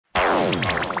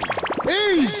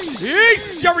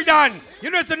East, Jerry Don. You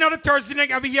know it's another Thursday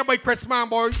night. I'll be here by Chris Mann,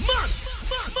 boys.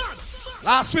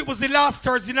 Last week was the last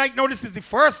Thursday night. Now this is the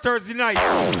first Thursday night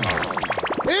of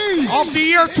the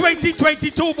year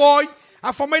 2022, boy.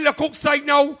 And from my look outside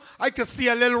now, I can see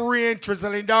a little rain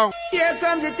drizzling down. Here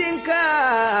comes the thing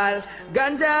called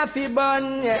Ganja fi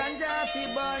bun, yeah.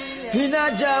 In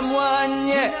a jam one,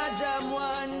 yeah.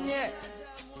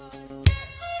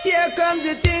 Here comes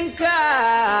the thing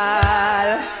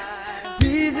called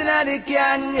Peas in the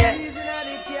can, yeah.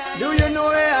 Do you know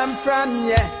where I'm from,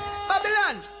 yeah?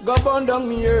 Babylon. Go burn down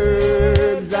me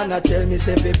herbs and I tell me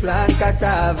say fi plant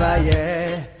cassava,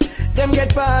 yeah. Them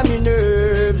get by me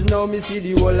nerves, now me see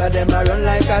the whole of them a run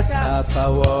like a safa,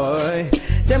 boy.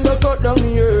 Them go cut down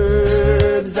me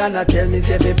herbs and I tell me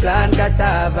say fi plant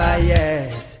cassava,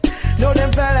 yes. Now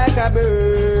them fly like a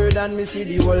bird and me see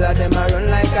the whole of them a run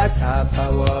like a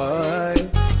safa, boy.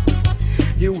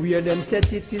 The way them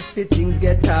set it is fit things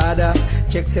get harder.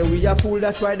 Check say we a fool,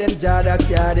 that's why them jada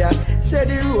cardia. Say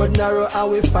the road narrow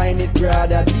and we find it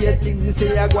broader. Be a things me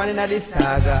say I go on in the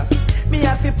saga. Me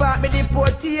have to park me the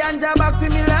potty and jab back for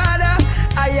me ladder.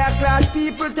 Higher class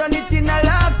people turn it in a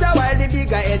laughter, while the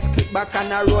bigger heads kick back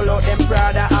and a roll out them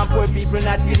Prada. And poor people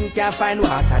not even can find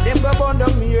water. Them go burn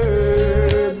down me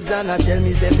herbs and I tell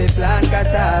me say me plant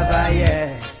cassava,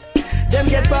 yes. Them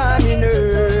get by me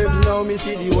nerves, now me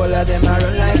see the whole of them a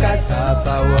run like a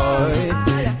safa, boy.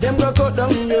 Them go cut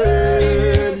down me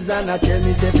herbs and I tell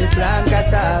me say me plant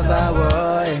cassava,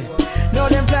 boy. Now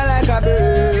them fly like a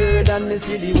bird and me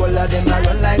see the whole of them a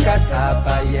run like a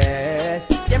safa, yes.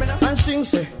 And sing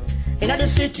say, in the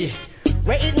city,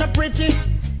 where it not pretty,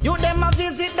 you them a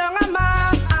visit down a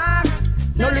mark.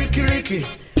 No licky,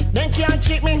 they can't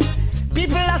trick me.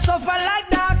 People are suffer like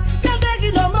that, can't take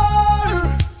it no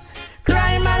more.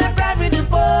 Crime and a cry for the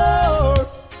poor.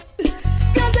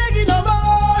 Can't take it no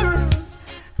more.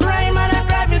 Crime and a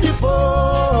cry for the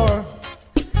poor.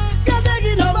 Can't take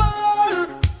it no more.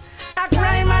 A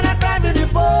crime and a cry for the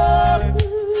poor.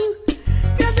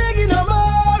 Can't take it no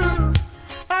more.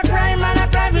 A crime and a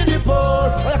cry for the poor.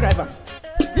 What a cry for?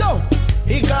 Yo,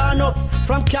 he gone up.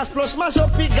 From cash plus mash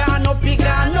up, he gone up, he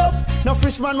gone up. No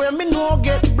fish man where me no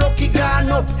get broke, he gone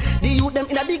up. The youth them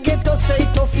in the ghetto say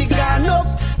tough, he gone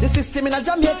up. The system in a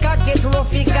Jamaica get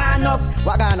rough, he gone up.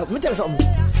 What gone up? Me tell you something.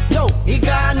 Yo, he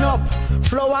gone up.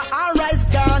 Flour and rice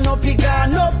gone up, he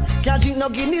gone up. Can't drink no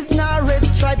Guinness, no red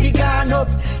stripe, he gone up.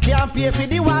 Can't pay for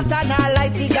the water, no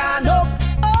light, he gone up.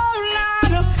 Oh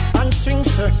Lord, and swing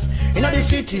sir, in the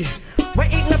city, where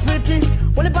it not pretty.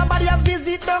 When the Barbadian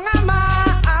visit down a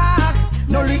mark.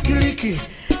 No licky,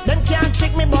 them can't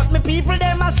trick me, but me people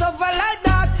them a suffer like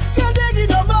that. Can't take it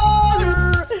no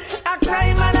more. A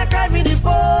crime and a cry for the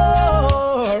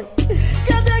poor.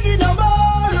 Can't take it no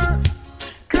more.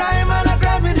 Crime and a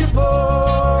cry for the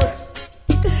poor.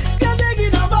 Can't take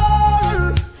it no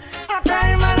more. A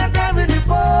crime and a cry for the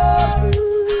poor.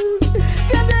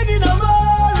 Can't take it no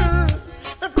more.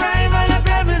 A crime and a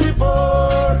cry for the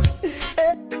poor.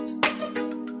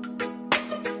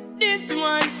 This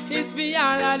one is for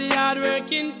all of the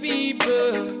hard-working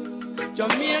people,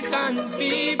 Jamaican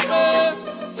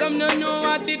people. Some don't know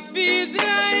what it feels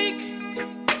like.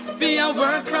 For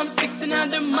work from 6 in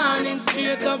the morning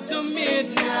straight up to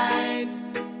midnight.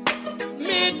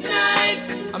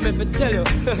 I'm here to tell you.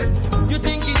 You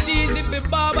think it's easy for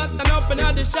Baba stand up in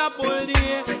the shop all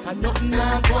day and nothing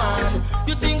not one.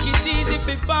 You think it's easy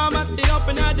for farmers stay up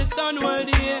in the sun all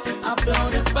day and plow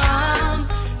the farm.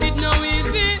 It's no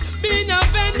easy being a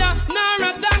vendor nor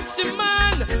a taxi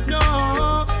man. No,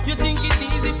 you think it's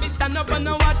easy for stand up and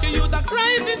watch you use a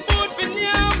cry for food for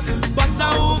them. But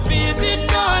who feels it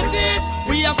knows it.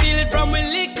 We are feeling from a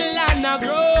little and a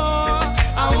grow.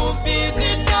 Who feels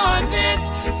it knows it.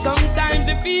 Sometimes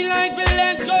we feel like we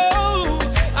let go.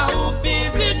 Who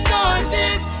feels it knows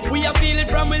it. We are feeling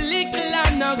from a little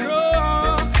and a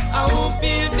grow. Who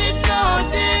feels it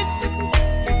knows it.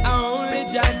 Only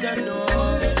Jah know.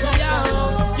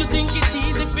 Yeah. You think it's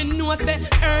easy if you know say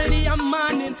early in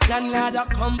morning landlord a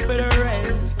come for the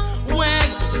rent.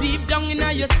 Well, deep down in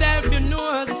yourself you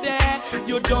know say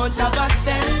you don't have a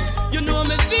cent. You know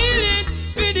me feel it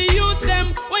for the youth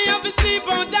them when you have to sleep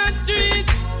on that street.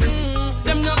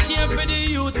 Them not care for the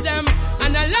youth them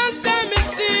and a long time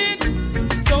it's it.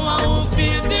 So who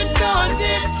feels it knows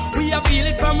it. We are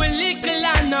feeling from a little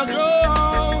and a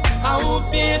grow. Who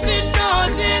feels it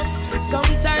knows it.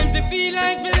 Sometimes we feel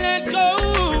like we let go.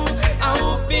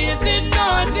 Who feels it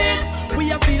knows it.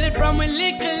 We are feeling from a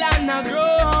little and a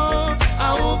grow.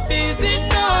 Who feels it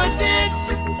knows it.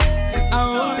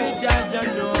 Only Jah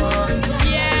know.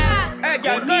 Yeah. Hey,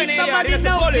 girl. Need somebody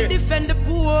now to defend the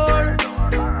poor.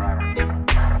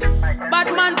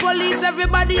 Batman police,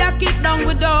 everybody a kick down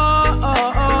with door.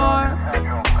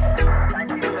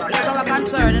 That's our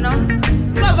concern, you know.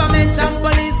 Government and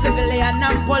police, civilian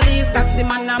and police, taxi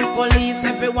man and police,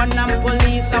 everyone and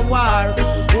police a war.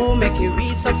 Who make you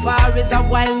reach so far is a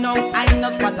while now. I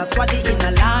know spot a squaddy in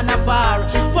a lana bar.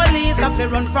 Police have to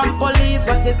run from police.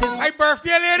 What is this? Hey,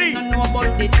 birthday lady. I know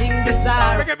about the thing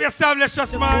bizarre. Make up yourself, let's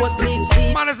just man.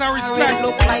 Manners and It respect.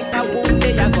 look like a wound,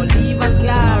 they a go leave a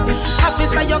scar.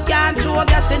 Officer, you can't throw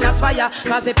gas in a fire,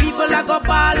 cause the people a go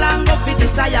ball and go for the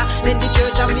tire. Then the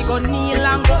church have to go kneel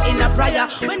and go in a prayer.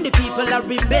 When the people are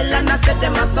rebel and I said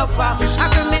them a suffer, I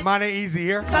can make man ain't easy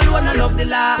here. Salone and love the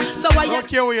law. So why you don't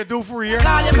care what you do for here.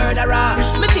 Call you murderer.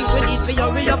 Me think we need for you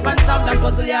hurry up and solve that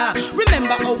puzzle, yeah.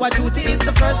 Remember our duty is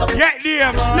the first of get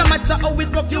them. No matter how it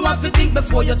rough, you have to think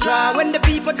before you try. When the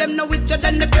people them know it, you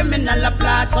then the criminal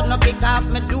applaud. So no kick off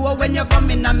me door when you come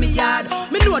in me yard.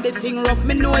 Me know the thing rough,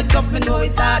 me know it tough, me know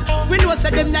it hard. We know say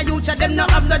them na youth, them no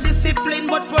have no discipline,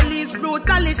 but police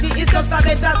brutality is just a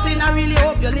better sin. I really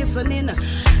hope you're listening.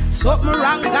 Something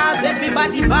wrong cause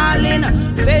everybody balling.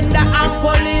 Vendor and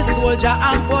police, soldier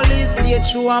and police, state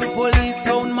show and police,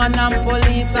 sound man and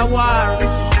police a war.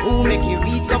 Who make you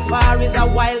reach so far is a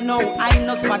while now. I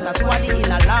know spot a squaddy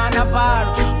in a lana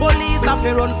bar. Police have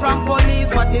to run from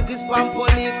police. What is this from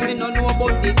police? Me no know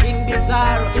about the thing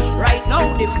bizarre. Right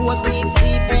now the force needs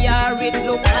CPR. It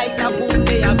look like a boom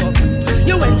they a go.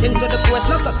 You went into the force,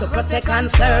 not so to protect and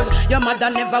serve. Your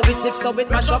mother never with it, so it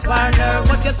mash up her nerve.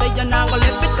 But you say you're not gonna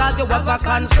live it cause you have a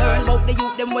concern about the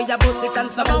youth, them way you bust it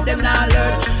and some of them not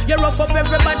learn. You rough up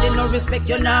everybody, no respect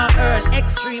you not earn.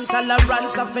 Extreme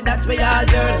tolerance, of it that we all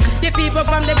learn. The people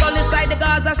from the gully side, the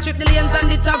Gaza strip, the lanes and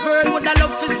the tavern. Would I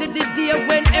love to see the day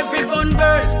when every gun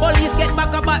burn. Police get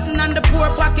back a button and the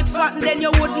poor pocket fat, and then you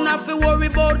wouldn't have to worry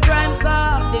about crime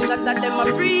car. They shot at them a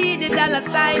free the dollar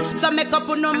sign. So make up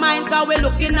on no mind cause we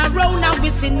looking around and we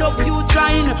see no few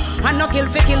trying. And no kill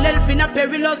for kill help in a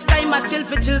perilous time. I chill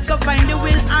for chill so find the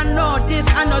will. I know this,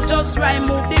 I know just right.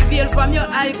 Move the veil from your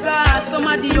eye glass. Some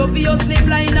of the obviously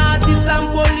blind artists and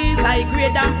police. High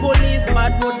grade and police,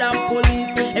 bad road and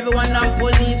police. Everyone and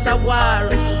police a war.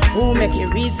 Who make it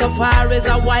reach so far is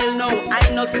a while now. I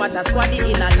know spot a squaddy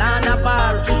in a lana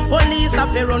bar. Police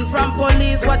have to run from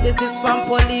police. What is this from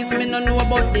police? Me no know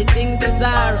about the thing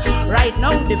bizarre. Right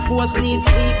now the force needs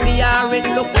CPR. It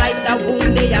look like that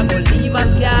wound they are gonna leave a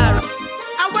scar.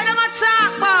 And what am I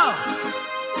talk about?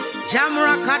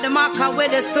 Jamrock the maca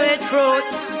with the sweet fruit.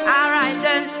 Alright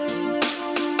then.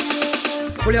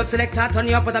 Pull you up, selector, turn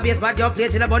you up, put a bass back you up, play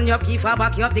till I burn you up, keep far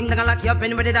back you up, think they gonna lock you up,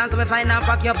 anybody dance, we find and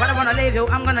pack you up. I don't wanna leave you,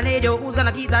 I'm gonna need you, who's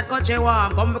gonna keep that country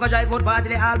warm? Come because I foot party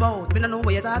they all bout, me don't know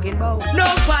what you're talking about. No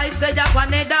fights, they up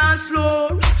on the dance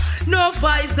floor. No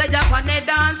fights, they up on the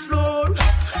dance floor.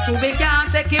 So we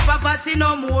can't take it poverty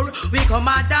no more. We come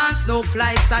and dance, no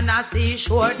flights and a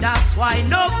seashore. That's why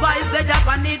no fights, they up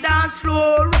on the dance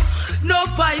floor. No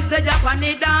fights, they up on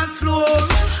the dance floor.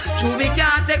 So we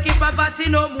can't take it poverty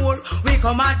no more. We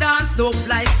come and dance, no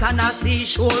flights and a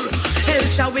seashore. Hell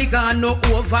shall we go no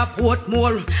over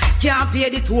Portmore. Can't pay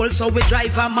the toll so we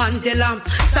drive a Mandela.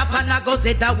 Stop and a go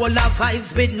say that wall of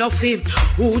vibes with nothing.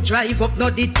 Who drive up no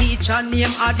the teacher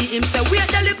name or the him say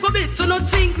wait a little bit so no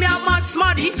think me a mad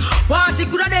smarty. Party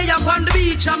coulda day up on the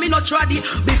beach and me no traddy.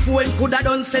 Before him coulda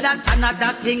done say that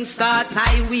another thing start.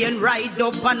 Highway and ride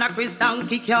up on a Chris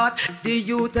donkey cart. The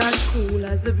youth as cool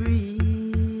as the breeze.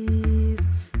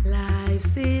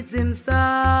 Seeds him so.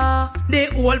 The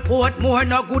whole Portmore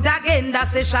no good again. That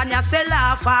session ya say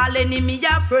laugh all enemy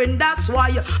your friend. That's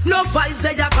why no vibes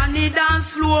they up on the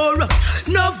dance floor.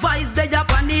 No vibes they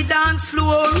up on the dance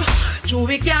floor. True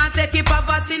we can't take it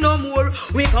poverty no more.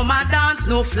 We come and dance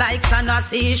no flights and a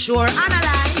seashore.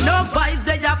 Analyze. No vibes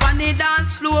they up on the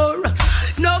dance floor.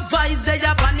 No vibes they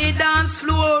up on the dance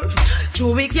floor.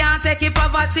 True we can't take it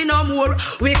poverty no more.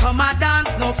 We come and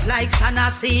dance no flights and a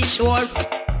seashore.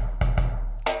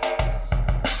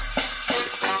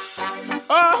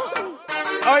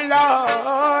 Oh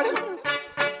Lord,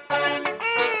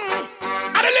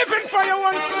 I'm living for you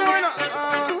once more.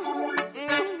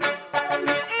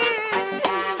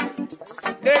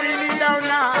 They really down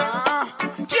now.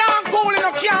 Can't cool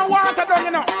enough, can't water down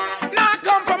enough. Not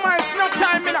compromise, no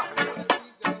time enough.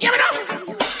 Give me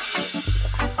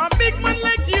now. A big man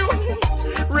like you,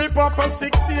 rape up a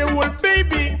 6-year-old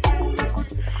baby.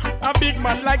 A big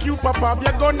man like you, Papa,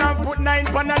 you're gonna put 9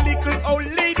 on a little old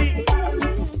lady.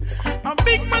 A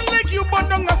big man like you, but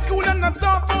down a school and not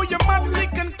talk about you mad, sick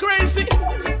and crazy.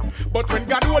 But when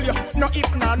God hold you, no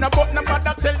if, no but, no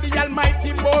bother, tell the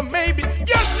Almighty, boy, maybe.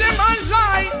 Yes, them a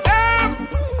lie, them.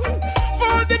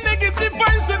 the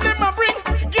vines with them I bring,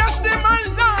 gash them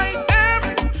and light them.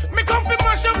 Me come fi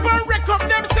mash up and wreck up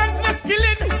them senseless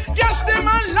killing, gash them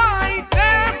and light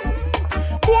them.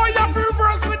 Boy, you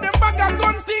reverse with them bag of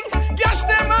gun thing, gash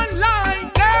them and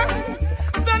light them.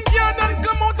 Stand guard and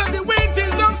come out of the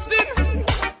wages of sin.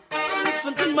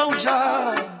 Something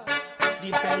motion,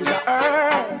 defend your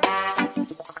earth.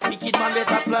 Wicked man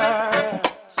better splurge,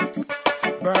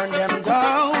 burn them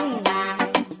down.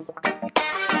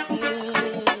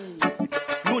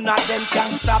 None of them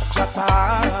can stop your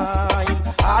time.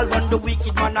 All when the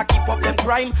wicked man a keep up them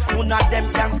crime, none of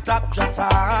them can stop your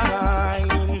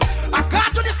time. I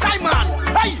got to this time, man.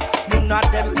 Hey, none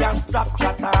of them can stop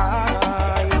your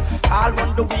time. All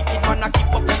when the wicked man a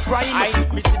keep up them crime,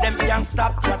 me see them can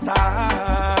stop your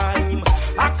time.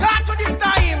 I got to this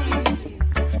time.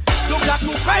 You got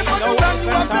to fight for the wrong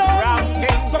one.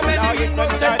 So many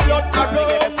innocent blood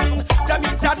around. Them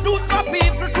introduce my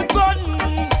people to gun.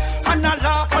 And I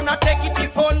laugh and I take it for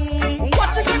fun.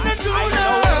 What you gonna do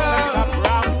now?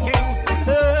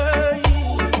 Hey,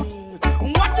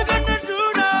 what you gonna do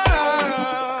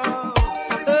now?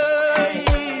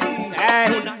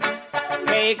 Hey,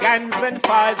 pagans and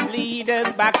false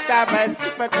leaders, backstabbers,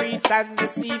 hypocrites and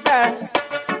deceivers.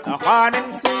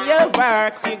 According to your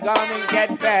works, you're gonna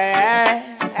get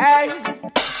there. Hey.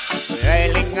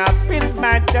 Railing up His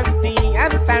majesty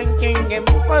and thanking Him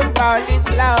for all His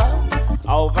love.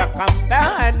 Overcome the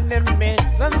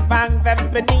enemies and find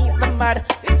them beneath the mud.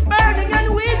 It's burning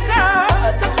and we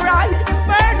got the cry. It's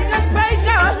burning and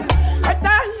pagans.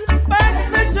 It's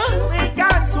burning the truth we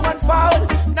got to unfold.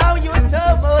 Now you know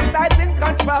most that's in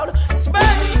control. It's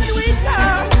burning and we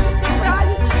got the cry.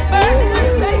 Burning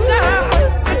and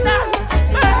pagans.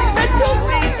 Burning the truth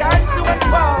we got to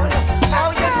unfold. Now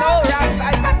you know Rasta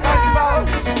is in control.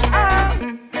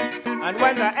 And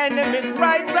when the enemies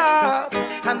rise up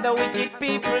and the wicked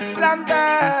people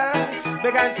slander,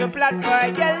 began to plot for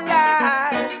Yella,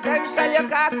 then shall you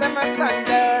cast them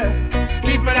asunder.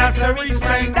 People as a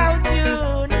respect doubt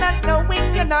you, not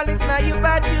knowing your knowledge now you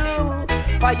value.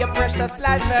 For your precious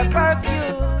life they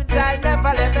pursuit, I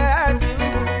never let me hurt you.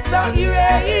 So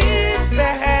erase the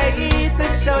hate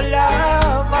and show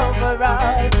love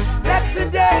overall. Let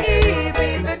today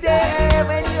be the day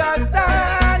when you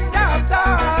stand up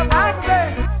tall. I say,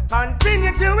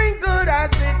 continue doing good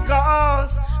as it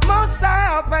goes. Most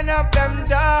I open up them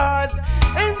doors.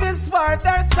 In this world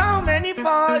there's so many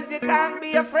foes. You can't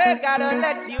be afraid, gotta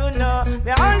let you know.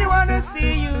 They only wanna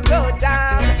see you go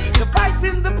down. The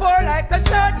fighting the poor like a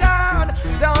showdown.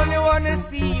 They only wanna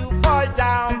see you fall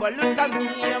down. But look at me,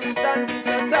 I'm standing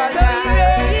so tall. So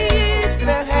erase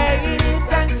the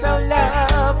hate and show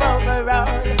love overall.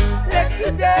 Let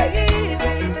today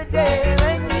be the day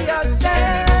when we all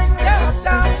stand down.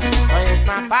 Oh yes,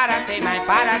 my father say, my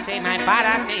father say, my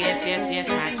father say, yes, yes, yes,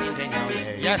 my children, oh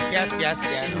yeah. Yes, yes, yes,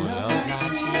 yes.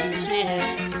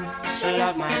 So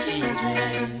love my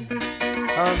children.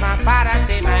 Oh my father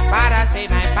say, my father say,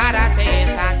 my father say,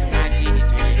 yes, unto my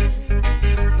children.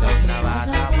 Love no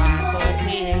other one but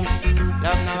me.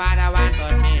 Love no other one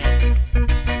but me.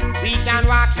 We can't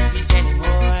walk in peace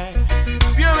anymore.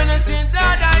 Pure innocent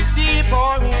blood I see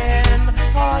pouring.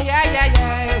 Oh yeah, yeah,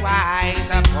 yeah. Why is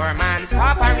the poor man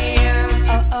suffering?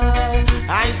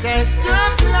 I say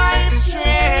stop life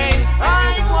train.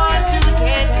 I want to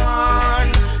get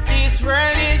on. This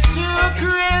world is too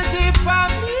crazy for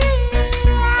me.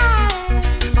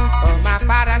 Oh my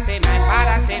father say, my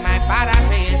father say, my father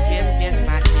say, yes, yes, yes,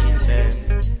 my children.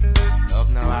 Love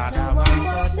no other one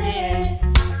but me.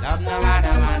 Love no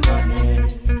other one but me.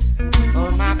 Oh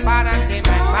my father say,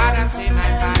 my father say, my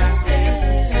father say, yes,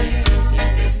 yes, yes, yes,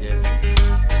 yes, yes, yes.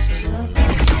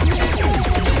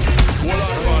 Hold on,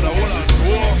 father, hold on.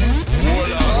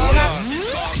 Hold on, hold on.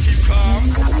 Keep calm.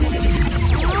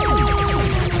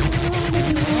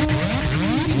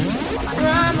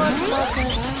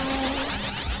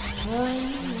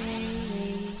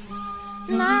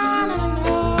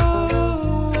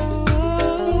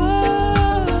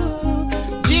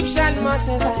 Egyptian must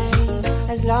survive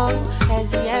as long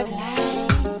as we have life.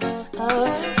 Oh,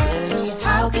 tell me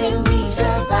how can we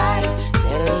survive?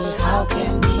 Tell me how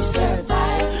can we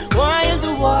survive while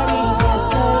the war is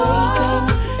escalating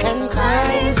and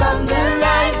crime is on the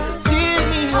rise? Tell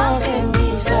me how can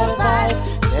we survive?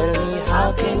 Tell me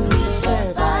how can we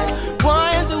survive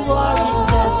while the war is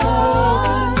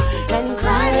escalating and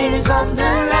crime is on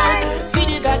the rise? See,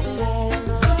 you got to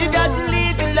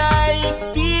live your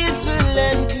life peaceful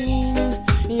and clean.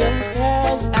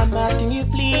 Youngsters, I'm asking you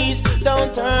please,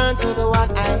 don't turn to the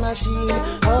one-eye machine.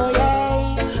 Oh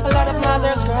yeah, a lot of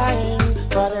mothers crying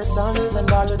for their sons and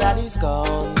daughter that is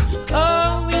gone.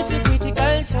 Oh, it's a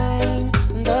critical time.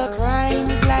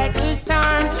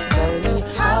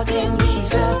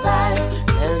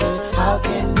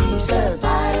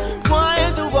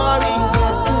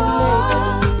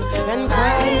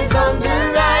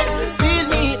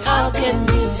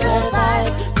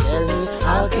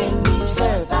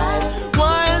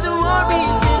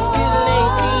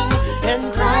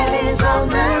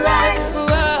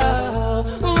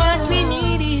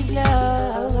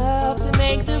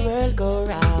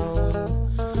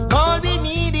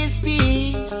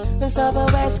 east, the south or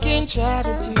west can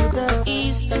travel to the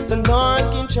east, the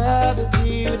north can travel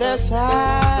to the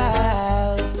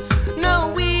south.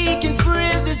 No, we can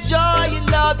spread this joy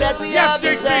and love that we have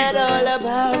been said all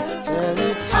about. Tell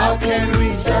me, how can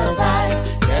we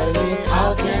survive? Tell me,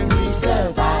 how can we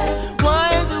survive?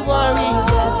 While the war is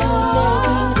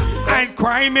escalating and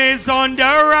crime is on the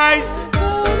rise.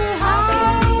 Tell me, how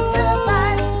can we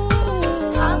survive?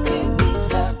 How can we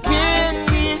survive? Can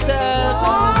we survive?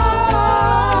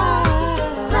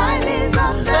 Crime is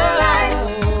on the rise.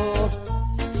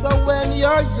 So when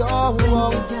you're young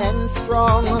and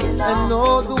strong and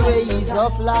know the ways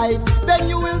of life, then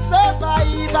you will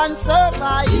survive and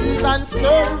survive and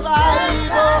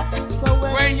survive. So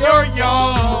when you're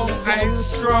young and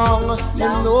strong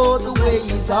and know the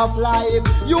ways of life,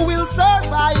 you will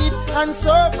survive and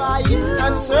survive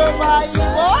and survive.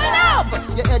 Hold up!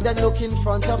 Your head and look in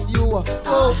front of you.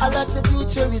 Oh, a lot of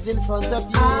future is in front of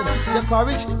you. Your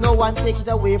courage, no one take it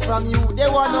away from you. They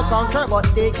want to conquer,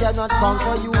 but they cannot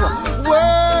conquer you.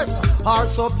 Words are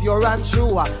so pure and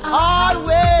true.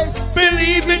 Always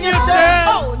believe in yourself.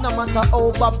 Oh, no matter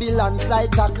how Babylon's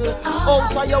like tackle,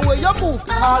 out of your way you move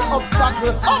all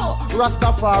obstacle. Oh,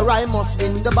 Rastafari must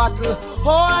win the battle. Oh,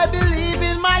 I believe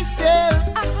in myself.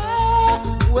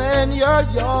 When you're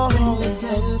young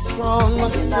and strong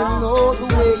and know the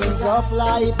ways of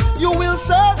life, you will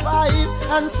survive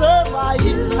and survive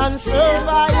and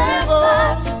survive.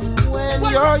 Oh, when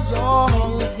you're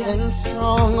young and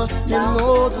strong and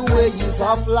know the ways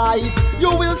of life,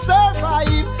 you will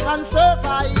survive and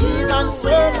survive and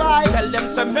survive. Tell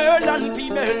them some male and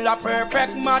female a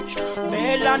perfect match.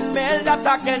 Male and male that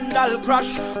a Kendall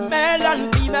crush. Male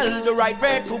and female the right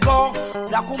way to go.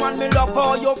 Black woman me love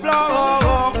for your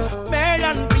flow. Male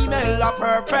and female a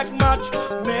perfect match.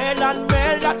 Male and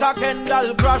male that a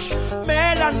Kendall crush.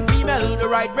 Male and female the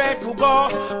right way to go.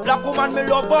 Black woman me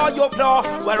love for your flow.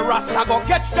 Well, Rasta go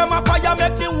catch them a fire,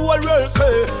 make the whole world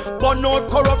say. Burn out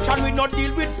corruption, we not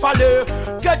deal with folly.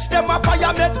 Catch them a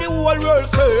fire, make the whole world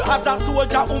say. As a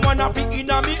soldier, woman a fi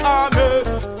inna me army.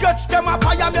 Catch them a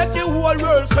fire, make the whole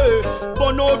world say.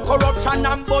 Burn out corruption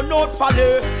and burn out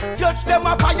folly. Catch them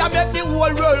a fire, make the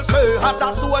whole world say. As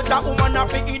a soldier, woman a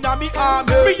fi inna me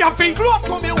army. Me a fi close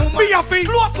to me woman. Me a fi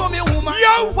close to me woman.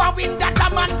 Yo, what win that a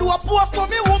man do a post to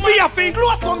me woman. Me a fi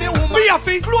close to me woman. Me a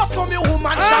fi close to me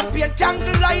woman. Champagne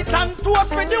candlelight and toast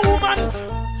for the woman.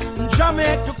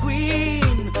 Jamaica the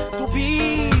queen to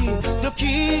be the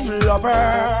king lover,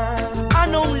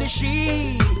 and only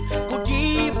she could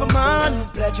give a man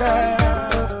pleasure.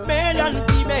 Male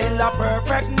and female a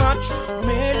perfect match.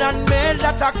 Male and male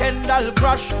that a Kendall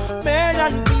crush. Male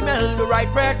and female the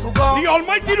right way to go. The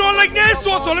Almighty don't like this,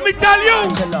 so let me tell you.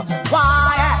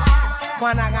 Why?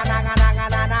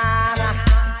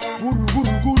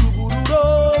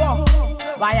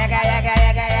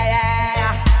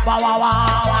 Wow, wow,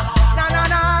 wow. Na na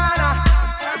na na.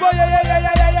 Boy, yeah, yeah, yeah,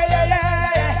 yeah, yeah, yeah,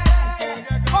 yeah.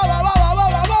 Wow, wow, wow, wow,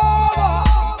 wow,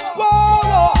 wow.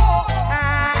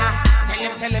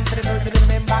 Tell him to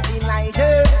remember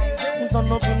Elijah. Who's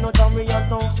on up in no time, we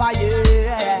are on fire.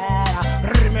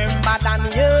 Remember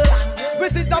Daniel. We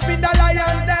sit up in the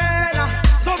lion's den.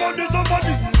 Somebody.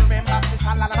 Remember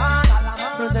Salaman.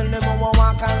 Tell them what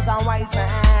one can and wise man.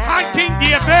 And King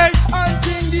David.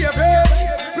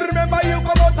 Remember you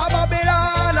come out of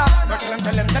Babylon.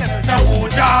 Tell him. So who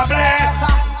Jah bless?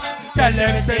 Tell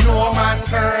them say no man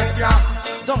curse ya.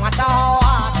 Don't matter how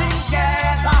hard things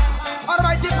get.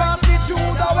 Almighty pass me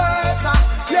through the worst.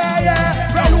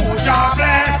 Yeah. So who Jah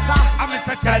bless? I miss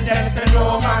a tell them say no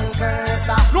man curse.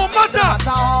 no matter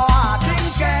how hard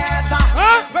things get.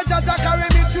 When Jah carry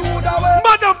me through the world.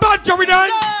 Madam Bajaridan.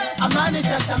 A man is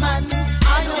just a man.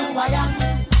 I know who I am.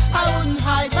 I wouldn't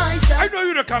hide myself. I know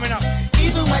you're coming up.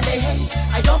 Even when they hate,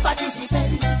 I don't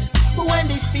participate. But when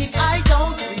they speak, I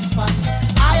don't respond.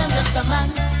 I am just a man.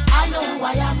 I know who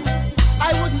I am.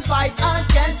 I wouldn't fight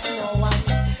against no one.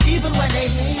 Even when they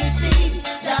hate me,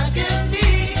 just give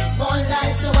me more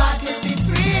life so I can be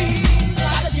free.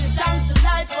 Gotta give thanks to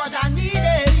life cause I need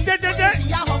it.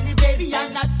 See a hungry baby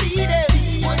and not feed it.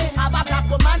 Wouldn't have a black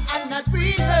woman and not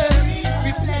breed her.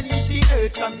 Replenish the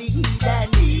earth from the heat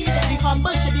and need. The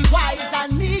humble should be wise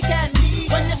and meek and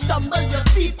meek. When you stumble, your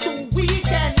feet too weak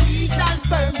and weak. Stand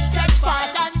firm, stretch far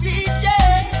and reach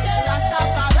it.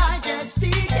 Rastafari just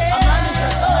seek it. A man is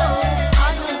just a man. I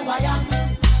know who I am.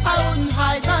 I wouldn't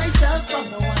hide myself from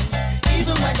no one.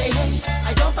 Even when they hate,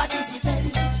 I don't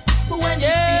participate. But when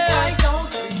they speak, I don't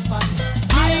respond.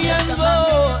 I am just a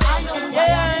man. I know who I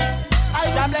am. I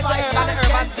wouldn't fight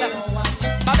against no one.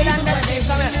 Babylon them things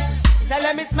coming. Tell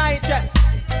them it's my chest.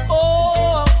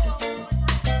 Oh,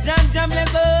 jam bless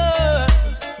her.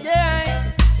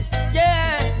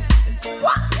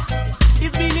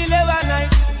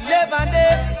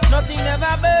 Nothing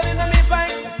never burning on me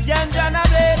pipe. Ganja na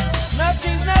blade.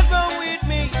 Nothing's never with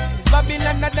me. It's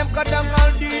Babylon that them cut down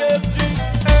all the tree.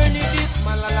 Early this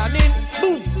malalanin.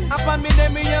 Boom. Upon me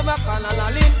them me have a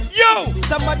kalalalin. Yo!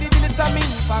 Somebody did it to me.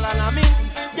 Falalamin.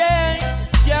 Yeah.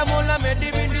 Yeah, mola me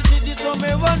live in the city. So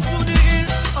me run to the hill.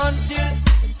 Until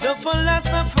the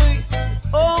philosophy.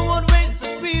 Oh, one way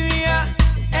superior.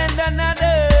 And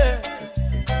another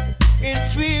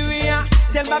inferior.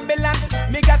 Tell Babylon,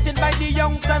 me got it by the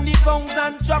youngs and the pounds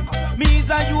and chuck. Me is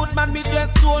a youth man, me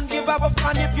just don't give up.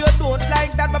 And if you don't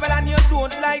like that, Babylon, you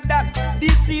don't like that.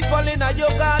 This sea falling in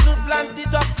your garden, plant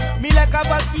it up. Me like a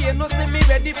volcano, see me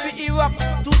ready for erupt.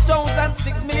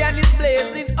 2006 million is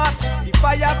blazing hot. The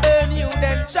fire burn you,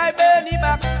 then try burn it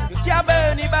back. You can't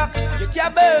burn it back, you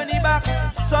can't burn it back.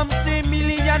 Some say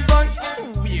million guns,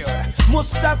 too weird.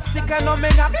 Mustache stick and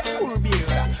omega, me full beard.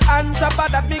 And top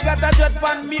of that, me got a jet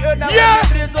pan, me heard that. Yeah!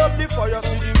 Blaze up the fire,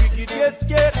 see the wicked get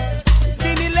scared. It's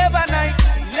been 11 nights,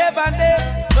 11 days.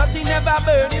 Nothing ever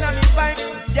burning on me pipe.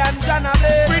 Jana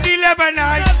blaze. With 11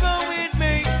 nights. Never with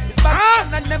me. It's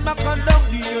back and never come down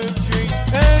the earth tree.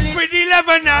 Early. With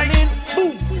 11 nights.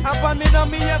 Boom. Upon me now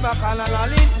me ever call a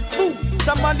lalin. Boom.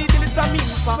 Somebody did it to me.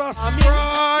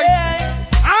 Subscribe. Yeah.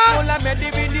 All I made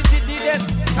live in the city then.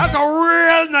 That's a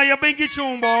real Naya Binky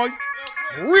tune, boy.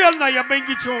 Real Naya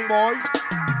Binky tune, boy.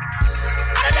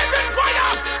 And them been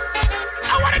fire.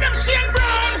 I wanted them Shane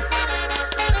Brown.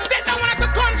 Then I wanted the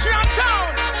country and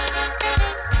town.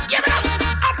 Give it up.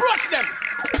 Approach them.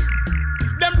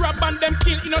 Them rob and them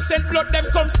kill, innocent blood, them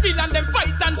come spill and them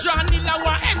fight and draw nilla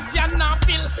war empty and not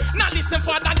fill. Now listen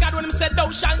for the God when him said thou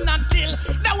shall not kill.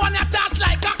 That one attack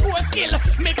like a crow skill.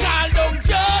 Me call down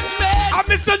judgment. I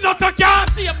miss a Nutter can't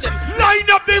save them.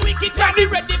 Line up the wicked and be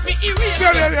ready for erase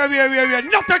them. Yeah.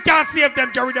 Nutter can't save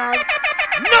them, Jerry Down.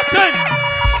 Nothing.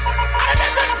 And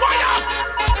them been fire.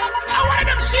 I wanted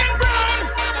them Shane Brown.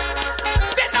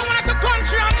 Then I wanted the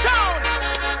country and town.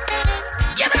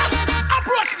 Give it up.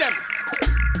 Approach them.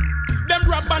 Them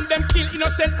rob and them kill,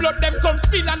 innocent blood, them come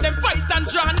spill and them fight and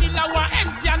draw nilla war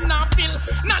empty and not fill.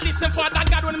 Now listen for the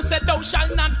God when him said thou shall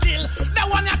not kill. That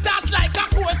one attack like a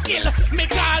crow skill. Me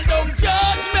call down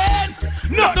judgment.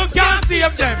 Nothing can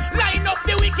save them. Line up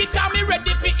the wicked and me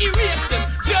ready for erase them.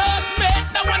 Judgment,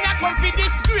 the one that come for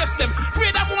disgrace them.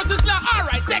 Afraid of Moses law,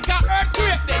 alright, take a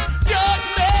earthquake them.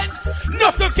 Judgment,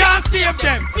 nothing can save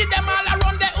them. See them all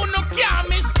around there who no can't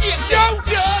mistake them.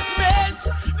 Judgment,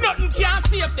 nothing can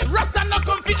save them. Rasta no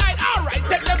come fi hide, alright,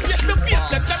 take them face to face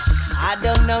them. I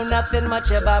don't know nothing much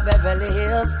about Beverly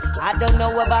Hills. I don't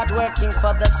know about working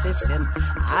for the system.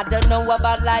 I don't know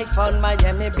about life on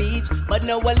Miami Beach, but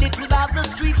know a little about the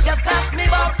streets. Just ask me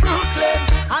about Brooklyn.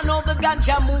 I know the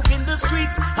ganja move in the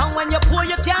streets, and when you're poor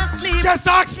you can't sleep. Just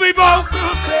ask me about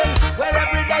Brooklyn, where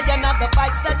every day another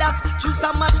bikes the dust. Choose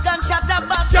so much gunshot to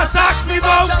bust. Just ask me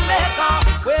about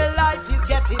Jamaica, where life is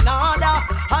getting harder.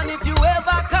 And if you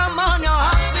ever come on, you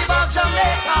ask me about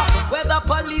Jamaica, where the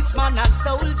policeman and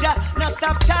soldier no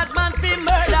stop charge man for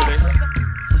murder.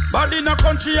 Body in a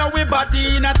country and we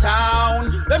body in a town.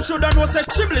 Them shoulda know say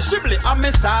shibli I'm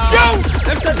miss out. Yo!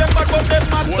 Them say them bad but them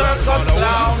a circus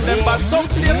clown. Them bad some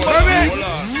place but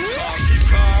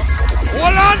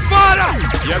hold on, father.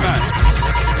 Yeah man.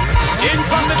 In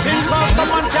from the thing cause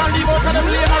someone can't leave out of them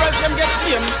lane or else them get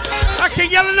tamed. I can't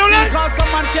yell no less. Cause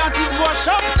someone can't even go a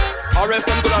shop or else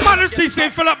them could man, see say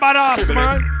fill up bad ass,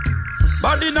 man.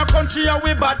 Body in a country and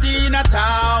we body in a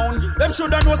town. Them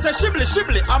shoulda know say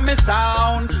shibli I'm me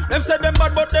sound. Them say them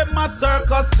bad but them a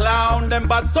circus clown. Them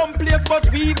bad some place but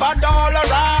we bad all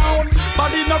around.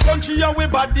 Body in a country and we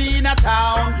body in a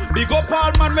town. Big up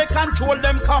all man we control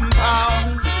them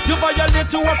compound. You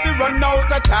violate you have to run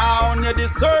out of town. You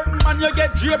this certain man you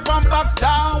get draped and box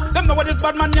down. Them know what this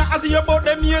bad man you as you about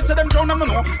them years so them drown them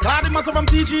know. Clad him from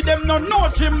TG them no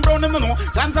Jim Brown them know.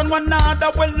 Clans and one another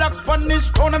well like Spanish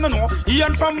town them know.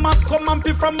 Ian from Moscow,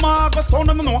 Mampy from Marcus, town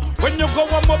them know. When you go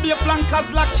on Moby flankers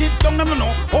like Kid down them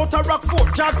know. Outer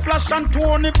Rockford, Jack Flash and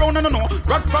Tony Brown them know.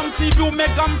 Rock from Seaview,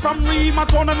 Megan from Rima,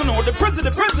 town them know. The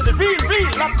president,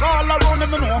 real, like all around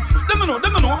them know.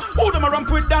 Them know. Who them a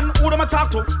ramp with and who them a talk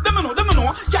to. Them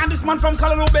know. Can this man from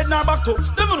Calalo bed now back to.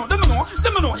 Them know.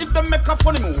 If them make a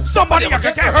funny move, somebody can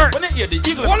get hurt. When they hear the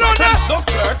eagle, those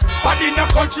flirt. Body in a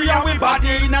country and we body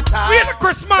in a town. We in the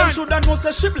Christmas. Them shoulda know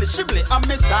say shibli I'm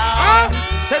miss out.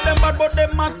 Say them bad but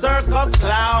them a circus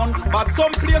clown. But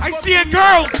some place I see a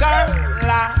girl.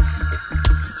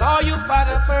 Saw you for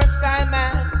the first time,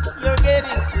 man. You're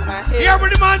getting to my head. Hear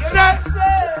what the man said?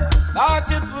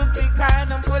 Thought it would be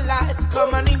kind of polite to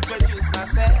come and introduce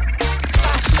myself.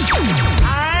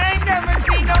 I ain't never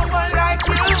seen no one like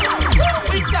you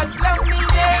with such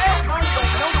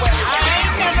loveliness.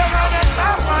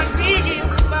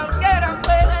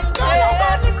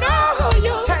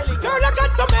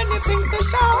 things to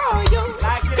show you.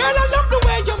 Girl, I love the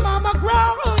way your mama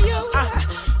grow you.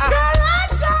 Girl, I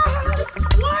just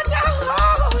wanna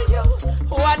hold you.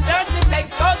 What does it take?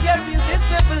 'Cause you're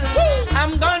irresistible.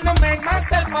 I'm gonna make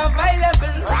myself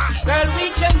available. Girl, we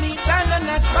can meet on a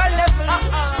natural level.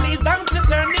 Please don't you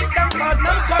turn it down, 'cause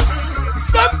no trouble.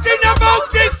 Something about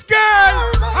this girl.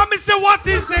 I mean, say, what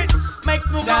is it? Makes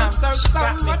me want her so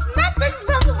much. Nothing's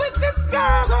wrong with this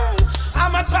girl.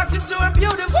 I'm attracted to her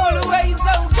beautiful ways.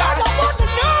 So girl, I wanna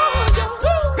know you.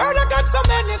 Girl, I got so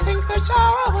many things to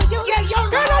show you.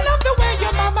 Girl, I love the way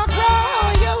your mama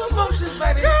grow you. Smooches,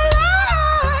 baby. Girl,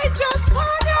 I just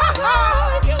wanna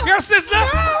hold you. Your sister?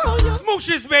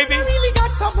 Smooches, baby. I really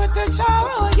got something to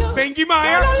show you. Bengi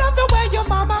Meyer. Girl, I love the way your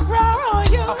mama grow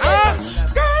you. Girl,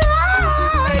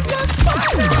 I just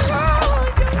wanna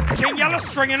hold you. King Yella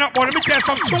stringing up, boy. Let me tell you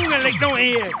some chunga like no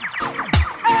here.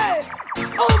 Hey,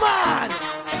 oh man,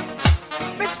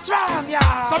 be strong,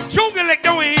 yeah. Some chunga like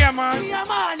no here, man. See ya,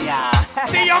 man, yeah.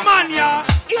 See ya, man, yeah.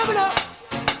 Give it up.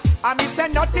 I mean, say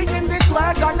nothing in this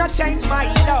world gonna change my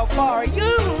love for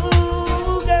you,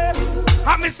 girl.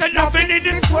 I mean, say nothing in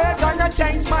this world gonna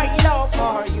change my love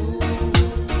for you.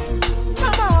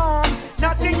 Come on,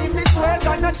 nothing in this world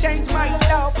gonna change my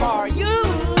love for you,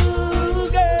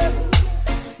 girl.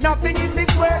 Nothing in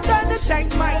this world gonna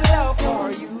change my love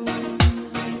for you.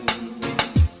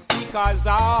 Because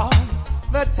all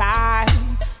the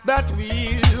time that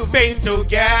we've been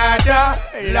together,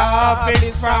 love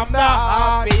is from the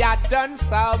heart. We had done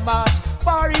so much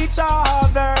for each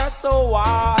other, so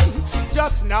why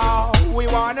just now we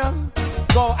wanna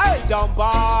go? Hey, don't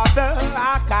bother,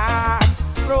 I can't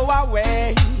throw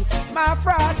away my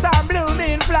frost and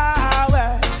blooming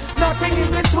flower. Nothing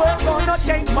in this world gonna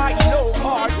change my love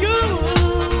for you,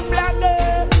 black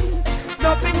girl.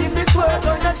 Nothing in this world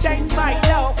gonna change my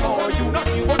love for you. Not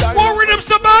you, but what rhythm,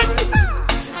 somebody?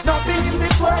 Nothing in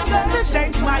this world gonna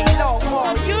change my love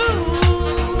for you,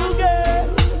 girl.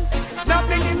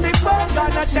 Nothing in this world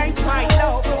gonna change my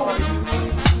love for you.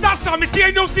 That's how me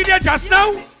ain't no see there just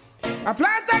now. I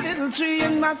plant a little tree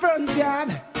in my front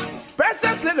yard.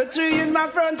 Precious little tree in my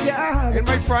front yard. In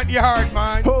my front yard,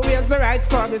 man. Who wears the rights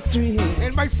for the tree?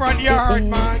 In my front yard,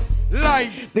 man.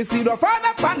 Life. The seed of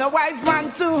father upon a wise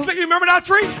man too. Slick, you remember that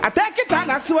tree? I take it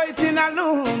and I sow it in a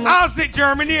loom. How's it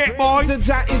germinate, boy?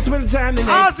 It will germinate.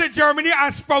 How's it germinate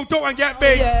and sprout out and get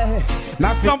big? Yeah.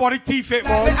 Somebody teeth it,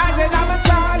 boy.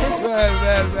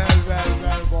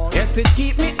 Well, boy. Yes, it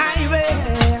keep me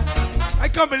irate. I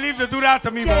can't believe they do that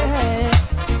to me, boy.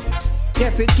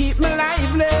 Yes, it keep me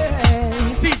lively.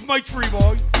 Teeth my tree,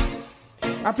 boy.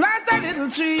 I plant a little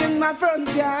tree in my front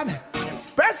yard.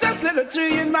 Precious little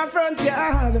tree in my front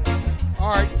yard.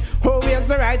 Alright. Who wears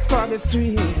the rights for this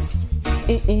tree?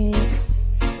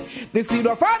 The seed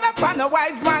of father upon a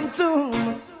wise man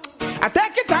tomb. I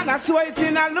take it and I sow it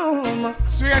in a loom.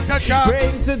 Sweet to Jah.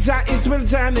 Praying to Jah, it will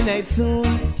germinate soon.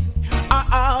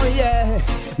 Oh yeah.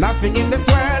 Nothing in this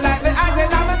world like the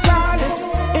iron of a chalice.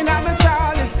 In a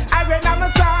chalice, iron of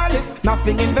a chalice.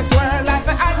 Nothing in this world like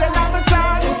the iron of a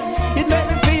chalice. It made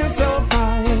me feel so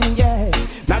fine, yeah.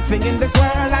 Nothing in this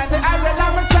world like the iron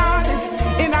of a chalice.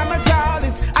 In a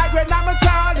chalice, iron of a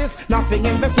chalice. Nothing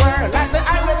in this world like the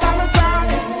iron of a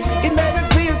chalice. It made me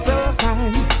feel so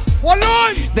fine. Hold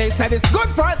on. They said it's good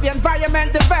for the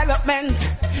environment development.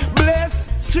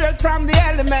 Bliss straight from the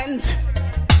element.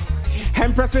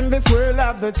 Empress in this world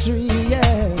of the tree,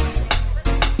 yes.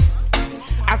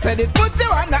 I said it puts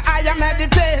you on the higher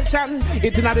meditation.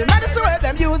 It's not the medicine where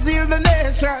them use heal the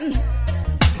nation.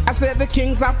 I said the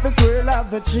kings of this world of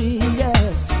the tree,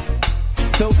 yes.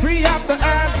 So free up the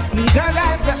herbs,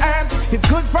 legalize the herbs. It's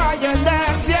good for your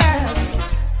nerves, yes.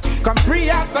 Come free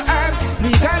up the herbs,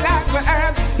 legalize the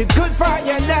herbs. It's good for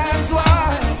your nerves,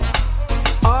 why?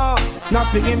 Oh,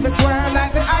 nothing in this world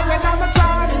like the iron of a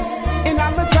chalice. In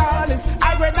a chalice,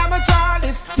 iron of a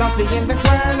chalice. Nothing in this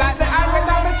world like the iron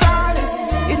of a chalice.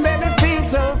 It made me feel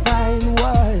so fine,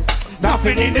 why?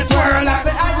 Nothing in this world like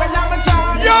the iron of a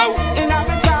chalice. Yo! In a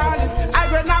chalice,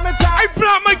 iron of a chalice. I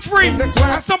plant my tree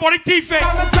and somebody teeth it.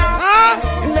 Huh?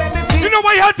 You know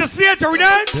why you had to see it, Jerry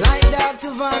Dan? Like that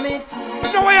to vomit.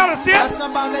 You know why you had to see it? That's a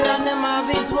Babylon, them have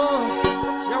it, whoa.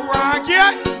 You rock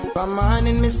it? From on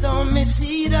in me so me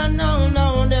see that now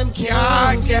them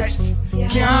can't catch.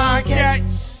 Can't catch.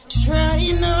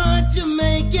 Try not to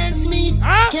make ends meet.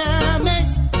 Can't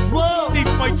mesh. Whoa. Deep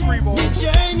my tree, boy. The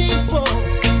journey, whoa.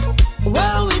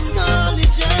 Wow, it's called the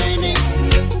journey.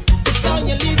 It's how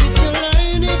you live it to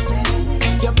learn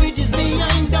it. Your bridges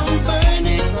behind, don't burn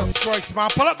it. Jesus Christ, man.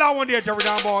 Pull up that one there, Jerry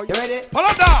Dan, boy. You ready? Pull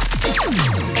up that.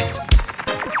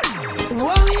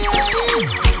 Whoa,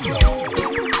 yeah.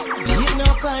 You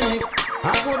know connect.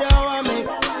 I could have make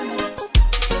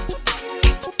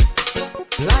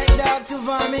like dog to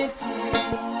vomit.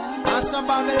 As a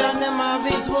Babylon, them have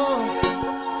it, whoa.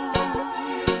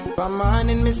 From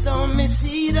morning, me sow me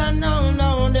seed, and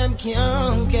now them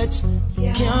can't catch.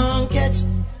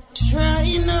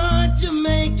 Try not to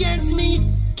make ends meet,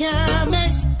 can't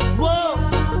mesh. Whoa,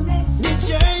 the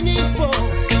journey,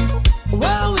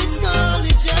 whoa, it's called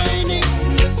the journey.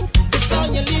 It's how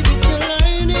you live it, you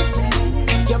learn it.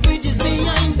 Your bridges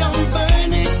behind, don't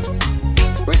burn it.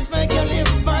 Respect your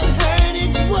live and earn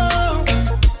it, whoa.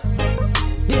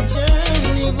 The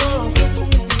journey, whoa.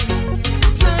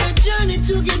 It's not a journey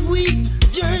to get weak,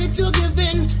 journey to give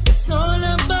in. It's all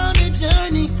about the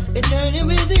journey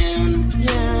within,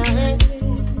 yeah.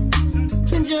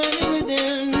 The journey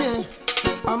within, yeah.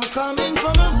 I'm coming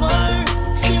from afar,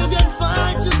 still got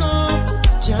far to go.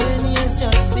 Journey has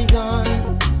just begun.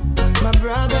 My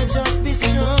brother, just be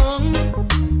strong.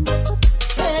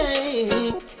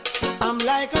 Hey, I'm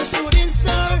like a shooting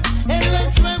star,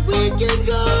 endless where we can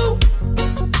go.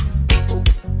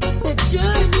 The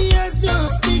journey has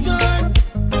just begun.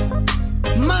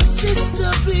 My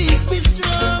sister, please be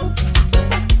strong.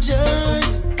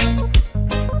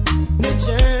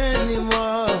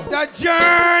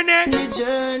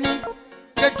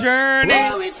 The journey.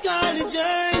 Oh, it's called the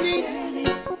journey.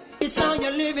 It's how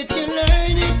you live it, you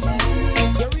learn it.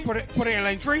 Put it in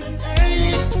lane 3.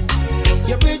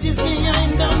 Your bridges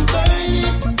behind them, burn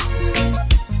it.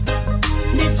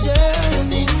 The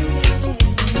journey.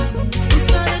 It's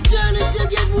not a journey to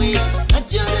get weak, a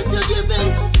journey to give in.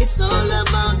 It's all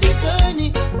about the journey.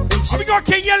 We got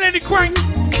King Yella in the crank.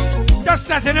 Just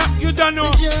setting up, you don't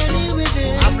know. The journey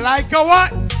within. I'm like a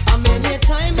what? Many a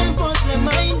time them cross my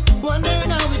mind, wondering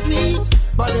how it leads.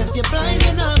 But if you're blind,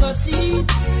 you're not gonna see it.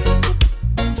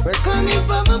 We're coming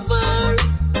from afar,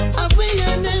 away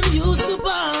and them used to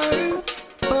bar.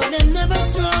 But them never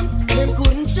strong, them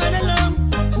couldn't shut along.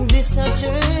 This a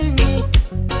journey,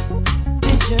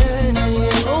 the journey.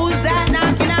 Who's that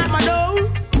knocking at my door?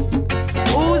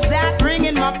 Who's that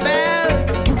ringing my bell?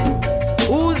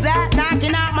 Who's that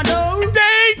knocking at my door?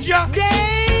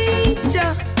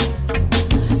 Danger!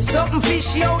 Something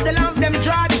fishy out the lamp, them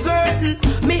draw the curtain.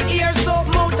 Me hear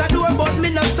something out the door, but me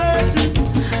not certain.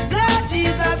 Lord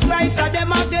Jesus Christ, are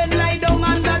them again lie down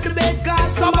under the bed,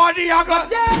 cause somebody I got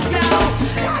dead now.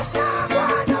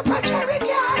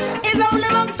 It's only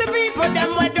amongst the people,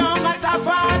 them we don't got a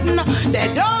farden. They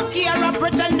don't care, I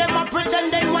pretend them, I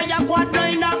pretending when you quad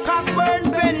in a cock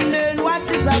burn pending. What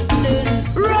is happening?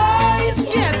 Rise,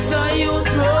 get so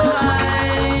use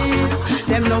rise.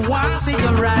 Them no want see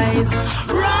you rise.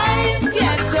 Rise,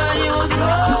 get to use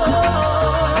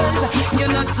rise. You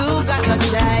know too got no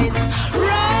choice.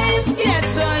 Rise, get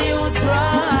to use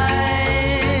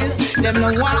rise. Them no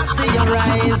want see you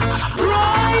rise.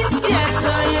 Rise, get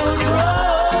to use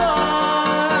rise.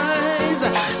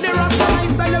 There are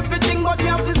price and everything, but me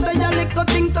have to say a little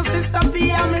thing to Sister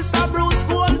P and Mr. Bruce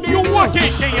Golding. You walk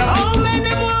it, King. How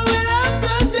many more will have to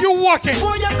take? You walk it.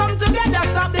 Before you come together,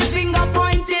 stop the finger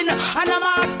pointing. And I'm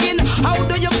asking, how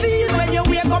do you feel when you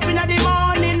wake up in the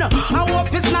morning? I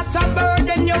hope it's not a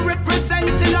burden. You're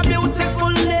representing a beautiful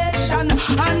nation.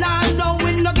 And I know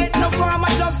we no get no form of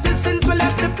justice since we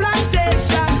left the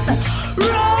plantation.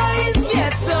 Rise,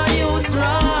 get to youth,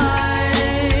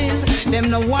 rise. Them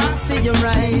no want see you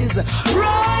rise.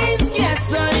 Rise, get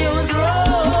to youth,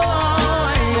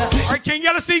 rise. Alright, King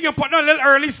Yella, see you can put on a little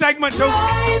early segment too.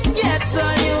 Rise, get to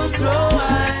youth,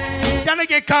 rise. Gonna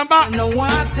get come back. No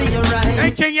one see you rise.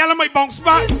 And King Yella might bounce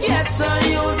back. Rise, get to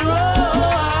youth,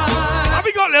 rise.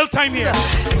 We got a little time here.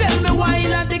 Tell me why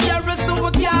not the garrison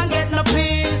we can't get no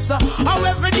peace. How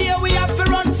every day we have to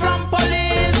run from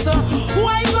police.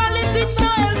 Why politics no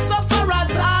help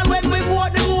sufferers? And when we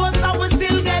vote the most, we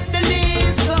still get the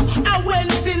least. And when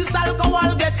since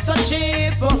alcohol gets so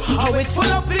cheap, how it full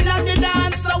up in the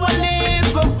dance our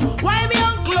lip. Why me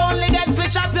uncle only get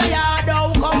fish up your yard?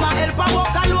 How come and help a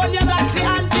walk alone? You got fi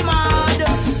anti-mad.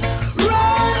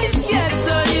 Rise, get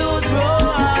to youth,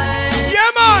 rise.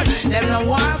 Yeah, man. Them no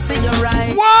want see you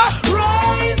rise. What?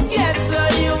 Rise, get to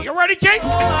youth. You ready, King?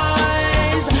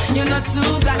 Rise. You not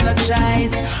too got no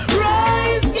choice.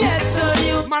 Rise, get to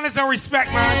youth. Man is a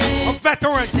respect, man. A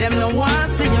veteran. Them no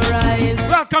want see you rise.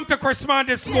 Welcome to Christmas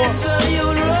Disco. Get to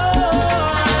you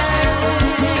rise.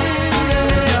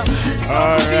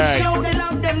 Some fish out they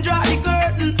love them draw the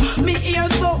curtain. Me hear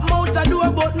something out the door,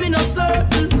 but me not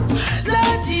certain.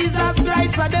 Lord Jesus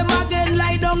Christ, so them again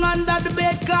lie down under the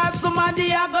bed, cause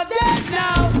somebody a go dead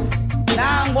now.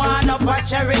 Long and go on up a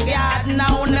cherry garden.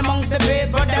 Now only amongst the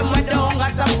people, them we don't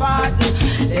got a pardon.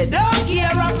 They don't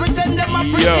care or pretend them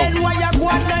a pretend while you go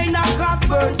on in a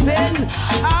cockburn pen.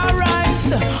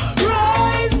 Alright,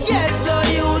 rise, get so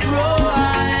you'd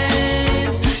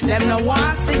rise. Them no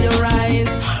want see you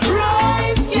rise.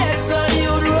 Rise, get so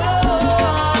you'd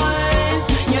rise.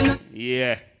 You know.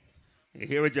 Yeah. You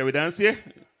hear what Jerry dance here?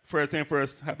 First thing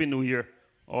first, Happy New Year.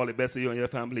 All the best to you and your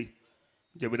family.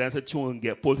 Jerry dance a tune and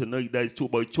get pulled tonight. That is true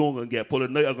by tune and get pulled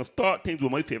tonight. I'm going to start things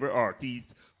with my favorite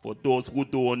artists for those who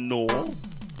don't know.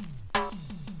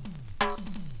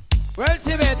 Well,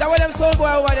 Timmy, that was them soul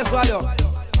boy over the swallow.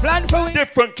 Plan for we.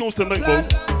 Different tunes tonight, bro.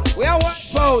 We are one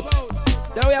boat.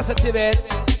 Then we are some Timmy.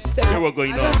 Here we're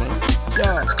going on, man.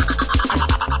 Sure.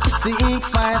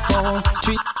 654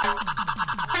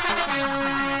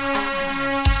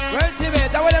 Well, Timmy,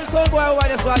 that was them soul boy over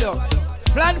the swallow.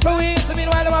 Plan for we. So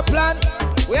meanwhile, I'm a plan.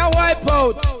 We are wipe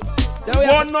out.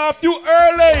 One off you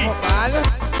early. Oh, man.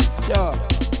 Sure.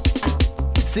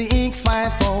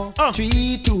 654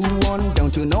 321.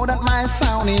 Don't you know that my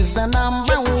sound is the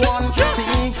number one?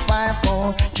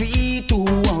 654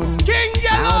 321. King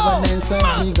Yella.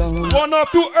 One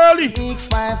off too early.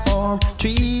 654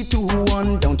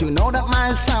 321. Don't you know that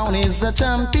my sound is a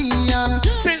champion?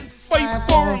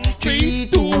 654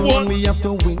 321. We have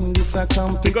to win this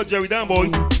competition. Pick up Jerry down, boy.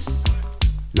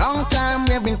 Long time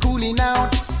we've been cooling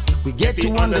out. We get to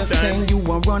understand you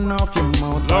will run off your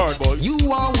mouth. Lord, boy. You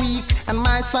are weak and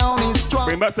my sound is strong.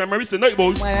 Bring back some memories tonight,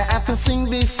 boys. Why I have to sing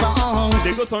this song.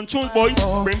 They got some tunes, boys.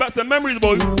 Bring back some memories,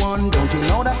 boys. Don't you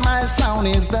know that my sound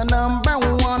is the number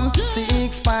one?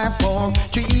 654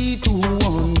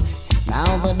 321.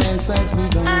 Now the dance has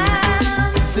begun.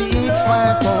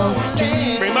 654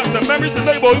 321. Bring back some memories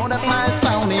tonight, boys. Know that my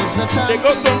sound is the champion. They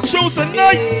got some tunes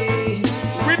tonight.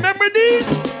 Remember these?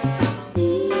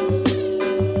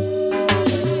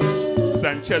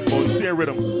 Sanchez, boy, see a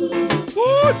rhythm.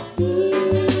 What?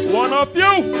 One of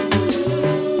you.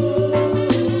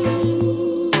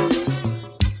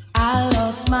 I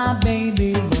lost my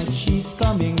baby, but she's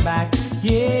coming back.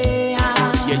 Yeah.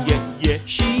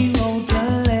 She wrote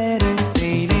a letter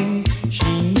stating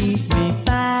she needs me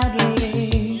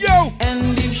badly. Yo.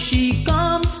 And if she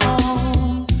comes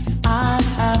home, I'll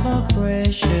have a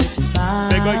precious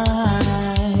time.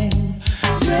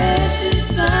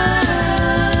 Precious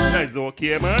time. That's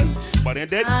okay, man. But then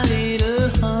dead. My little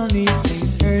honey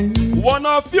sings her new. One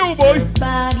of you, boy.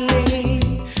 Badly.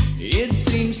 It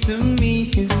seems to me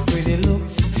his pretty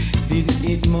looks did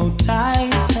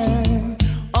hypnotize her.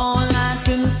 All I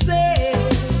can say,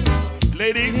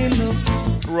 ladies,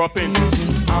 drop in.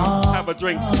 Have a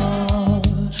drink.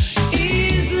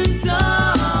 Isn't all.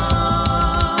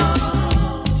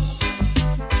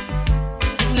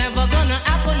 Never gonna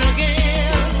happen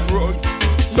again.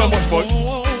 So much, boy.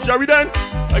 Jerry, then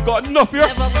I got enough here.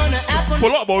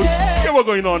 Pull up, boy. Here we're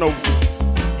going on now.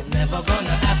 It's never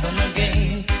gonna happen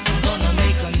again. I'm gonna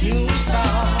make a new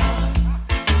start.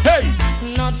 Hey!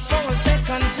 Not for a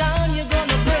second time, you're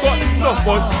gonna break got enough,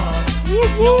 boy. Woo,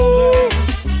 woo.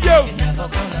 Yo! It's never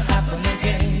gonna happen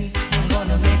again. I'm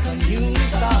gonna make a new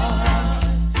start.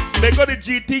 They got the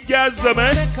GT gas,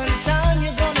 man. Second time,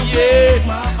 you're gonna break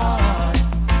my heart.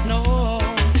 No,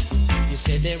 you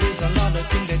say there is another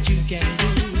thing that you can do.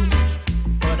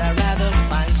 But I'd rather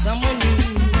find someone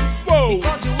new. Whoa.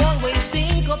 Because you always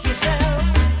think of yourself.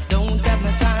 Don't have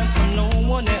no time for no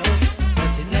one else.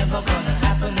 But it's never gonna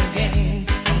happen again.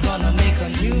 I'm gonna make a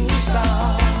new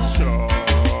start. Sure.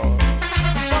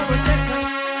 For a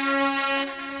second.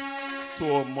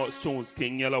 So much tunes,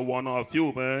 King Yella, one of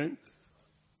you, man.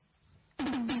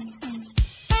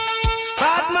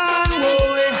 Bad man,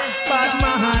 boy, bad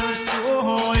man,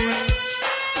 boy.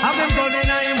 Have them gun in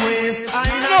him waist. I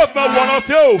love that one of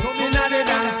you. Come in at the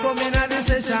dance, come in at the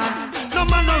session. No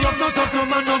man no rock, no talk, no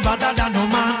man no better than no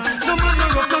man. No man no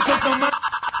rock, no talk, no man.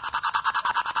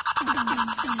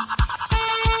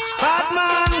 Bad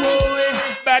man, boy,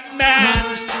 bad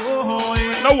man,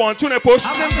 boy. No one tune and push.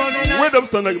 Have them gun in Rhythms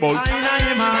tonight, boy.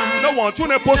 No one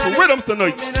tune and push rhythms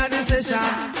tonight. Come in at the session.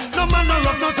 No man no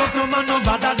rock, no talk, no man no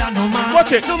better than no man.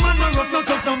 Watch it. No man no rock, no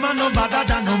talk, no man no better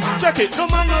than no man. Check it. No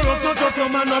man no rock, no talk, no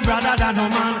man no brother than no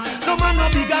man. No man no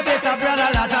bigger, better brother,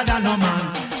 latter than no man.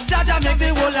 Jaja make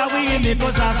the whole of we make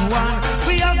us as one.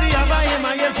 We have to have a aim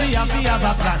and yes we have to have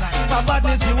a plan. If a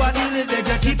badness you are dealing with,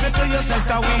 you keep it to yourself,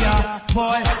 cause we are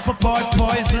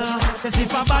poison. Yes,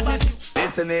 if a badness.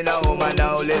 Listen in a woman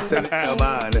now, listen in a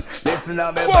man. Listen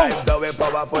to me vibes, so we're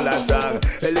powerful and strong.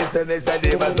 Listen, Mr.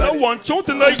 Davis. No one tune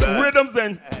tonight, rhythms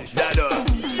and Shadow.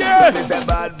 yeah. It's a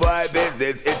bad boy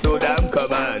business, it's so damn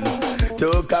common.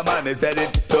 Too common, he said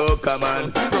it too common.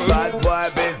 Bad boy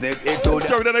business, it too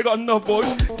Jerry, then I got enough, boy.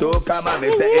 Too common,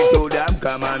 he said it too damn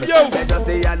common. Yo. Say just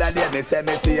the other day, me say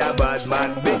me see a bad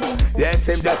man. Yes,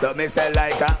 him just up, me say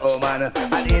like a woman.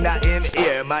 And in a him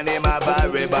ear, man, him a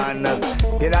Barbadian.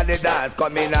 In a the dance,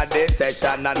 come in a this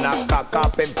session. And a cock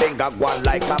up him finger, go on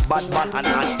like a bad man. And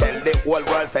I tell the whole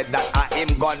world, said that I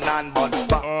him gone on.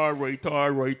 But Alright.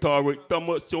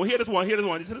 Thomas, so hear this one. You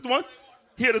see this one?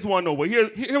 Hear this one over. Here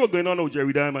what's going on now,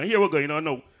 Jerry Diamond. Here what's going on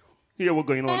now. Here what's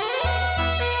going on.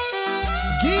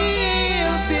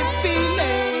 Guilty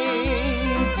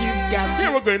feelings you've got.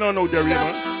 Here what's going on now, Jerry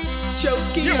Diamond.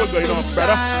 Choking Here what's going on,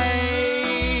 brother.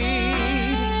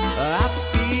 I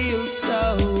feel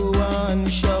so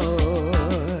unsure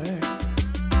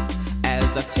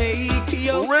as I take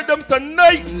your rhythms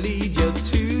tonight. Lead you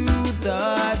to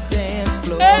the dance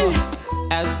floor. Hey.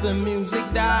 As the music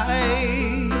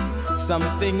dies,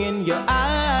 something in your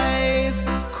eyes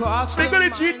cross the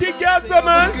GT Gaza,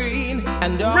 man. screen,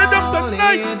 and Rhythms all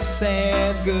tonight. it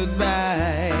said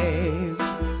goodbyes.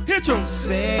 Hit you.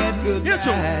 Said goodbyes.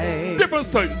 Hit you. Different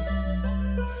style.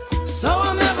 So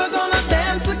I'm never gonna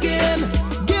dance again.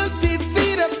 Guilty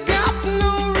feet have got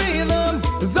no rhythm.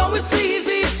 Though it's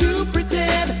easy to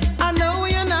pretend, I know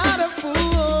you're not a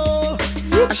fool.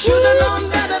 I should have known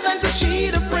better than to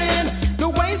cheat a friend. The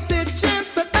wasted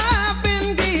chance that I've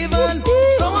been given.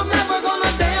 So I'm never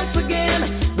gonna dance again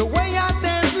the way I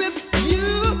dance with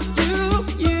you.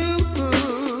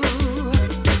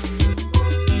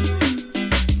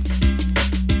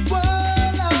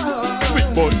 Sweet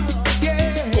boy.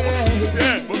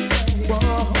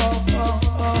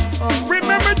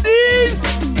 Remember these?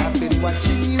 I've been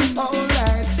watching you all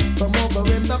night from over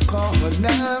in the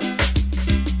corner.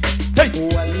 Hey.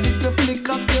 One little flick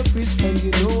of your wrist and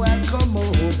you know I come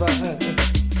over.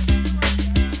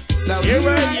 Now here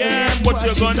I am, what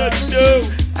you gonna do?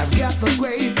 I've got the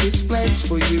greatest plans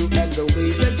for you, and the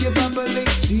way that you're bubbling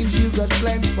seems you got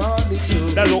plans for me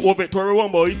too. That's what Victoria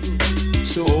one, boy.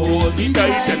 So hold me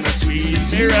tight and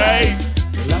squeeze me right.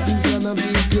 Nothing's gonna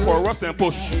be good. For us and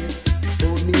push.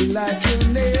 Hold me like you'll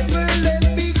never let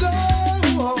me go.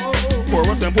 For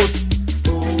us and push.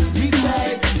 Hold me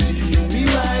tight, tease me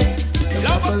right.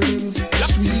 Bubbling's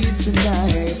sweet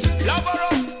tonight.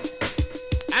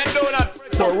 And do that.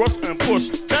 For us and push.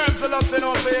 Terms of us, you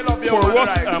know, say you love your For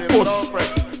us and push.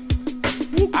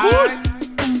 Alright.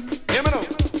 Hear me now.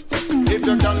 If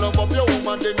you can love up your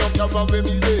woman, then you can love me.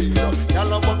 Can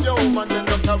love up your woman, then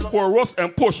you can love. For us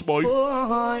and push, boy.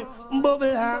 Oh,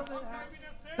 bubble up.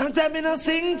 Don't tell me no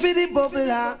sing for the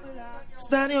bubble up.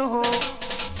 Stand your home.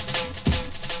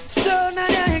 Stone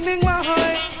and your hanging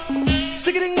boy.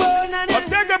 Stick it in one and I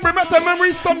think I remember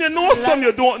memories, some you know, some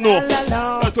you don't know.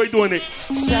 That's why you're doing it.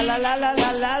 Sha la la la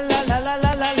la la la la la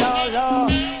la la la.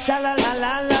 Sha la la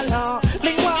la la la.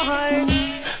 Ling wine.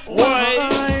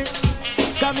 Wine.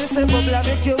 Come and say bubble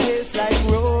make your waistline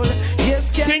roll.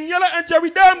 Yes, King Yella and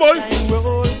Jerry Diamond.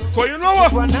 So you know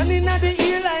what? One hand in the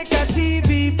ear like a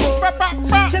TV pole.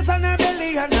 Chest on her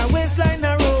belly and her waistline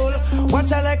a roll.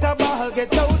 Watch her like a ball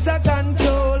get out of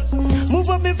control. Move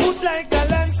up my foot like a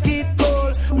landscape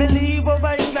goal. Me leave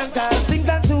over England cause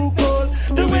England too cold.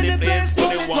 The way the place go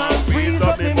it want freeze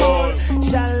up me more.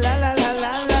 Sha la la la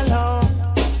la la la.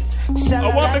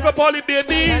 I want to pick up all the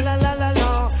babies.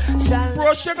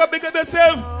 Bro, sugar, pick up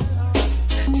yourself.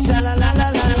 Sha la la la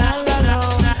la la la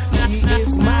la. She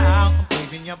is mine.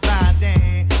 Leaving your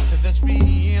body to this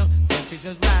real.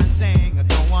 Temperature's rising. I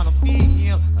don't wanna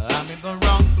feel I'm in the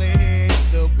wrong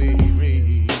place to be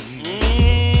real.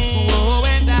 Oh,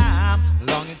 and I'm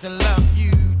longing to love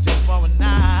you just for a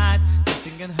night.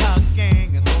 Kissing and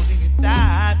hugging and holding you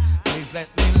tight. Please let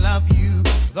me love you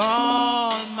with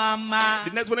all my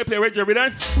mind. The next one they play right, Jerry,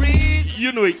 then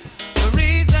you know it. The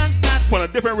reasons that on a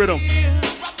different rhythm.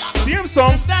 Same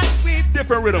song,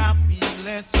 different rhythm.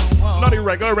 Not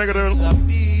irregular.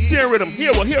 Same rhythm.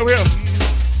 Here.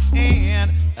 And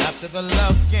after the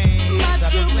love games,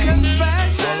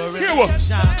 Here.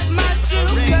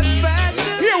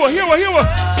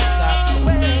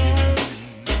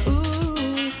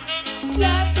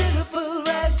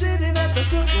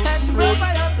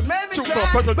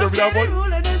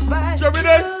 Jerry,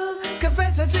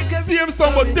 same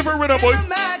song but different rhythm, boy.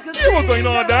 Here what's going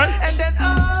on, Dan? And then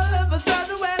all of a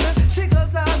sudden when she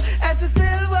goes on and she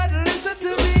still wouldn't listen to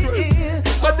me.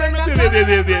 But then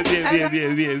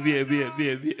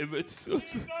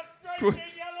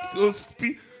so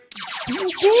speed.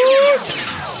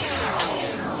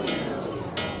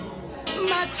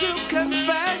 My two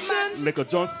confessions. Liquor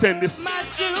John send this. My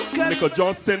two Liquor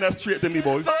John send that straight to me,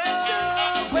 boy. In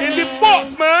the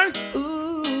box, man.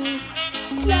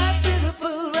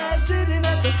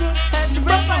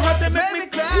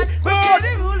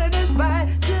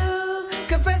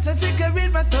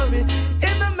 read my story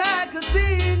in the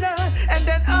magazine. And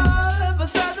then all of a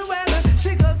sudden, well,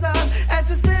 she goes on and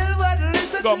she still wouldn't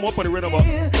listen got to more for the rhythm.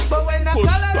 me. But when I Push,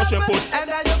 call her touch up and push.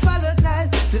 and I apologize,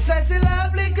 she said she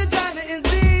loved Lincoln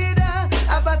indeed.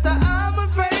 But I'm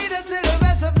afraid until the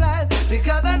rest of life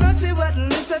because I know she wouldn't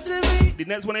listen to me. The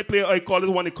next one I play, I call this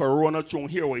one the Corona tune.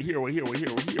 Here we.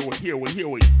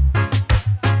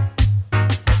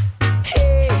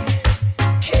 Hey,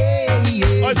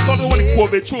 yeah, I call this one the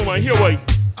COVID tune, man. Here we.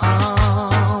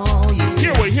 Oh, yeah.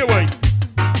 Here we.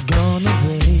 Gonna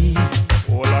break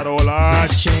Oh Lord.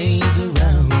 these chains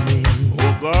around me.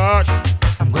 Oh God.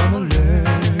 I'm gonna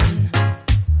learn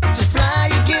to fly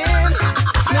again,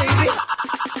 maybe.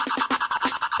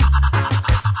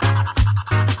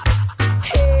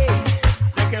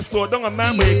 You can slow down a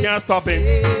man, but you can't stop him.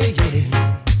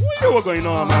 What's going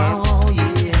on, man? Oh,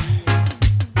 yeah.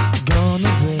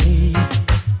 Gonna break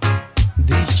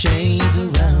these chains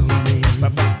around me.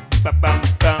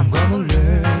 I'm gonna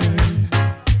learn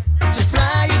to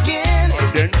fly again.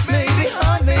 Maybe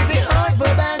hard,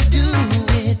 but I'll do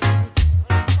it.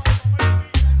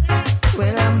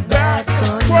 When I'm back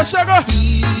on my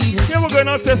feet. Here we go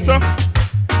now, sister.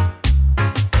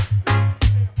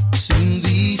 Soon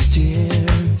these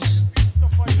tears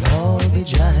will all be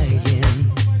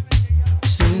drying.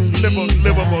 Soon these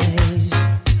eyes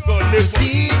will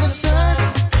see the sun.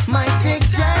 Might take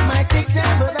time,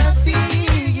 but I'll see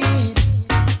it.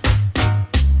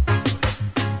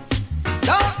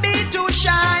 Don't be too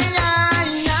shy.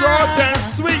 Short and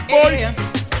sweet, boy.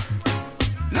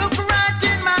 Look right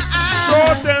in my eyes.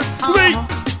 Short and sweet.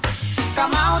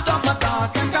 Come out of the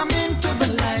dark and come into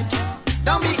the light.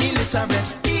 Don't be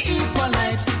illiterate, be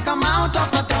impolite. Come out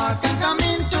of the dark and come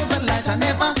into the light. I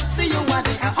never see you one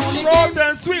day, I only Short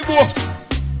and sweet, boy.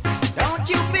 Don't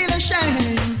you feel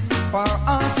ashamed for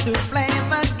us to play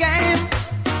the game?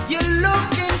 You're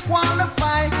looking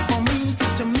qualified for me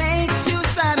to make you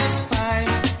satisfied.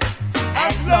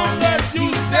 As long as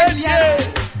you said yes,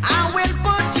 I will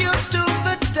put you to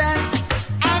the test.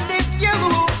 And if you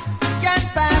can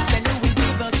pass, then you will be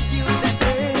the student.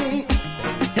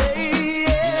 Hey,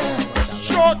 yeah.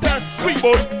 Short and sweet,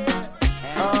 boy.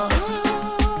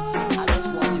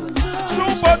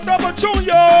 Super double tune,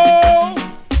 yo.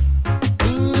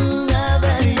 Now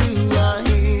that you are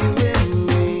here with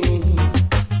me,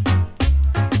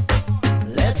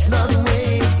 let's not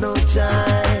waste no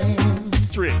time.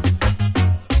 Straight.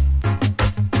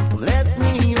 Let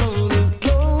me hold you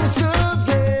close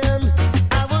again.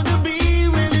 I want to be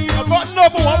with you. I got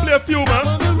enough. I want to play a few, man. I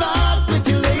want to rock with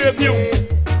you, Play a few.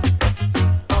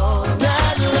 all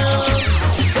night long.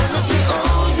 Gonna be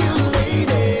on you,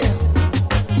 lady,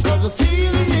 'cause the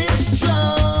feeling is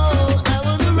strong. I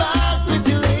want to rock with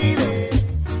you, lady.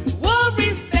 Whoa,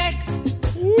 respect,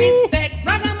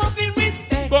 ragamuffin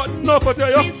respect. Got enough, I tell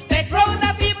you. Respect, round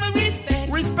of people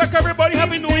respect. Respect everybody.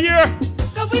 Happy New Year.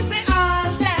 Cause we say all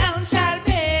sound shall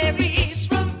perish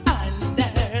from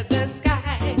under the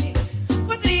sky.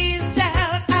 But this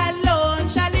sound alone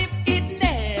shall live, it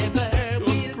never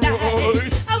will die.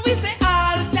 And we say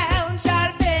all sound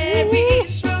shall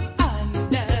perish from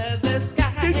under the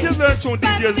sky. DJs learn tune,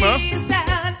 DJs, man. This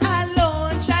sound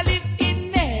alone shall live, it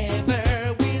never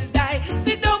will die.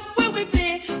 The dub where we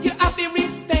play, you have to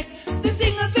respect. The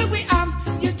singers that we am,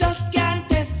 you just can't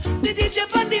test. The DJ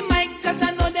on the mic, just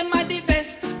I know them are the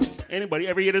best. Anybody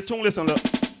ever hear this tune? Listen, look.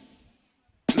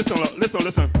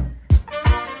 Listen.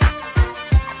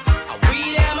 We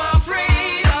them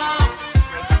afraid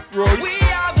of. Roy. We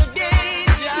are the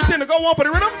danger. You think they got one for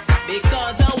the rhythm?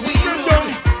 Because we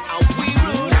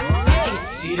rude. Hey,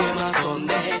 see them a come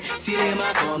there. See them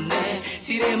a come there.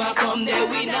 See them a come there.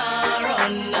 We not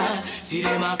run. See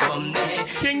them a come there.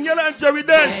 King Yella and Jerry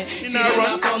Dan. See In them our a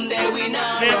run. come there. We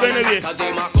not Name run. Benedict. Cause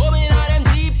them a coming out them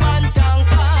deep and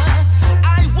tanker.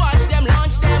 I watch them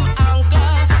launch them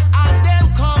anchor. As them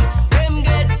come, them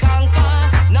get conquer.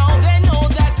 Now they know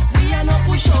that we are no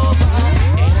pushover.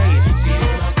 Hey, see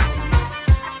them a come.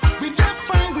 We got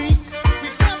fun, we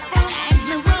got fun. And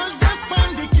the world got fun,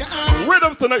 they can't.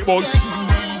 Rhythms tonight, boys.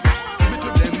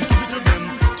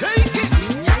 Take it,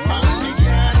 on the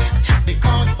yard,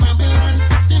 because Babylon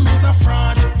system is a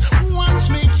fraud. Watch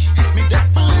me that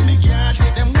on the yard.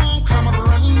 Them won't come and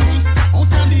run me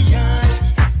out on the yard.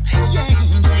 Yeah,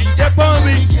 Get on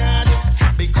me. yard,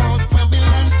 because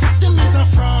Babylon system is a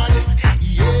fraud.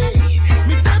 Yeah,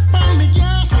 me that on the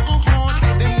yard.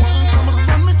 Them won't come and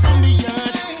run me from the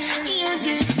yard. Hear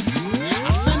this,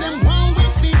 I said them won't we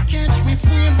see catch me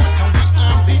free, but we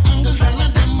have the angles and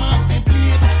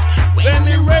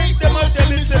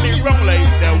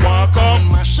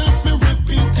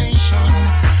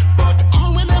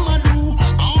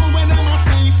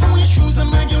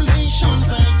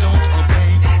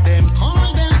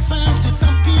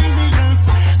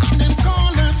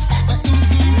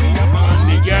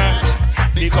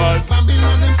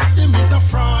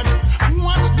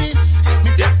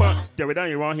Jerry, down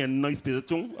you around here, nice bit of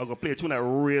tune. I'm gonna play a tune that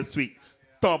real sweet.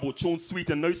 Talk about tune sweet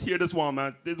and nice. Hear this one,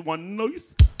 man. This one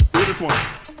nice. Hear this one.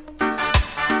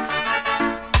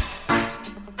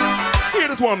 Hear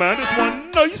this one, man. This one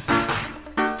nice.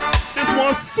 This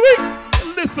one sweet.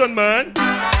 Listen, man.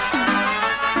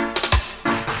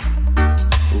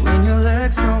 When your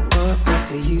legs don't work like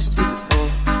they used to before,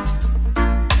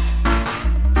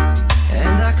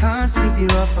 and I can't sweep you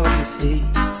off of your feet,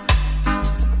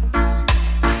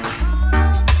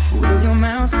 will your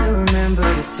mouth still remember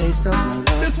the taste of my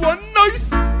love? This one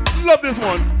nice. Love this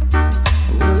one.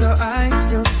 Will your eyes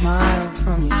still smile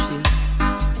from your cheek?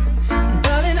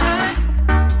 Darling, I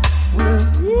will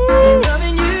be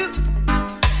loving you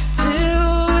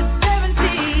till we're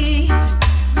 70.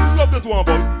 Love this one,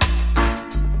 boy.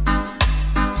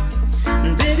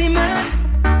 Baby, my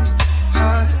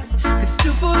heart could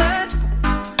still fall as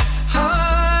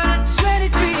hard at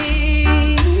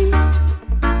 23.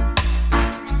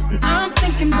 And I'm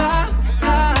thinking about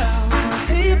how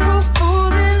people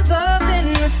fall in love in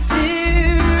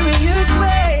mysterious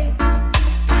ways.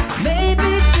 Maybe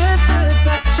just a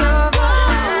touch of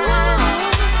mine.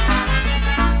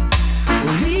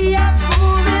 We are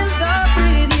falling in love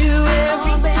with you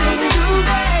every single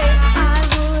day. I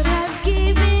would have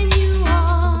given you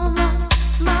all of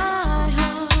my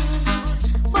heart,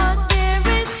 but there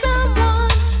is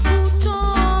someone who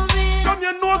tore it. Some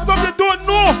you know, some you don't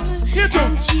know. Here,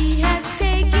 And she has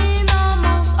taken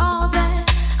almost all that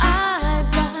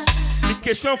I've got. the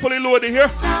kitchen fully loaded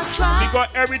here. She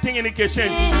got everything in the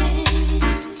kitchen.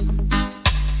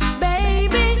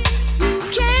 Baby, you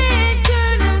can't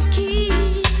turn a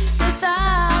key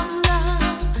without love.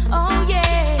 Oh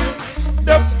yeah.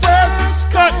 The first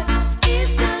cut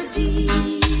is the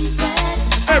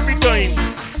deepest. every time.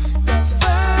 The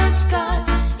first cut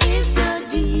is the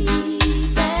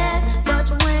deepest. But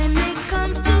when it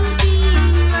comes to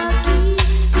being lucky,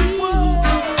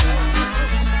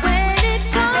 when it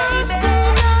comes to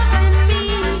loving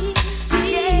me,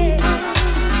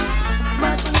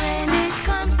 but when it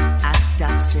comes I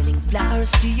stopped sending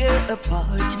flowers to your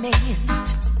apartment.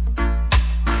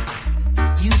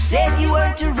 You said you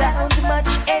weren't around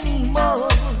much anymore.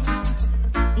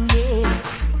 Yeah,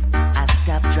 I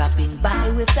stopped dropping by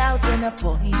without an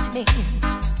appointment.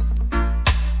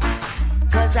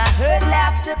 'Cause I heard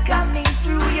laughter coming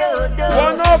through your door.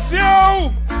 One of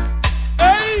you.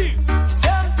 Hey.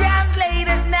 Sometimes late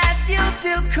at night you'll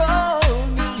still call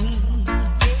me.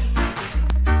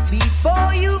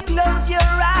 Before you close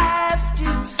your eyes to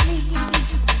sleep.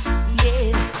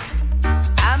 Yeah,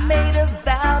 I made a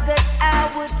vow that I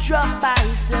would drop by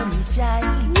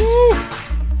sometimes.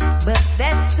 But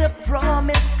that's a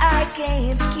promise I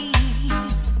can't keep.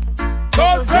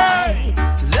 'Cause I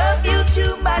love you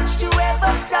too much to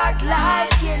ever start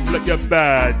liking. Look at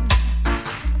bad.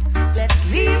 Let's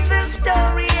leave the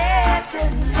story at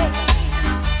an end.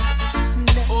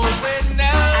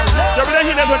 Jerry, Dan,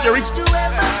 hear this one, Jerry.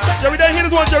 Jerry, Dan, hear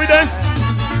this one, Jerry, Dan.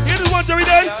 Hear this one, Jerry,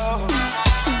 Dan.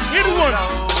 Hear this one.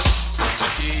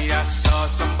 Today I saw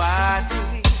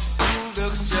somebody who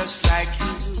looks just like you.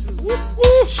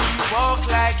 She walked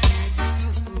like you do.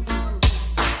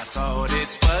 I thought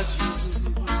it was you.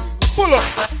 Pull up.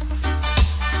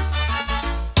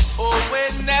 Oh,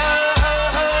 when now,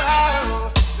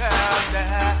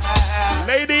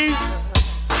 ladies.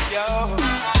 Yo,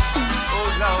 oh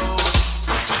Lord.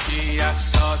 Today I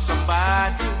saw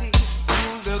somebody who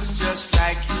looks just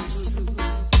like you.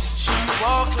 She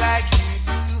walked like you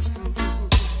do.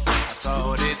 I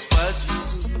thought it was you.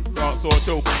 So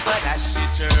too. But as she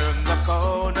turned the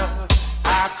corner,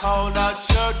 I called out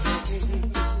your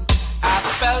name. I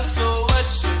felt so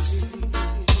ashamed,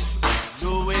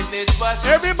 knowing it was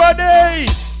everybody.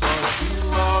 'Cause you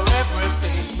are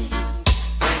everything,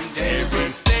 and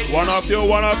everything. One of you,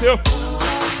 one of you.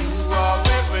 You are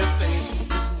everything,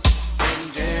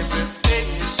 and everything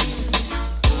is you.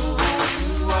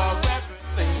 You are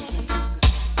everything,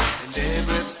 and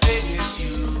everything is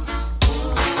you.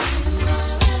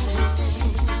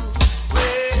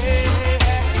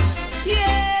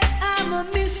 Yes, I'm a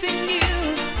missing you.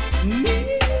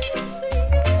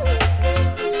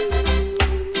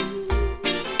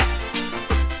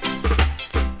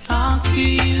 Talk to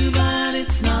you, but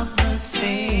it's not the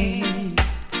same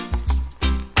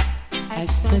as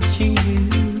touching you.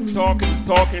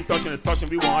 Talking, touching.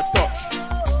 We want to touch.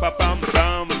 Ba-bam,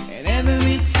 bam. And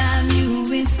every time you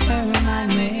whisper my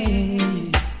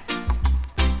name,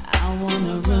 I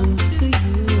wanna run to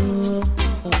you.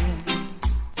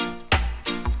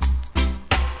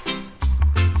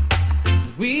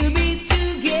 We'll be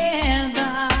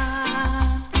together,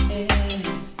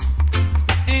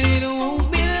 and it won't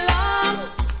be long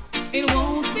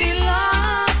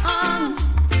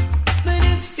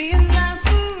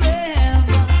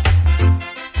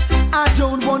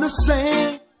wanna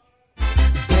say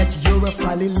that you're a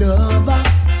folly lover.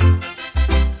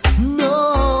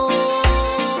 No,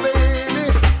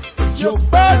 baby, your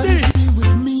body's here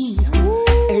with me,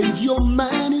 and your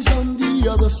mind is on the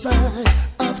other side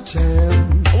of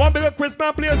town. I want bigger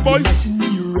Christmas players, boy. Messing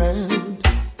me around.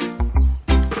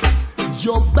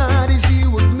 Your body's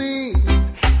here with me,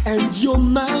 and your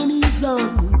mind is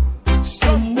on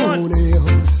someone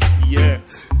else. Yeah.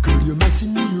 Girl, you're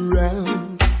messing me around.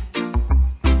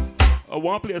 I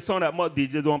want to play a song that most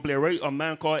DJs don't play, right? A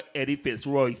man called Eddie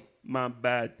Fitzroy. Man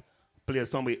bad. Play a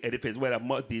song with Eddie Fitzroy that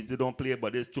most DJs don't play,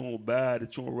 but this tune bad,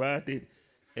 it's tune ratted.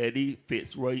 Eddie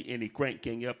Fitzroy in the Crank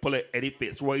King. Yeah, pull it Eddie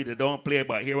Fitzroy that don't play,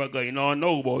 but here I go. You know,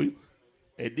 no, boy.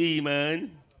 Eddie,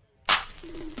 man.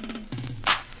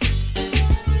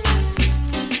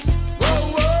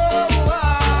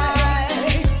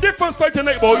 Different style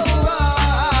tonight, boy.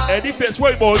 Eddie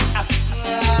Fitzroy, boy.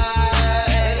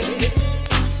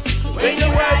 When you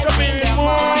wake up in the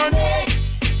morning,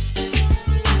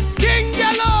 King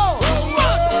Yellow.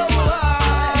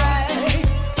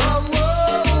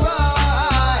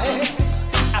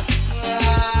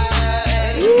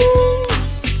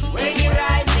 When you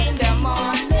rise in the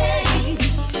morning,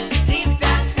 give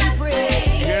thanks and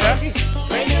praise.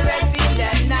 When you rest in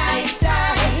the night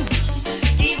time,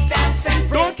 give thanks and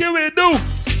praise. don't care what you do.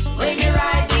 When you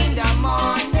rise in the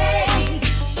morning,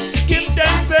 Give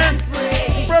thanks and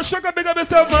praise. Bro, sugar, big up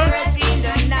yourself, man. Rest in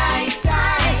the night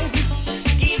time,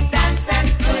 give thanks and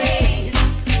praise.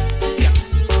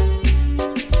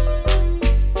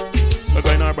 What's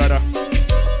going on, brother?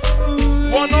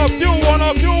 One of you, one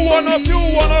of you, one of you,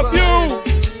 one of you.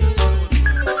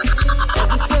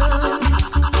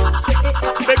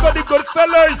 They got the good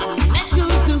fellas.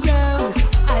 Goes around,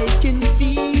 I can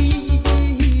feel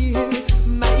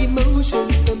my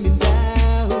emotions coming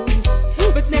down.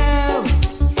 But now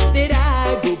that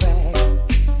I go back,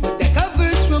 put the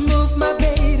covers from off my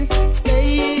bed,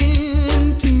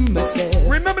 saying to myself,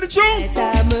 remember the tune?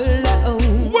 that I'm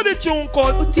alone. What the tune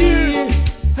called? Tears,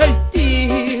 hey,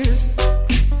 tears,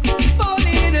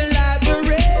 falling like the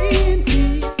rain.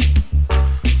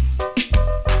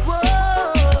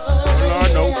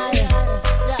 Lord, no.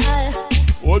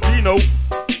 OG, no.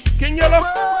 King Yella.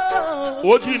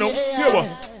 OG, no. Here, what?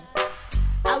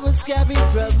 I was coming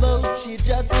from Mochi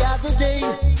just the other day.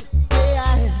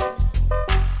 Yeah.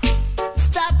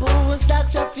 Stop over, stop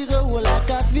shop, you go like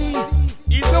a fee.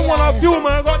 Even one of you,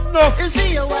 man, got enough. You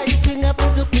see your wife thing up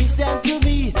to please stand to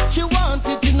me. She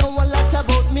wanted to know a lot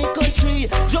about me country.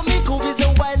 Jamaica is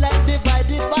a wild like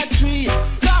divided by tree.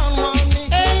 Come on, me.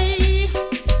 Hey,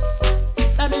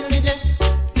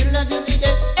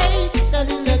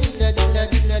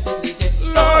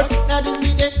 Lord,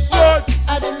 Lord,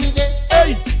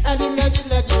 hey.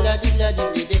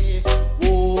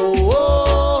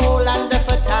 Oh, land of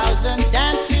 1,000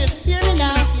 dances. Hear me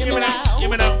now, hear me now. Hear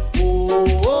me now.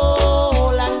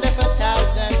 Oh, land of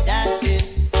 1,000 dances.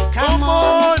 Come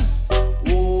on.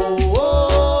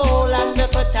 Oh, land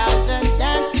of 1,000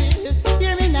 dances.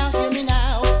 Hear me now, hear me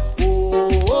now.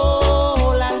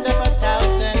 Oh, land of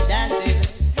 1,000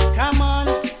 dances. Come on.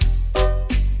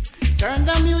 Turn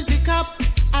the music up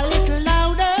a little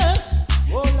louder.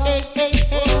 Hey, hey,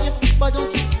 hey. But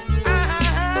don't keep.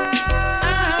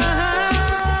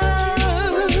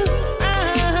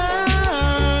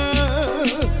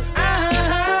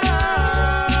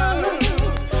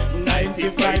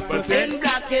 95%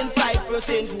 black and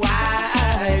 5%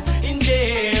 white in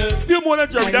jail. Few more than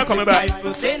Jerry, they're coming back.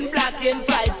 5% black and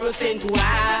 5%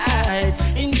 white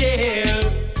in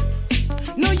jail.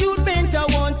 No, you'd better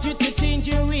want you to change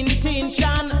your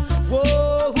intention.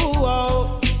 Whoa,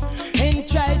 whoa, and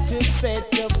try to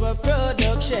set up a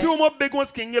production. Few more big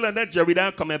ones, King Yella and then Jerry,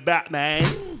 they're coming back, man.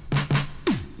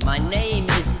 My name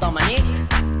is Dominic,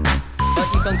 but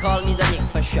you can call me the Nick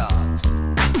for short.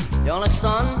 You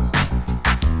understand?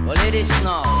 Well, it is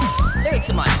now. Lyrics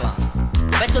of my clan.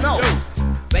 You better know.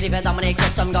 Ready for Dominic,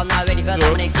 get some gun now. Ready for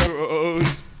Dominic.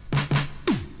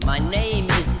 My name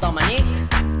is Dominic,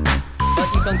 but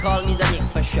you can call me the Nick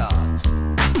for short.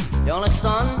 You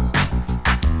understand?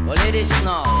 Well, it is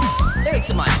now. Lyrics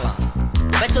of my clan.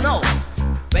 You better know.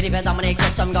 Ready for Dominic,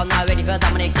 get some gun now. Ready for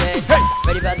Dominic, get.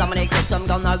 Ready for Dominic, get some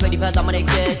gun now. Ready for Dominic,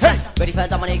 get. Ready for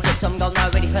Dominic, get some gun now.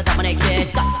 Ready for Dominic,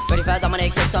 get. Ready for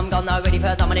Dominic, get some gun now. Ready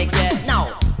for Dominic, get.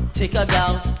 Now, take a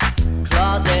girl,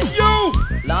 Claudette. Yo!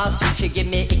 Last week she give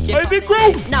me icky. Baby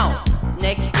crew. Now,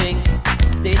 next thing,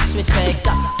 disrespect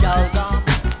that girl gone.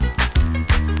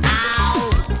 Ow!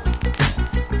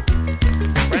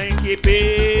 Frankie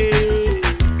P.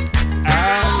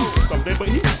 Ow! Something but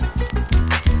he.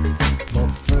 The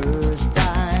first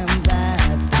time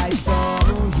that I saw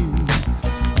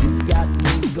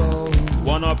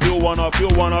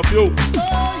one of you.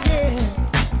 Oh yeah.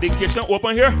 The kitchen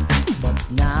open here.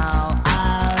 But now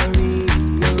I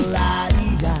realize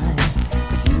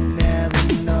that you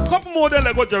never know. Couple more than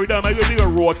like what Jerry done. I'm going to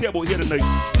rotate about here tonight.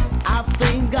 I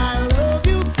think I love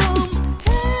you from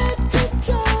head to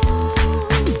toe.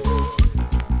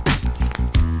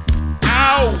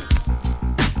 Ow!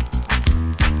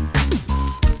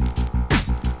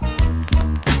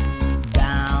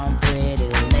 Down, pretty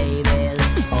ladies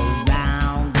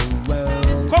around the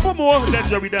world. Couple more than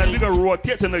Jerry done. We're going to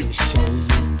rotate tonight.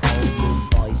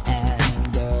 Boys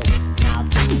and girls, now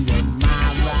to your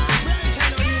mama.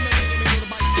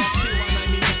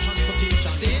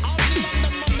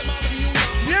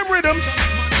 Same rhythm.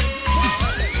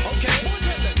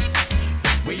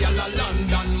 We all a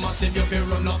London massive, you feel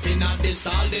run up in a this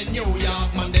all the New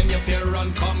York man, then you feel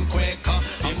run come quick.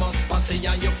 I must pass it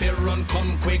and you feel run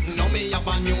come quick. Now me have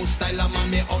a new style, man,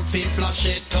 me outfit flash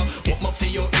it. Open up for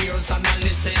your ears and I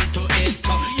listen to it.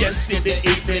 Yesterday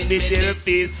evening they did a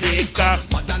physical.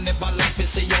 But I never like to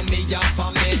see you me have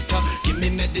a mate. Give me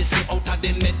medicine out of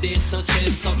the medicine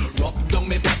chest. Rub down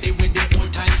me body with the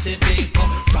old time civic.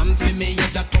 From for me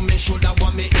head that to me shoulder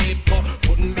want me hip.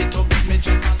 Putting me to bed me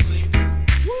jump asleep.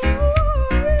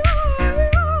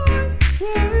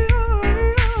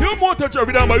 Few more touch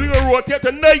every time, but we gonna rotate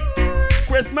tonight.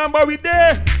 Chris, remember we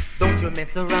there. Don't you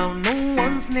mess around no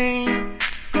one's name,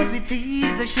 cause it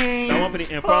is a shame. I want for the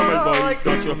informers, boys.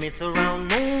 Don't you mess around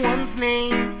no one's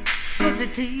name, cause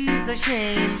it is a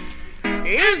shame.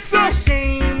 It's a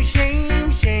shame,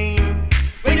 shame, shame.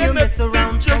 When you mess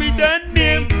around someone's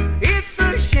name, it's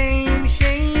a shame,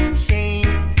 shame,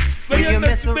 shame. When you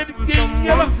mess around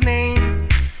someone's name,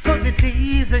 cause it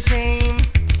is a shame.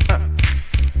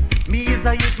 Me is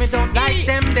a youth, me don't like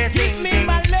them, they sing. Boy,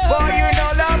 you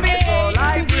know love is all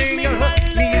I bring. Me is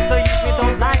a youth, me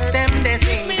don't like them, they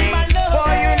sing. Boy,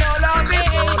 you know love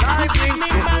is all I bring.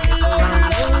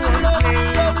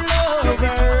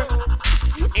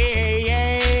 Yeah,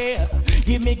 yeah.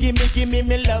 Give me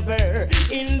me lover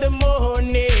in the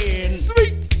morning.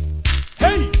 Sweet.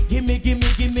 Hey. Give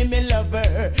me me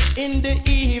lover in the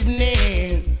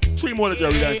evening. 3 more to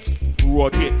Jerry done.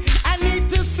 Rotate. I need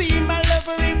to see my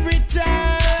lover every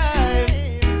time.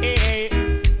 Yeah.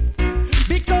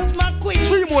 Because my queen.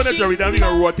 3 more to Jerry done. We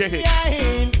gonna rotate it.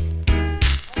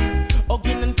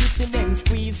 Hugging and kissing and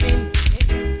squeezing.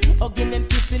 Hugging and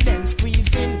kissing and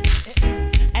squeezing.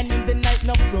 And in the night,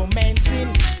 no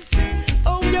romancing.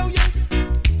 Oh, yo, yo.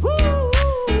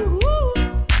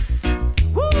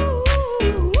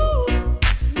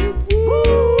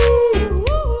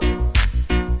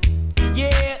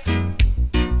 Yeah.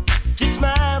 Just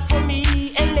smile for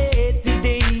me and let the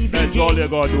day begin. That's all you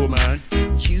gotta do, man.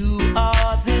 You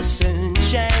are the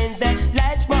sunshine that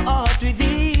lights my heart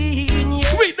within. Yeah.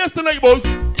 Sweet, that's tonight, boys.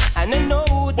 And I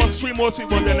know that 3 more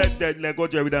sweet ones, let go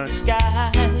Jerry done.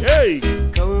 Sky. Hey.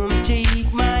 Come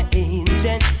take my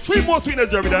angel. 3 more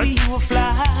sweetness, Jerry done. We will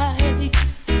fly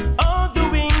on the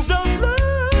wings of love.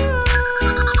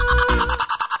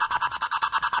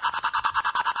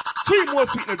 3 more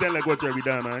sweetness, then let go Jerry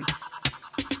done, man.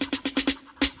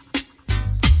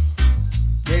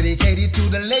 Dedicated to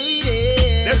the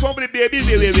ladies. Let's one for the baby.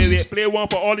 Wait. Play one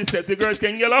for all the sexy girls,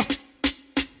 King Yella.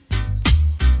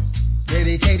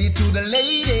 Dedicated to the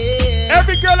ladies.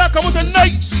 Every girl that come out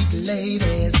tonight. Sweet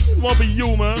ladies. One for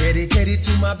you, man. Dedicated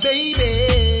to my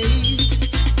babies.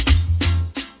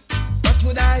 What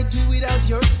would I do without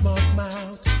your smart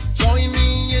mouth? Join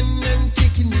me in and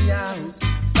kicking me out.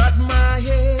 Got my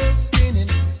head spinning.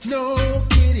 No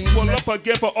kidding. Pull up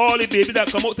again for all the baby that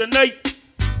come out tonight.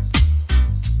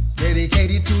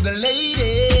 Dedicated to the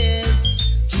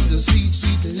ladies. To the sweet,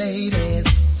 sweet ladies.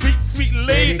 Sweet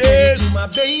ladies. Dedicated to my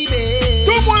baby.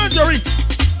 2 more, Jerry.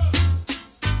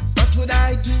 What would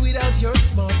I do without your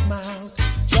smart mouth?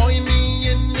 Join me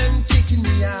in and kicking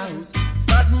me out.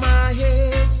 Got my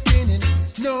head spinning.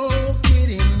 No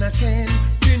kidding, I can't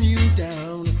pin you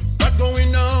down. What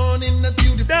going on in the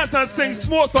beautiful dance and sing,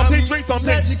 smoke something, drink something.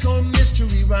 Magical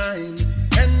mystery rhyme.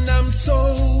 And I'm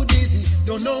so dizzy.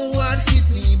 Don't know what hit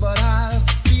me, but I'll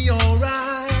be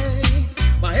alright.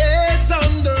 My head's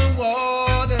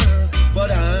underwater,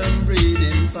 but I'm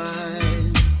breathing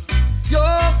fine.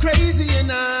 You're crazy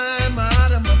and I'm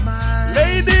out of my mind.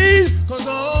 Ladies! Cause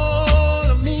all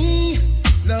of me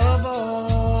love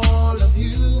all of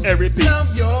you. Every piece.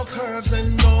 Love your curves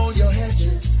and all your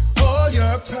hedges. All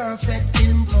your perfect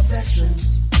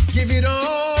imperfections. Give it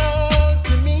all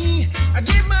to me. I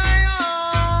give my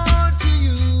all to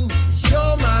you.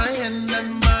 You're my end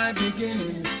and my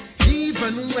beginning.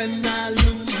 Even when I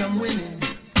lose, I'm winning.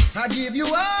 I give you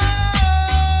all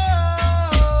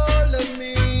of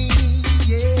me.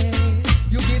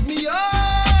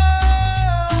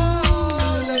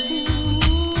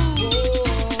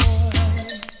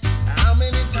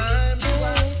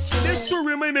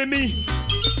 me.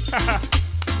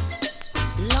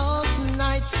 Last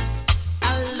night,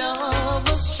 I love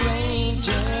a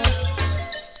stranger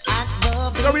at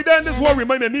the So we done this one,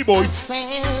 remind me, boy.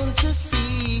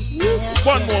 fantasy.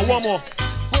 One more.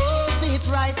 Was it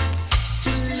right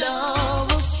to love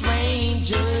a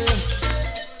stranger?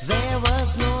 There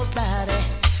was nobody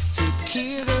to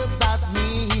care about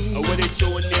me. Oh, what they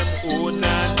showing them? Oh,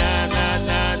 na.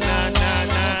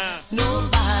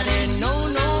 Nobody.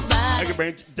 I can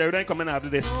bring Jerry Dan coming after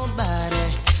this.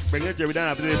 Nobody. Bring it Jerry Dan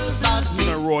after this. We're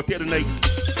gonna rotate tonight.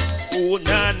 Oh,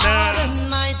 na.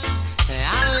 Night,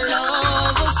 I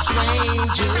love a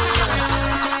stranger.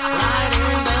 Right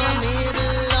in the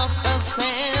middle of a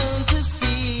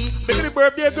fantasy. Look at the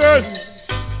birthday girl.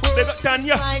 They got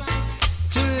Tanya.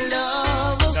 To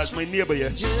love a That's my neighbor, yeah.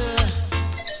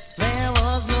 There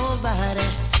was nobody.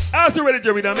 As you ready,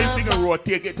 Jerry Dan, maybe we can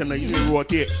rotate it tonight. You can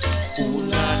rotate. Oh,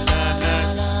 na.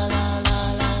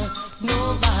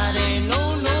 Nobody.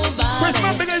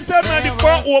 Christmas begins to have the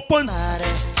bar open.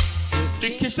 The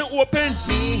kitchen open.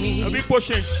 I'll be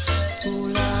pushing.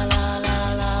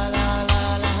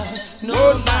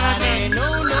 Nobody.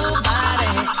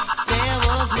 There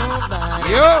was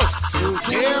nobody to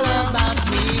care about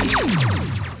me.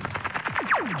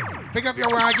 Pick up your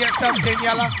round, get some King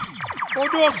Yella. For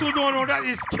those who don't know, that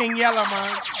is King Yella,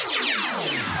 man.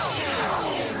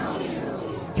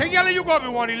 King Yella, you gotta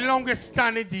be one of the longest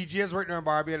standing DJs right now in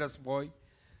Barbados, boy.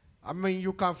 I mean,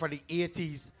 you come from the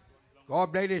 80s.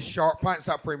 God bless this short pants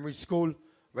at primary school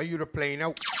where you were playing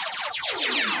out.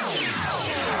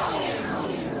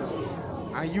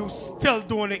 And you still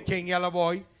doing it, King Yella,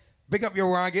 boy. Big up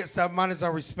your round, get some manners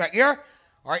and respect here.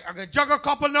 All right, I'm gonna juggle a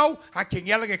couple now, and King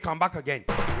Yella can come back again.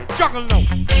 Juggle now.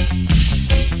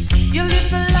 You live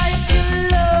the life you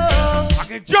love. I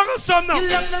can juggle some now. You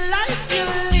love the life you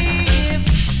live.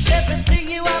 Everything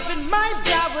you have in mind,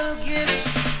 I will give.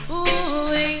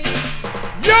 Ooh,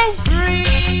 yo!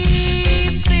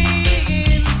 Three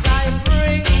things I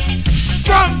bring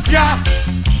from Jah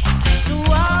to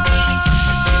all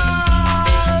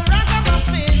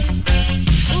ragamuffin.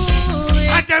 Ooh,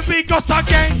 and then we go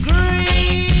again.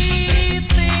 Three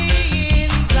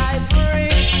things I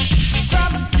bring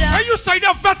from Jah. When you say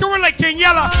that veteran like King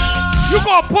Yella, you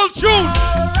gonna pull tune.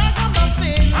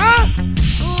 Huh?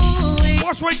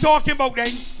 What's we talking about then?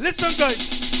 Listen good.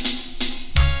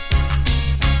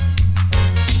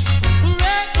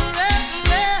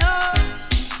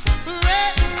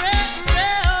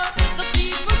 The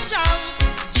people shout,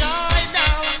 joy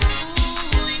down.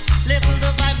 Level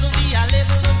the vibes, we are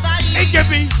level the vibes. Hey,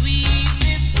 Gabby.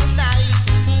 Sweetness tonight.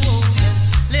 Oh,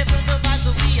 yes. Level the vibes,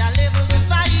 we are level the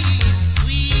vibes.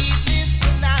 Sweetness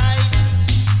tonight.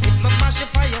 If my mash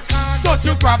up on your car, don't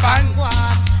you grab and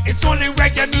it's only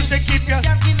reggae music keep you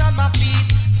skanking on my feet.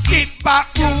 Skip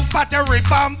back, groove, battery,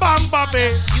 bam, bam,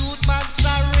 baby. Youth man,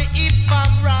 sorry if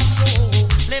I'm wrong. Oh,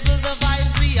 level the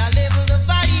vibes, we are level the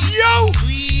vibes. Yo!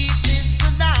 Sweetness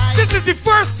tonight. This is the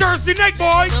first Thursday night,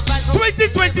 boy.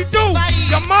 2022. You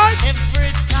man?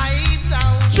 Every time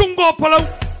now. Chungo pull out,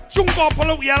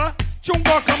 Yella.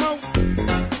 Chungo come out.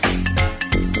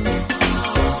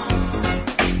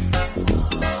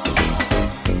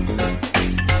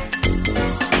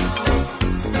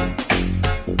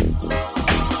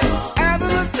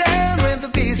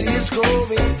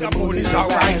 The mood is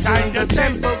alright and the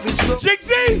tempo is low.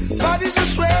 Jigsy! Bodies are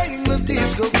swaying, the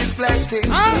disco is blasting.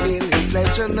 Feeling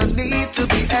pleasure, no need to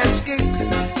be asking.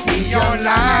 Neon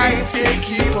lights, they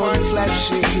keep on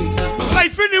flashing.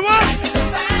 Life in the what?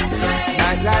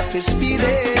 Night life is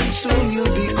speeding, soon you'll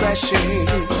be crashing.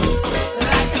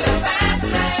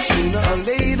 Sooner or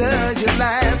later, your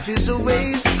life is a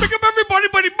waste. Pick up everybody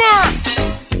by the bar.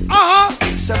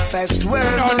 It's a fast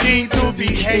world, no need to be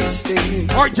hasty.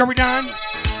 All right, Jerry Dan.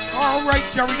 All right,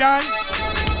 Jerry Dan.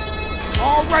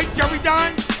 All right, Jerry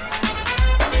Dan.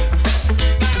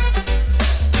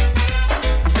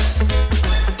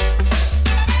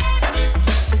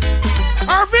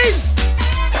 Harvey,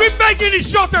 we begging the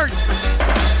shutters.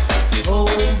 Oh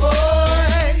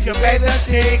boy, you better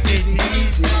take it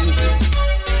easy.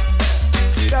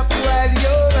 Stop while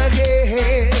you're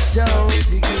ahead, don't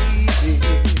be greedy.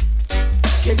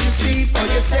 Can you see for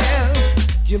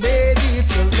yourself? You made it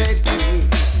already.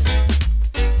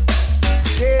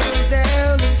 Settle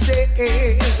down and stay.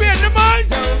 Be in the mind.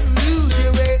 Don't lose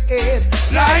your head.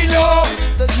 Lie low.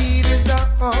 The heat is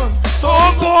on.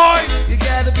 Oh boy. You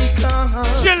gotta be calm.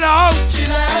 Chill out.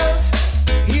 Chill out.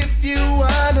 If you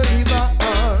wanna be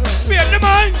born. Be in the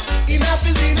mind. Enough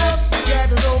is enough. You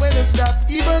gotta know when to stop.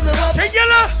 Even the rough. Hey,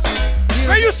 Yella.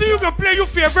 Where you so you can play your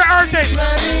favorite artist.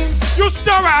 You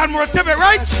star at Admiral Tibet,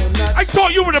 right? I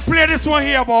thought you would have played this one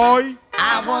here, boy.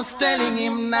 I was telling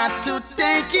him not to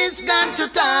take his gun to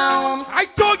town. I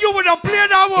thought you would have played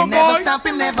that one, he never boy. stop,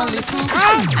 he never listen.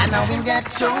 And now he get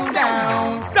thrown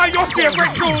down. That's your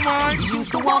favorite tune, man. He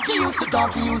used to walk, he used to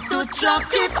talk, he used to talk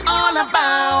it all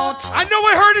about. I know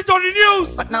I heard it on the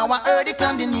news. But now I heard it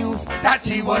on the news that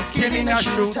he was giving a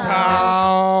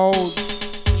shootout.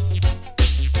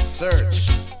 Search.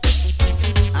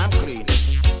 I'm clean.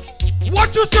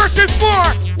 What you searching for?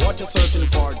 What you searching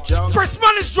for, John? Chris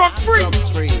Mann is drug free.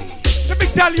 Let me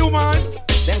tell you, man.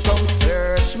 Them come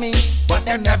search me, but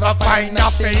they never find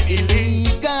nothing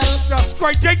illegal. Just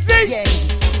quite Jay-Z. Yeah.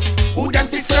 Who them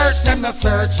fi search, them not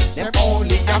search. Them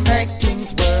only can make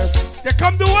things worse. They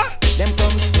come to what? Them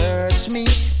come search me,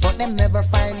 but them never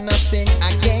find nothing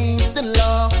against the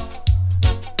law.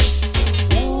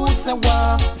 Who say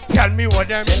what? Tell me what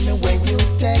them. Tell me where you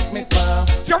take me for.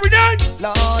 Shall we done?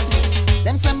 Lord,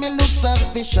 them say me look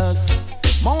suspicious.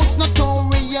 Most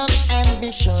notorious,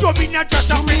 ambitious. Show me not dress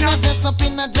up in a dress up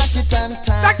in a jacket and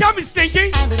tie. That got me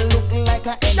stinking. And it look like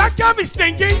a that got me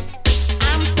stinking.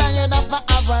 I'm tired of the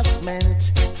harassment.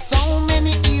 So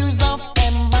many years of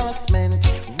embarrassment.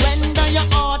 Render your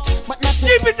heart, but not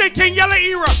keep it the King Yella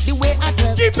era. The way I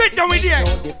dress. Keep it down in there.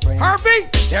 Harvey,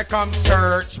 they come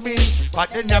search me,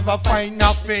 but they never find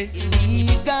nothing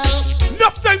illegal.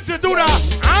 Enough time to do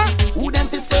that, huh? Who them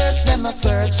to search, them not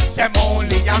search. Them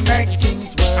only can make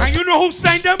things worse. And you know who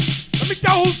signed them? Let me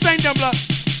tell who signed them, look.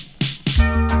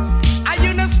 And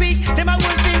you know see, them a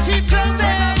wolf in cheap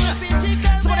clothing.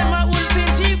 So them a wolf in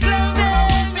cheap clothing.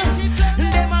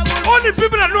 All the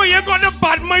people that know you ain't got the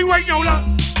bad mind right now, look.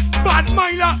 Bad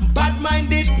mind, look.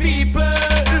 Bad-minded people.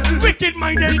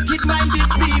 Wicked-minded. Wicked-minded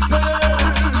people.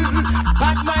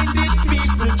 Bad-minded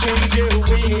people change your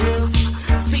ways.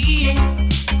 See,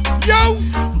 yo,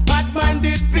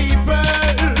 bad-minded people.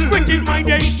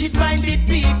 Wicked-minded. Wicked-minded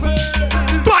people.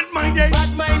 Bad-minded.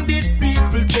 Bad-minded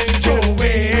people change your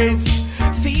ways.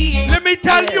 See, let me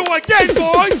tell you again,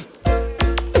 boy.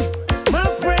 My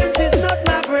friends is not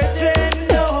my brethren,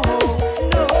 no,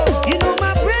 no. You know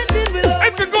my brethren will.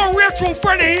 If you go real true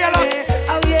friend here, oh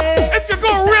yeah. If you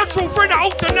go real true friend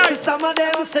out tonight. Some of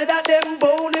them say that them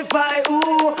bonify,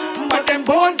 ooh, but them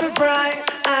born for fry.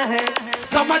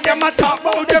 Some of them are talk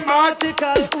about them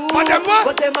article, ooh, but them what?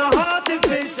 But them are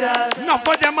artificial. Enough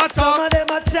of them are talk. Some of them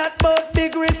are chat about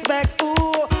big respect,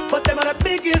 ooh, but them are the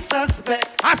biggest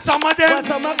suspect. And some of them. But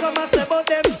some of them say about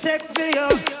them check for you.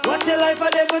 Watch your life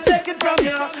and them will take it from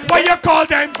you. What you call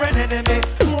them? Friend enemy.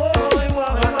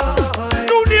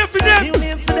 New name for them. New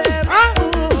name for them. Huh?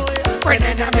 Friend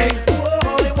enemy.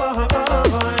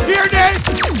 Hear this?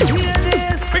 Hear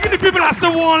this. Look at the people that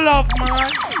still want love, man.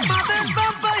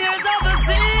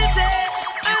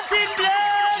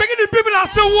 Look at the people that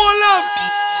still want love.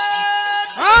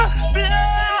 Huh?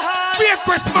 We at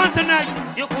Christmas tonight.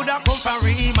 You coulda come from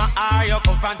Rima or you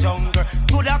come from jungle.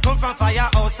 Coulda come from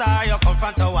Firehouse or you come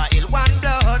from Tower Hill. One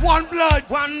blood. One blood.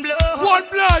 One blood. One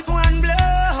blood. One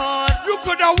blood. You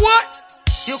coulda what?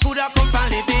 You coulda come from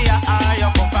Libya or you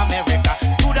come from America.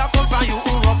 Coulda come from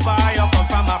Europe or you come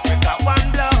from Africa.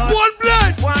 One blood. One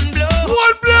blood. One blood.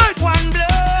 One blood. One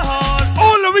blood.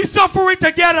 All of we suffering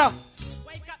together.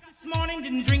 Morning,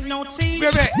 didn't drink no tea.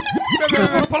 Baby,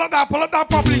 pull up that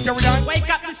properly, Jerry. Wake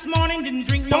up this morning, didn't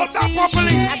drink pull no up that tea.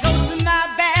 properly. I go to my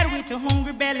bed with a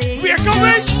hungry belly. We are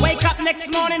coming. Wake up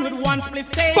next morning with one spliff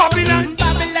tail. Babylon.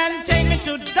 Babylon, take me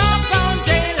to downtown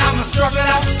jail. I'm a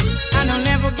struggler, and I'll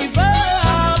never give up.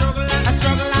 I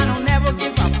struggle, and I'll never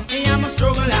give up. Hey, I'm a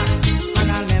struggler,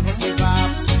 and I'll never give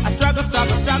up. I struggle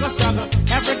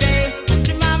every day.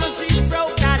 Your mama, she's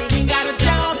broke, daddy ain't got a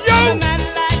job. Yo. A man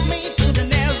like me could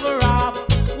never rob.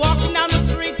 Walking down the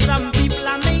street, some people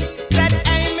I meet said,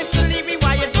 "Hey, Mr. Levy,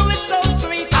 why you do it so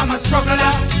sweet?" I'm a struggler,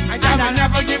 and I'll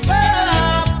never give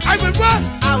up. I will what?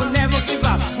 I will never give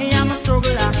up. Hey, I'm a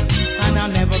struggler, and I'll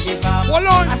never give up. Hold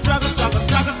on. I struggle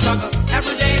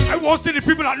every day. I want to see the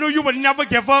people that know you will never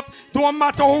give up. Don't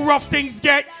matter how rough things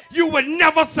get, you will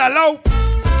never sell out.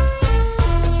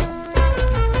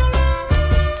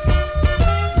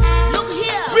 Look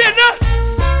here. Wait, no.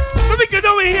 Let me get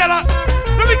down in here, la.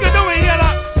 Let me get down in here,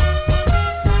 la.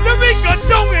 Let me get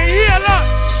down in here, la.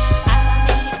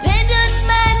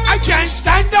 I can't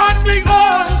stand on me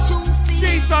own.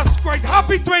 Jesus Christ,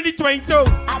 happy 2022.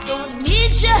 I don't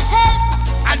need your help.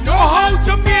 I know how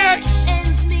to make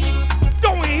ends meet.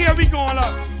 Down in here we going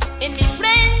up. In me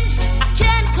friends, I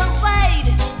can't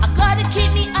confide. I gotta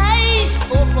keep me eyes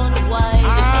open wide.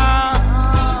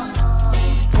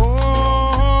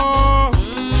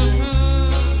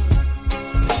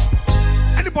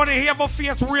 to hear about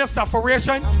face real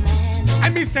separation? I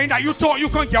mean saying that you thought you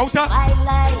could get out of,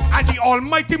 and the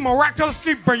Almighty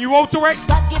miraculously bring you out to it.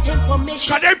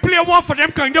 Can they play one for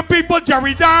them kind of people,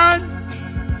 Jerry Dan?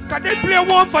 Can they play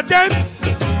one for them?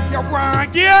 You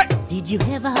want it? Did you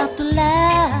ever have to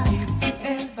laugh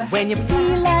when you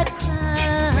feel like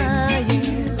crying?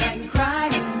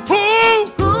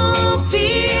 Who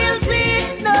feels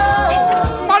it? No.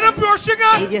 Mother Pure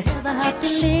Sugar. Did you ever have to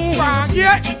live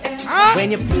huh?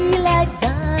 when you feel like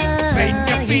dying? When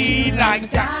you feel like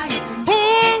that.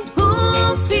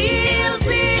 Who feels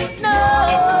it?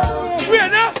 No.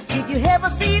 Did you ever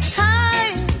see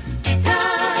times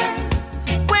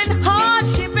when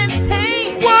hardship and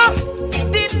pain,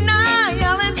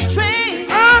 denial and strain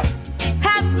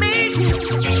has made you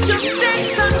to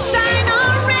take sunshine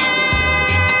or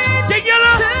rain?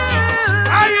 Yella,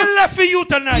 I ain't left for you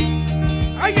tonight.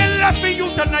 I ain't left for you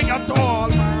tonight at all,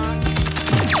 man.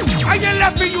 I ain't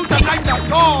left for you tonight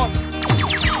at all.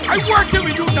 I'm working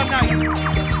with you tonight.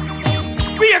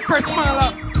 Be a Chris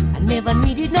Mala. I never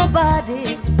needed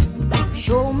nobody.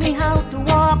 Show me how to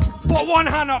walk. Put one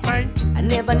hand up, man. I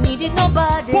never needed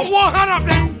nobody. Put one hand up,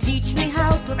 man. Teach me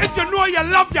how to. If you know you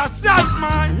love yourself,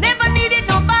 man. I never needed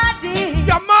nobody.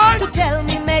 Yeah, man. To tell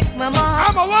me make my mark.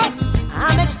 I'm a what?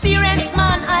 I'm experienced,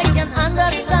 man. I can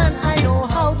understand. I know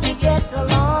how to get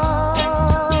along.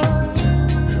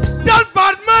 Tell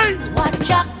bad man. Watch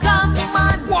ya come,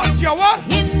 man. Watch ya what?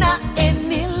 Inna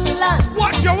any land.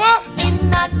 Watch ya what?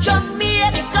 Inna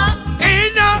Jamaica.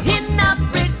 Inna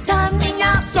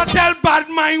Britannia. So tell bad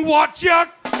man watch ya.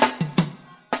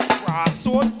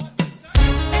 Crossroad.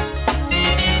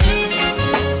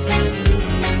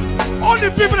 All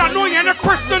the people that know you ain't a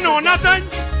Christian or nothing,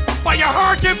 but your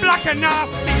heart is black and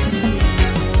nasty.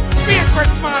 Be a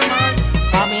Christmas man.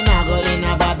 I'm in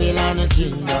a Babylon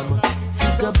kingdom.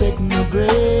 Figure bed no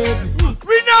bread.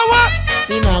 We know what?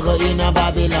 We now go in a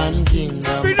Babylon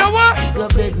kingdom. We know what? Figure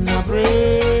bed no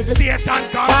bread. Satan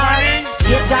company.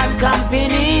 Satan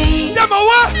company. Them a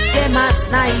what? Them a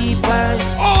snipers.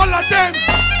 All of them.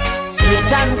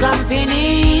 Satan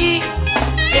company.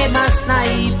 Them a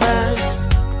snipers.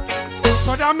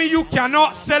 So that means you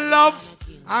cannot sell love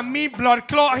and me blood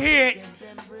clot hate.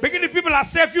 Begin the people that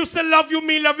say if you say love, you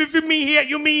mean love. If you mean hate,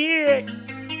 you mean hate.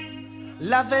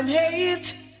 Love and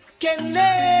hate can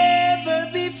never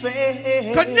be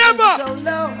friends. Could never. Oh,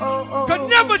 no. Could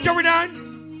never,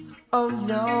 Jordan. Oh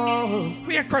no.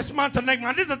 We are Christmas tonight,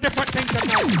 man. This is a different thing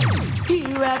tonight.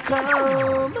 Here I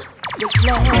come with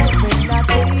love and not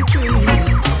hatred.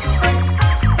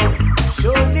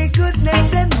 Surely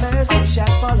goodness and mercy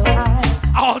shall follow I.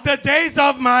 All the days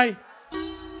of my.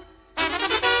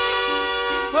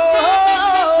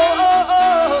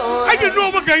 I can know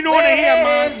what's going on in here,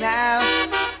 man.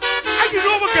 I can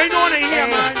know what's going on in here,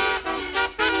 man.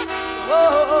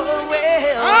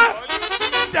 Huh?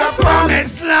 The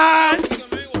promised land.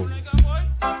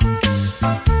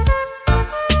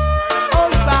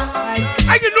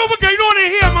 I can know what's going on in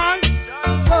here, man.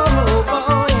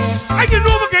 I can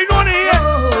know what's going on in here.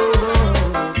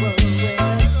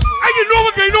 I can know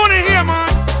what's going on in here, man.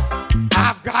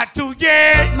 I've got to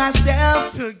get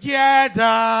myself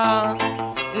together.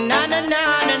 Na na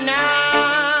na na na.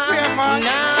 Yeah, man.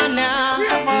 Na na.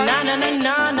 Yeah, man. Na na na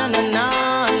na na na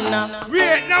na.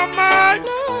 Vietnam, man.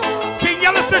 King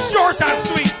Yella says short and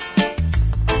sweet.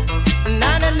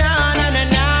 Na na na na na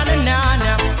na na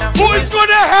na. Who is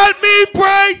gonna help me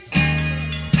praise?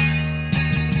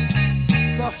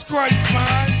 Jesus Christ,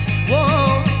 man.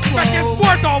 Whoa. Back in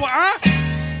sport hour, huh?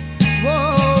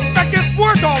 Whoa. Back in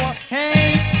sport hour.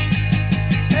 Hey.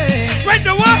 Hey. When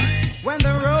the what? When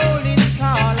the roll is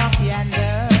called up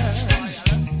yonder,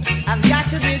 I've got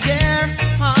to be there.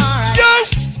 Alright. Yo!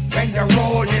 When the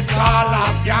roll is called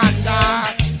up yonder,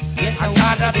 yes, I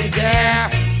gotta be there.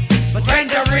 But when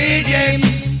the rhythm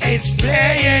is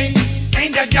playing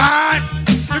in the dance,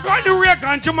 you got the real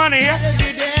ganja money here?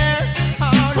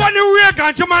 Got the real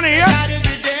ganja money here?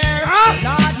 Huh?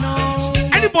 Lord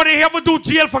knows. Anybody ever do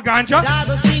jail for ganja? I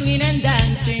was singing and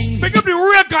dancing. Pick up the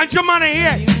real ganja money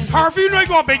here. Harvey, you know he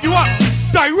gonna beg you up.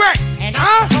 Direct. And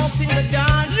huh? in the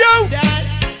dance, yo!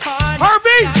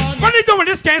 Harvey, down. when they doing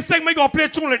this kind of segment, we gonna play a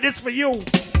tune like this for you.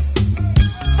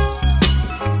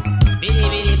 Biddy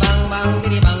biddy bang bang,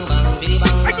 biddy bang bang, biddy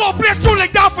bang. I gonna play a tune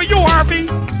like that for you, Harvey.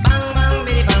 Bang bang,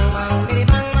 biddy bang bang, biddy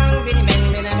bang bang, biddy bang,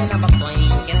 biddy bang, biddy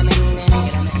bang, get a man,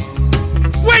 get a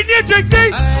man. Wait there,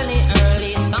 Jinxie.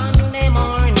 Early Sunday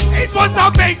morning. It was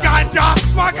a big ganja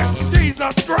smoker.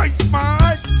 Jesus Christ,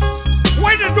 man.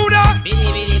 Why they do that?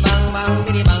 Biddy biddy bang bang,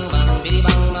 biddy bang bang, biddy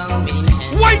bang bang, biddy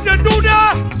man. Why they do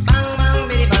that? Bang bang,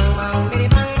 biddy bang bang, biddy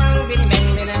bang bang, biddy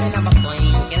bang, biddy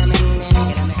bang, get a man,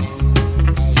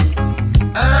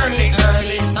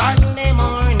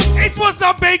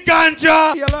 DJ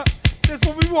Ganja. Yella, that's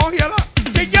what we want, Yella.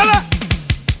 King Yella.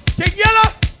 King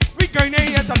Yella. We going in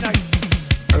here tonight.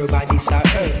 Everybody's a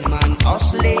herb man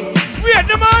hustling. We at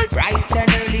the man. Bright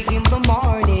and early in the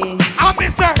morning. I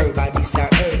miss her. Everybody's a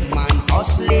herb man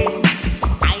hustling.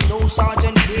 I know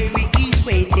Sergeant Perry is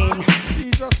waiting.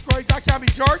 Jesus Christ, I can't be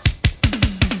George.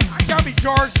 I can't be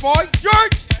George, boy.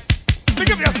 George, pick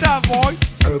up yourself, boy.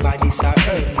 Everybody's a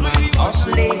herb man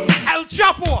hustling. El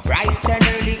Chapo. Bright and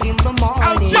early in the morning.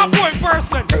 El Chapo in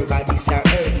person. Everybody's a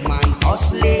herb man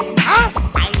hustling. Huh?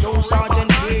 I know Sergeant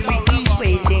Perry is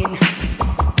waiting.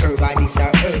 Everybody's a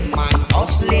herb man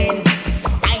hustling.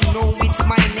 I know it's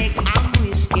my neck I'm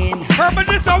risking.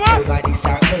 Everybody's a what? Everybody's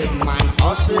a herb man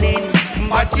hustling.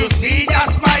 But you see,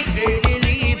 that's my daily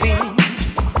living.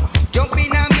 Jump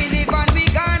in a minivan, we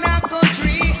gonna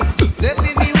country. Left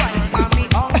me wife and me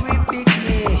hungry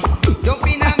picnic. Jump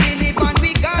in a minivan,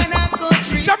 we gonna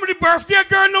country. Somebody birthday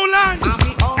girl, no land.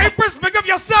 Empress, pick up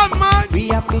yourself, man. We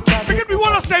have to travel. Pick up me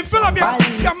one of the same fill up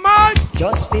your man.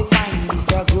 Just be fine,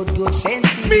 Mr. Good sense.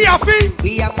 Me a fee.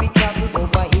 We have to travel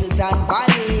over hills and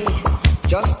valley.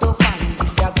 Just to find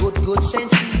Mr. Good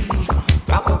sense.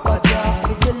 Wrap up a draft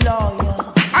with the lawyer.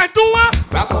 I do what?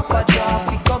 Wrap up a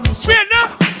draft with commissioner. Wait now,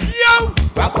 yo.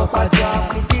 Wrap up a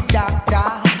draft with the doctor.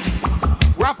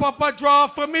 Wrap up a draw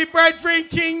for me, brethren,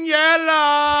 King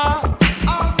Yella.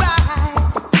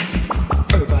 Alright.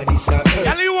 Everybody's a herb.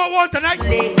 Yella, you want one tonight?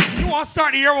 You want to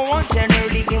start the year with one? 10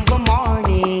 early in the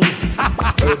morning.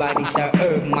 Everybody's a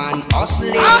herb man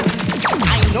hustling. I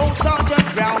know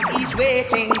Sergeant Brown is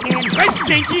waiting. Let's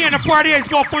stinky in the party is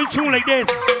going to find tune like this.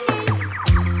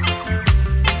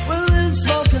 Well, we're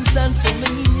smoking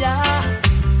Sansamia.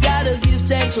 Gotta give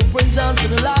thanks and praise unto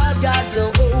the Lord God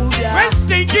Jehovah. Let's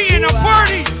stinky in the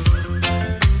party.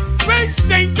 Let's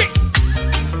stinky.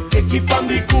 Get it from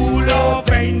the cool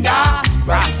offender.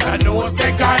 Rasta no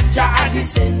say ganja a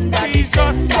descender.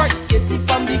 Jesus Christ. Get it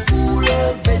from the cool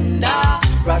offender.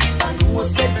 Rasta no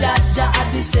say ganja a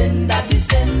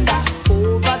descender.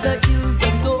 Over the hills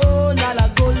and down all a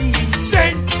gully.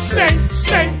 Send to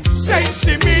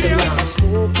me. Say Rasta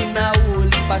smoking a whole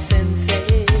heap of sense.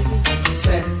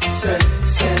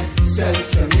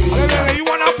 Sense to me. You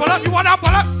want to pull up? You want to pull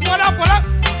up? You want to pull up?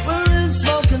 Well, we're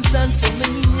smoking sense to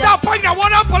me. Stop point now,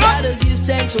 one up, pull up. Gotta give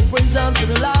thanks and praise unto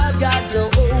the Lord God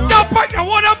Jehovah. Stop point now,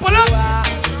 one up, pull up.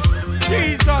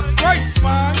 Jesus Christ,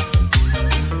 man.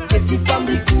 Get it from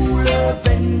the cool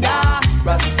offender.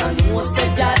 Rasta no say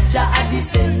Jaja a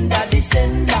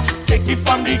descender. Take it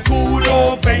from the cool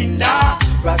offender.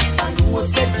 Rasta no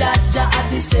say Jaja a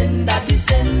descender.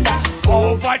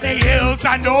 Over the hills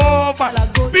and over.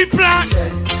 Be black.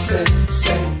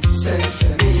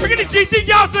 Look at the GT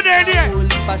girls in there.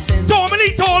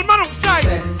 Dominique tall man outside.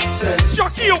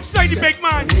 Chucky outside the big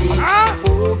man. Huh?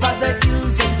 Over the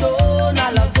hills and down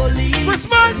all a gully.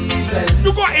 Christmas,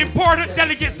 you got important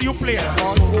delegates you play.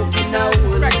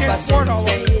 Back in sport or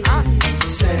what? Huh?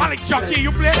 I like Chucky,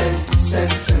 you play.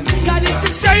 God is a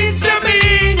sense to me.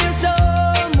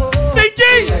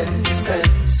 Stinky.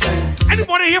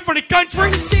 Anybody here for the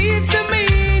country?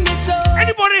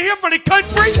 Anybody here for the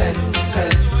country?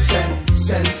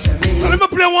 Well, let me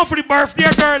play one for the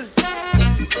birthday girl.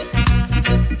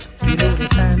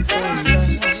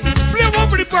 Play one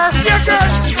for the birthday girl.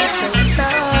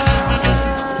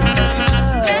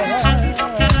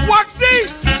 Waxy.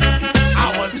 I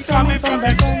was coming from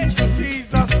the country.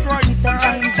 Jesus Christ,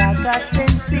 man.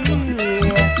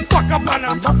 Buck up on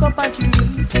them. Buck up and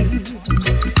trees.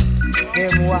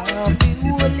 Them want be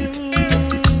holy.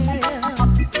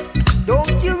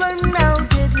 Don't you run out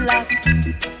with locks.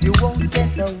 You won't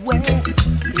get away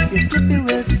if you slip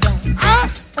your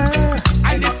slide.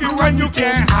 And if you run, you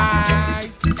can't hide.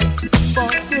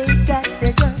 But they got the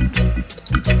gun,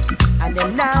 and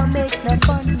them now make no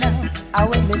fun now. I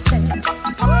when they say,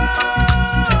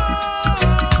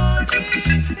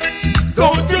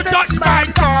 don't you touch my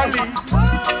darling.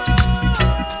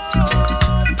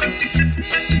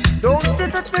 Don't you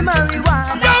touch me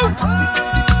marijuana. Yo!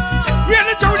 We in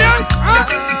the Jordan? Huh?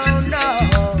 No.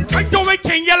 I don't make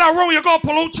King Yella roll, you go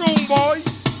pull out tune, boy.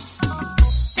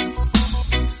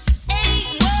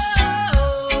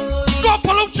 Go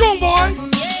pull out tune, boy.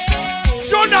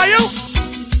 Sure now you?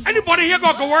 Anybody here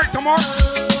gonna go work tomorrow?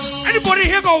 Anybody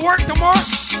here gonna work tomorrow?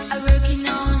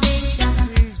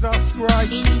 Jesus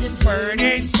Christ.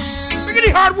 Burning. Look at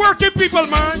the hard working people,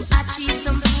 man. Achieve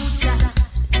some food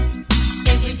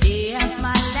every day of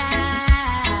my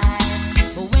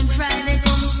life. But when Friday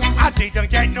comes, I didn't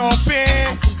get no pay.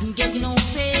 I didn't get no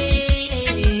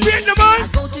pay. Beat the man. I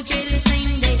go to jail the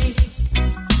same day.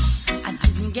 I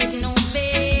didn't get no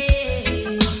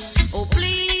pay. Oh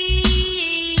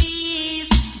please.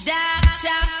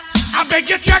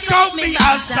 you check out me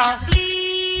answer. Please,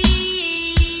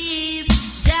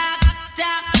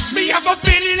 doctor. Me have a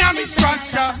pain in my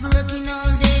structure. Working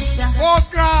all day, sir. Oh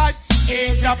God,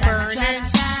 It's a burning.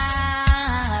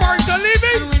 First to leave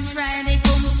it. And when Friday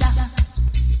comes, sir,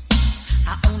 I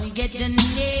only get the name.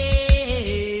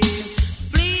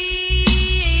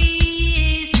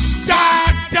 Please,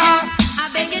 doctor. I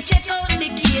beg you check out the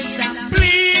case, sir.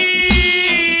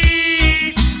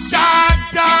 Please,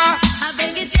 doctor. I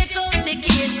beg you check out the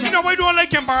case, sir. You know what you don't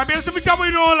like in Barbados? Let me tell you what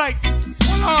you don't like.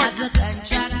 Hold on. As a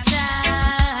contractor,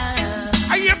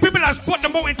 I hear people that put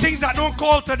them out in things that don't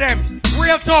call to them.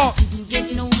 Real talk.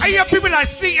 I hear people that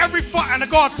see every foot and they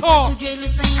go talk.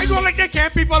 I don't like that kind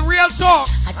of people. Real talk.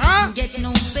 Huh? get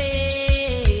no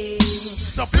pay.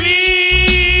 So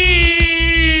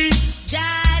please,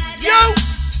 yo,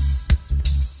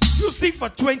 you see for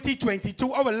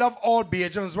 2022, I will love all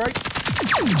Bajans, right?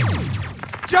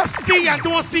 Just see and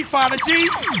don't see Father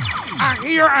G's, and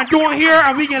hear and don't hear,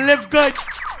 and we can live good.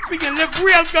 We can live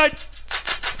real good.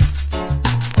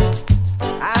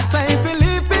 I say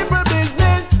believe people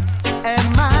business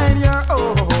and mind your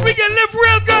own. We can live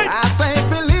real good. I say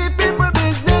believe people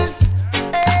business.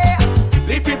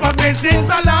 Leave people business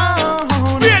alone.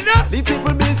 Leave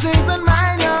people business and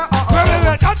mind your own.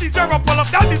 Wait. That deserve a pull up.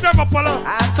 That deserve a pull up.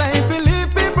 I say believe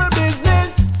people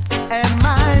business and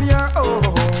mind your own.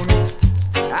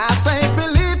 I say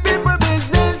believe people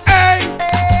business. Hey.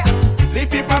 Leave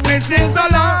people business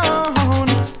alone.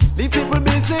 Leave people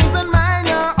business and mind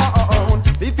your own.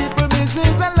 Leave people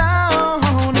business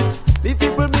alone. Leave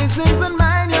people business and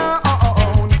mind your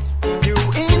own. You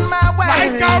in my way.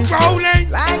 Like a rolling.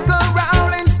 Like a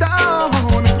rolling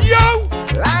stone. Yo.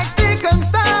 Like stick and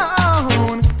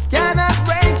stone. Cannot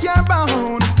break your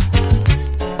bone.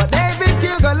 But David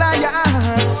killed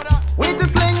Goliath with a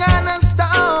sling and a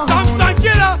stone. Samson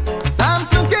killer.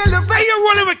 Samson killed the Are you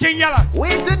rolling with King Yella?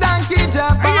 with the donkey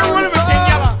job. Are you rolling with King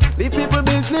Yella? Leave people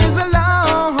business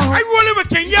alone. Are you rolling with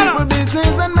King Yella? People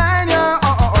business and mind your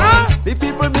own. Leave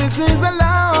people business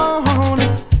alone.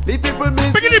 Leave people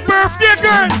business. Look at the birthday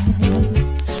girl.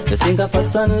 Just think of a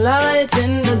sunlight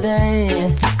in the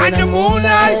day and the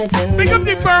moonlight. Pick up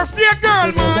the birthday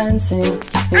girl, man.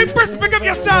 Empress, pick up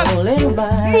yourself.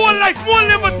 More life, more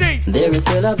liberty. There is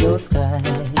still a blue sky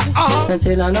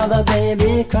until another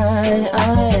baby cry.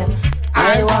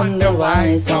 I wonder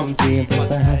why some people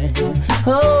say,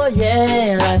 oh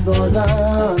yeah, life goes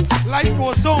on. Life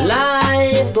goes on.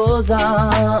 Life goes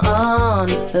on.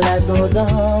 Life goes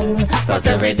on. 'Cause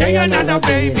every day another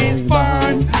baby's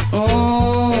born.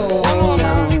 Oh,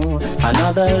 no.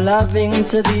 Another loving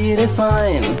to be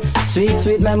defined. Sweet,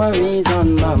 sweet memories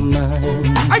on my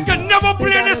mind. I can never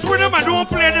play this rhythm. I don't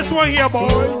play this one here,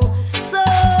 boy. So,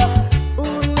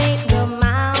 who made the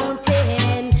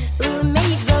mountain? Who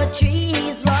made the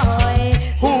trees, boy?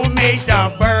 Who made the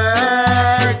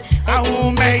birds? And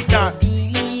who made the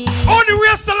bee? Oh, the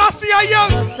real Selassie, yo.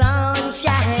 The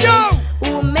sunshine. Yo.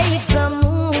 Who made the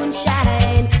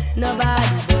moonshine?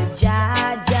 Nobody but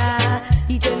Jaja.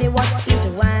 He told me what it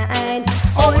wine.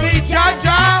 Only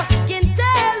Jaja. Can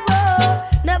tell, whoa.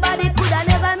 Nobody could have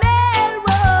never made,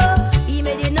 whoa. He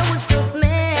made it nose to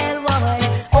smell, boy.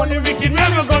 Only wicked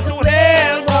men will go to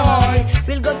hell, boy.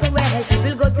 We'll go to hell,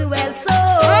 we'll go to hell, so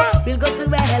we'll go to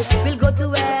hell, we'll go to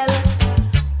hell.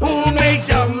 Who made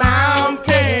the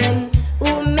mountains?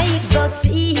 Who made the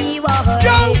sea, boy?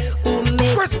 Yo. Who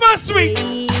made Christmas sweet.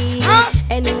 Huh?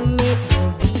 And who made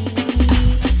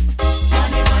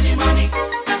money, money, money.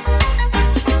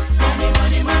 Money,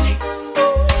 money, money.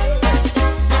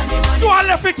 Do I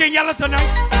left it King Yella tonight?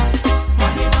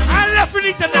 I left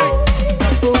it tonight.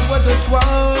 Who wouldn't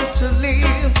want to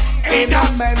live in a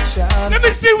mansion? Let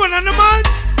me see one on the man.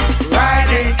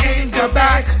 Riding in the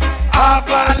back Of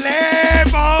a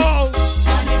label.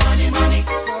 Money, money, money.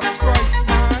 Jesus Christ,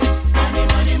 man. Money,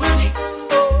 money, money.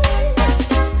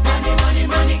 Money, money,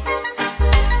 money.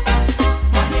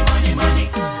 Money, money, money.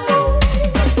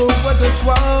 who wouldn't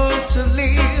want to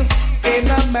live in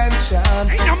a mansion?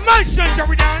 In a mansion,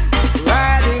 Jeridan.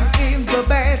 Riding in the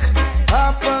back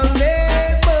of a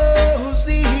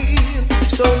limousine.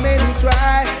 So many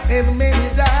try and many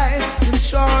die in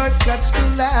shortcuts to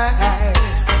life.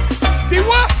 The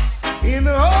what? In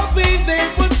hoping they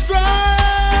would strive.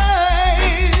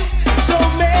 So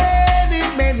many,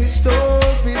 many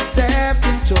stories have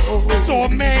been told. So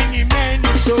many,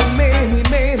 so many,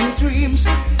 many dreams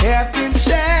have been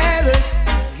shattered.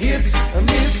 It's a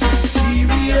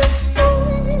mysterious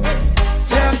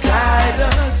to guide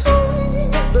us.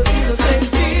 The innocent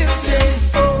victims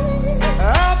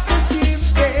of the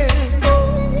system.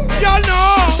 Shadow.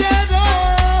 Shadow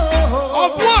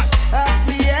Of what? Of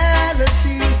reality.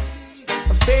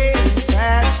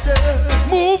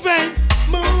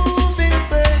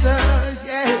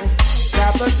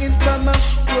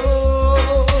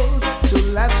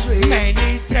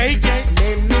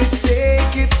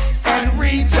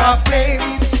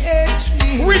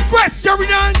 West, Jerry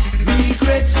Dunn.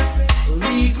 Regret,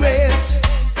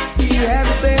 the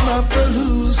anthem of the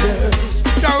losers.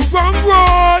 The wrong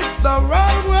road. The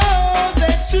wrong road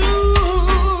they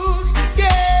choose.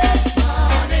 Yeah.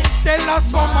 Money. They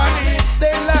lost for money.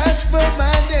 They lost for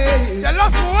money. They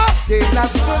lost for what? They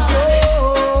lost for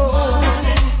gold.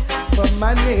 For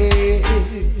money.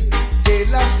 They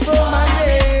lost for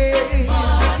money.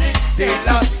 They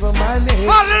lost for money.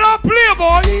 How did I play,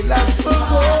 boy? They lost for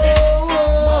gold.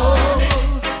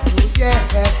 Yeah.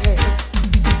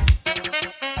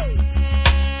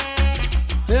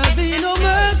 There'll be no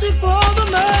mercy for the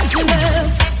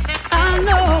merciless. I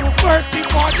know. Mercy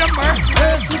for the merciless.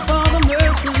 Mercy for the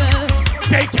merciless.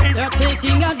 They're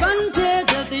taking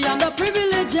advantage of the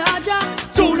underprivileged.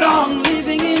 Too long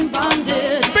living in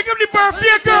bondage. Pick up the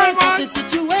birthday girl, man. The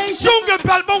situation.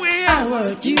 I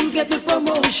work, you get the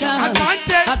promotion.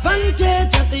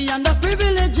 Advantage of the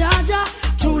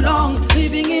underprivileged. Too long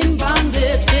living in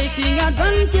bondage. Taking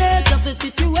advantage of the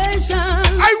situation.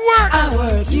 I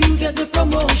work, you get the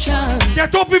promotion. Yeah,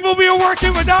 two people we are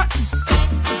working with that.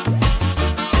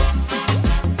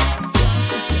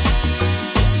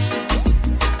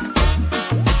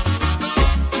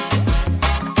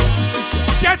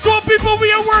 Yeah, two people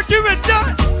we are working with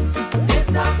that.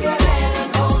 Lift up your head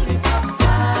and hold it up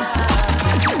high.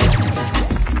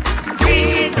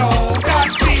 We know that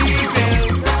we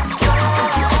will.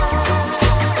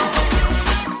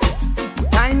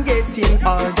 Time getting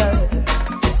harder.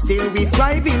 Still we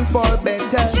striving for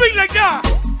better. Swing like that.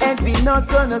 And we not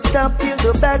gonna stop till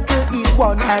the battle is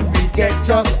won and we get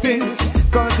justice.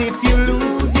 Cause if you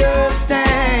lose your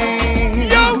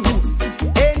stand,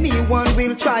 anyone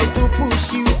will try to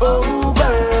push you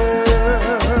over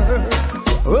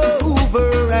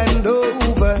and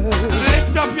over.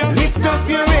 Lift up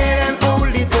your head and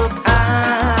hold it up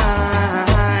high.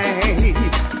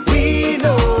 We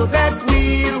know that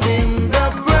we'll win the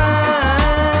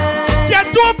prize. Get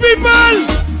two people.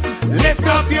 Lift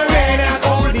up your head and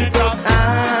hold it up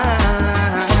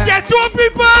high. Get two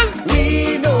people.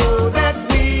 We know that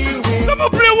we'll win. Someone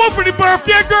play one for the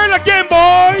birthday girl again,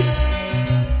 boy.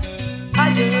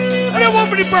 Play one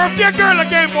for the birthday girl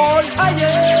again, boy.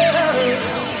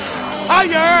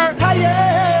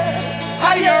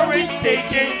 Higher is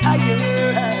taking.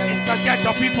 It's a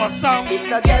ghetto people song.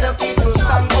 It's a ghetto people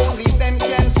song. Only them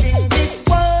can sing this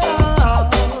one.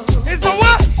 It's a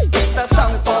what? It's a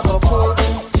song for the poor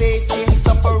in space in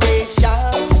separation.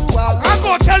 I'm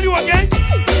gonna tell you again.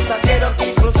 It's a ghetto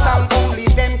people song. Only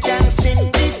them can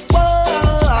sing this one.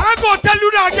 I'm gonna tell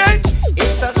you that again.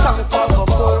 It's a song for the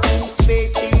poor in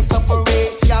space in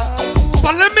separation.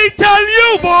 But let me tell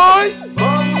you, boy.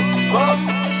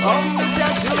 Mr.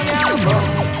 Junior,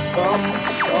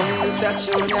 Mr.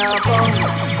 Junior,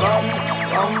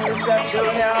 Mr.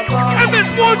 Junior, and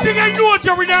there's one thing I know,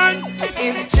 Jerry Dan.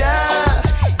 If Jah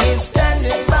is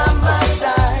standing by my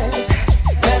side,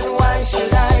 then why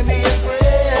should I be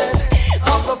afraid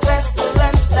of a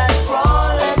pestilence that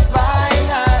crawleth by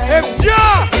night? If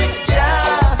Jah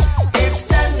is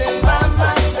standing by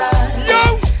my side,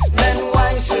 then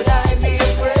why should I be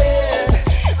afraid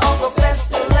of a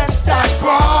pestilence that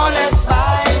crawleth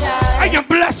by night? I can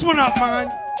bless one up, man.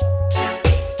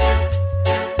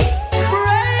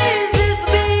 Praises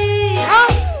be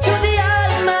to the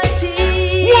Almighty.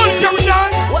 One Jerry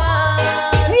Dan.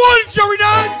 One Jerry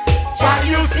Dan. Shall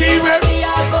you see where we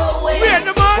are going? We are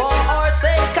the man. For our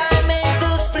sake I make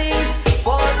this plea.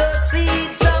 For the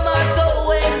seed some are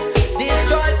sowing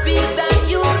destroys peace and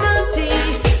unity.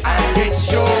 And it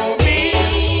show me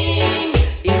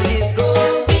it is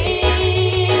growing.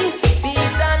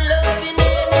 Peace and love in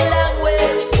any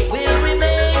language will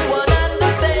remain one and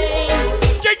the same.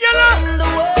 Yella,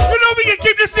 you know we can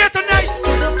keep this here tonight.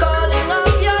 To the calling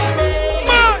of your name,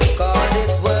 cause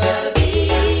it's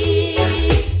worthy,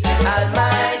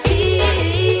 Almighty.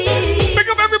 Pick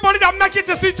up everybody that make it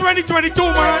to see 2022,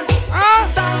 man.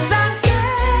 Songs and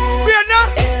We are not.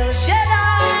 El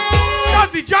Shaddai,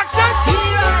 Nazi Jackson. here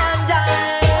and I.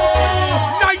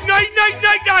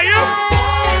 Night, yeah.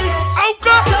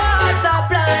 Auka. God's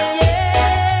supply,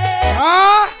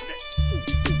 yeah.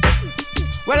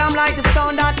 Well, I'm like the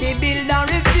stone that they build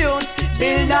and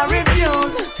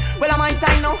refuse. Well, I'm my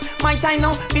time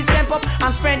now. We step up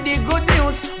and spread the good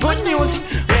news.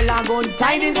 Well, I'm good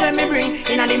tidings when me bring.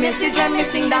 In the message when me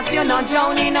sing, that's you not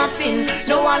drown in a sin.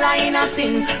 No one in a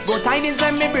sin. Good tidings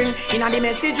when me bring. In the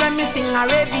message when me sing, a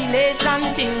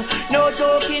revelation thing. No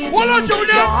talking thing.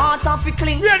 Your heart off it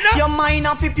clean. Your mind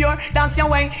off it pure. That's your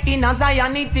way. In a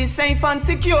Zion it is safe and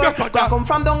secure. You come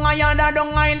from down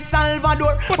El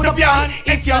Salvador. Put up your hand.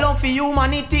 If you love for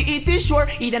humanity, it is sure.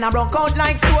 He then a broke out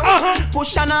like sword.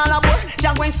 Push and all a boy.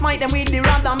 Jah go and smite them with the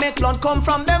rod and make blood come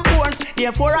from them pores.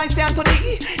 Therefore I say unto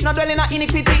thee, not dwell in a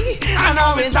iniquity, and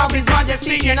always have His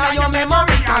majesty in your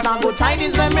memory. Cause I'm good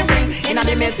tidings when me bring, in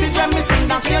the message when me sing,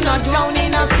 that's you're not drowning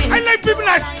in a sin. I like people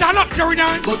that stand up,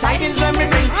 Sheridan. Good tidings when me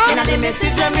bring, in the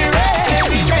message when me raise.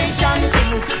 Celebration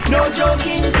thing, no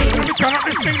joking thing. Let me turn up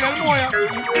this thing a little more.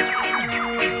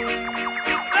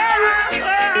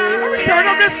 Let me turn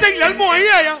up this thing a little more,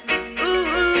 yeah.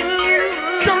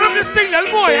 Turn up this thing a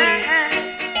little more.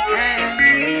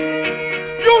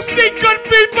 You see good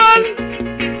people?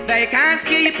 They can't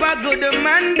keep a good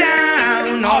man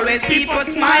down. Always keep a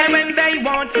smile when they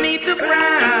want me to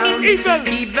frown. Evil.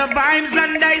 Keep the vibes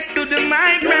and I stood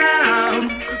my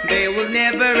ground. They will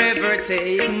never ever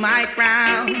take my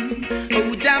crown.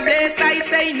 Oh, Jah bless, I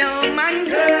say no man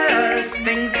curse.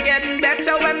 Things getting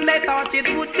better when they thought it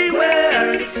would be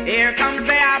worse. Here comes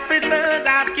the officers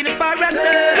asking for a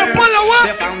search.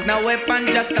 They found no weapon,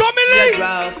 just a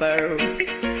draw first.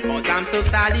 But I'm so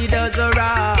solid as a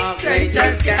rock, they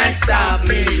just can't stop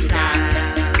me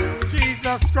now.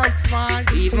 Jesus Christ, man.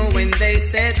 Even when they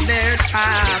set their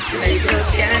traps, they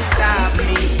just can't stop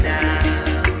me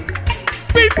now.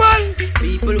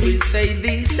 People will say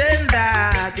this and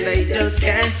that, they just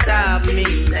can't stop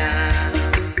me now.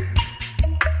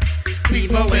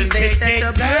 People when they set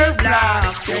up their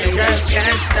blocks, they just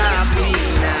can't stop me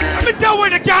now. Let me tell you where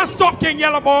they can't stop King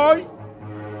Yella boy.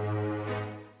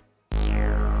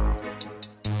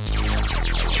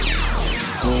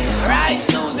 Rise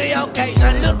to the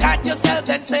occasion, look at yourself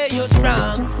and say you're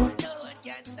strong. No one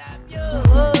can stop you,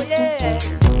 oh yeah.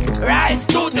 Rise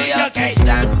to the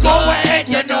occasion, go ahead,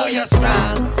 you know you're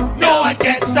strong. No one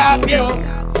can stop you.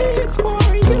 It's for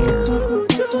you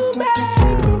to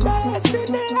make the best in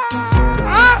the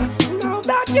life. Now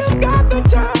that you've got the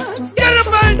chance, get a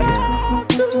man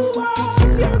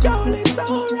towards your goal, it's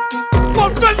alright.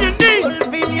 Fulfill your needs.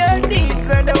 Fulfill your needs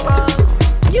and the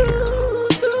wants. You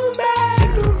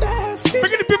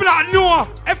Begin the people that know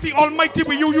if the Almighty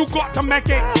with you got to make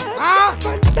it.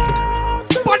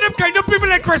 But them kind of people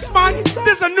like Chris, man, this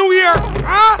is a new year.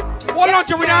 What on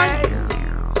you with that?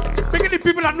 Begin the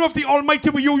people that know if the Almighty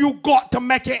with you got to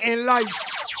make it in life.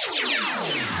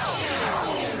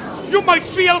 You might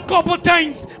fail a couple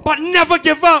times, but never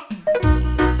give up.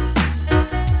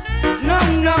 No.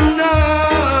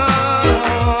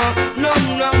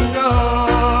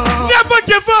 Never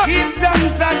give up. Give them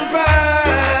some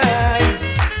prize.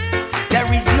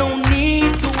 There is no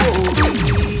need to worry.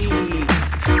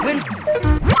 When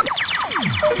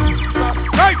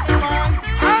Christ, man.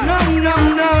 No.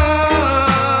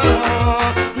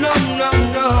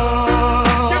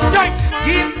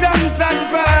 Give them some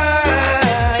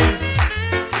prize.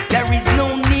 There is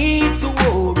no need to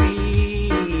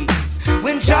worry.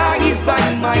 When Jah is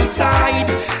by my side,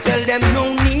 tell them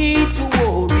no need to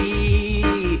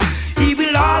worry. He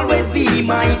will always be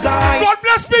my guide. God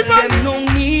bless people. Tell them no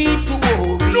need to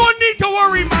worry. No need to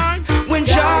worry, man. When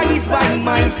Jah is by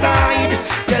my side,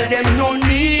 tell them no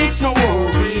need to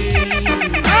worry.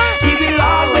 He will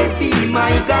always be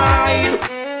my guide.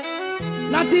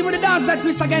 Not even the dogs that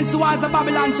twist against the walls of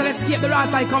Babylon shall escape the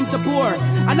wrath I come to pour.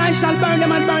 And I shall burn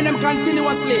them and burn them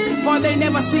continuously, for they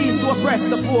never cease to oppress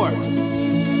the poor.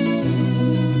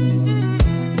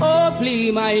 Oh,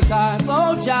 please, my cause,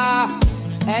 oh Jah,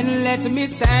 and let me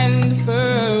stand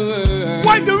firm.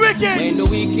 When the wicked, when the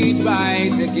wicked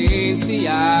rise against the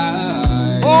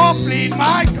eye. Oh, please,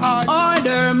 my God,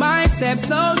 order my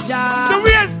steps, oh Jah. The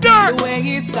way is dark. The way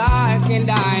is dark and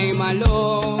I'm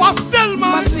alone. But still,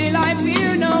 man. But still I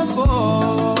fear no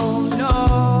foe,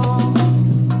 no.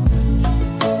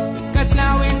 Cause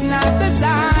now is not the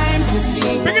time to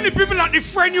sleep. Begin the people that the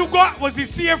friend you got was the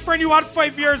same friend you had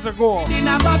 5 years ago.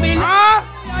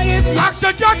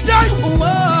 Action Jackson.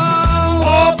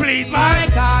 Oh, please, man.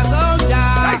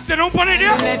 I said, don't put it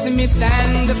there. Let me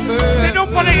stand the first. Say,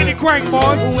 don't put it in the crank,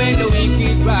 boy. When the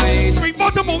wicked rise. Sweet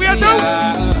bottom, where down?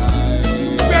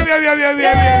 Where?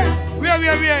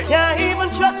 Can't even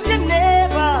trust your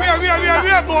neighbor.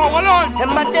 Where, boy? Hold on. In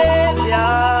my days,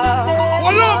 yeah.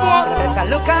 Hold on, boy. Better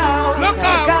look out. Look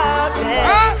out.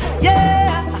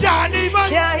 Yeah.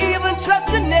 Can't even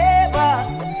trust your neighbor.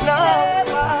 No.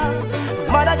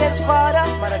 Mother against father,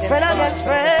 friend against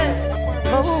friend.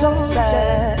 Oh, so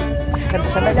sad. Them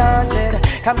say me daunted,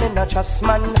 come in no trust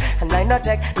man. And I not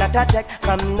a take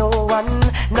from no one.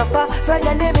 No for friend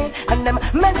enemy, and them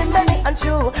many and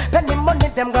true. Penny money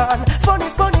them gone, funny.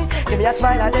 Give me a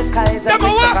smile at the skies and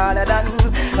make them all done.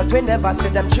 But we never see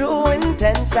them true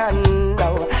intention.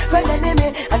 No, friend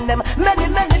enemy, and them many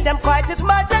them fight his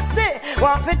majesty.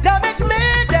 Want to damage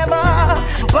me, them are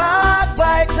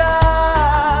backbiter.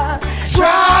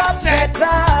 Trap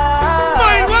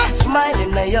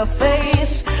your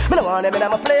face. Me no want them in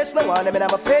my place, me want them in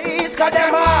my face. Cause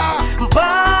them a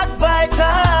backbiter,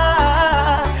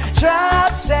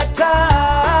 trap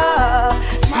setter,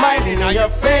 smiling on your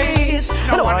face.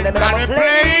 Me no want them in my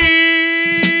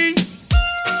place.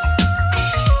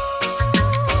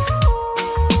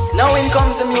 Now in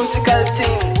comes the musical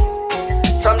thing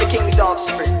from the King's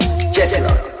Offspring, Jesse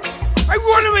Rock. I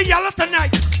run with Yella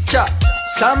tonight. Cha.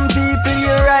 Some people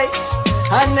you're right,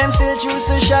 and them still choose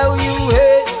to show you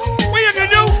hate. What you gonna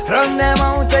do? Run them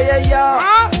out of your yard.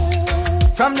 Huh?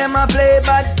 From them a play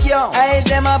bad young. Hey,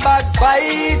 them a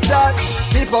backbiters.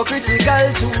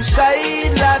 Hypocritical,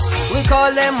 two-sideless. We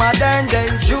call them modern day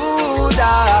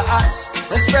Judas.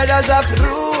 The spreaders of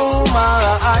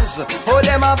rumors. Oh,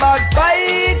 them a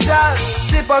backbiters.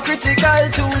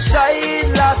 Hypocritical,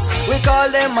 two-sideless. We call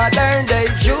them modern day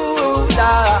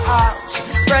Judas.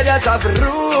 Spreaders of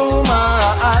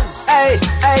rumors. Hey,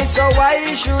 hey, so why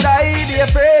should I be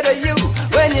afraid of you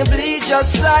when you bleed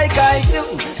just like I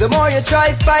do? The more you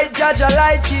try fight, judge, a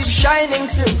light keeps shining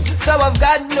through. So I've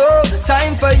got no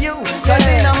time for you. Cause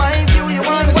in my view, you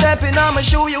wanna step in on my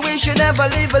shoe. You wish you never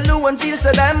leave a loo and feel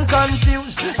so damn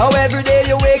confused. How every day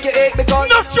you wake, you ache because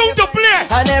not tune to play.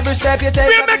 And every step you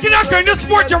take, we're making that kind of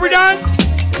sport every day.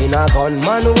 In a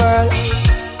gunman world,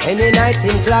 any night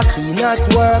in clock, he not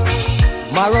work.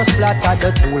 Marrow splatter,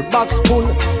 the toolbox full.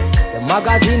 The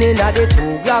magazine in the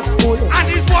 2 block full. And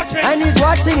he's watching. And he's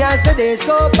watching as the days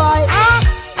go by.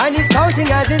 And he's counting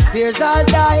as his peers all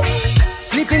die.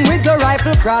 Sleeping with the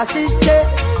rifle across his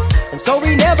chest. And so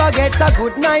he never gets a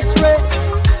good night's rest.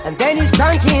 And then he's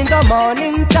cranky in the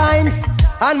morning times.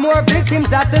 And more victims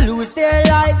have to lose their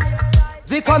lives.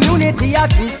 The community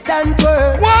at twist and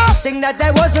turn. Sing that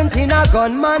I wasn't in a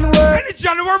gunman world. Any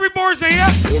January boys here?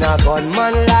 In a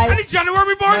gunman life. Any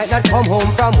January boys? Might not come home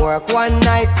from work one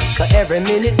night. So every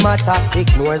minute my top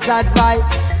ignores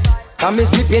advice. From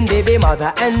his whipping baby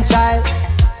mother and child.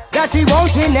 That he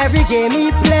won't win every game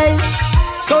he plays.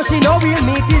 So she know we'll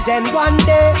meet his end one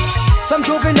day. Some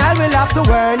juvenile will have to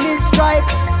earn his stripe.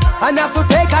 And have to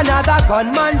take another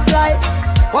gunman's life.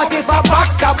 What if a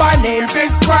backstabber names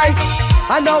his price?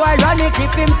 And how ironic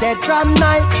if him dead from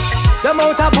night. The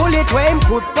amount of bullet when him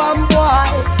put from boy.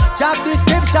 Job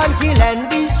description, kill and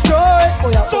destroy.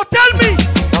 So tell me.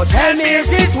 Now tell me,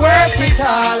 is it worth it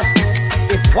all?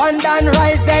 If one done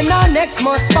rise, then our next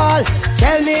must fall.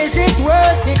 Tell me, is it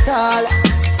worth it all?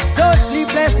 Those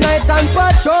sleepless nights and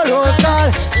patrol roll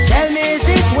call. Tell me, is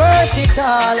it worth it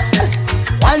all?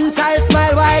 One child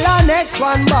smile while our next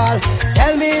one ball.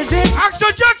 Tell me, is it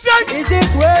Action Jackson? Is it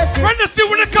worth it? When they see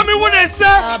when they come in, what they say?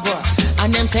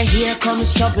 And them say, here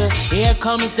comes trouble, here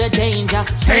comes the danger.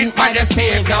 Sent by the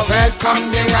Savior, welcome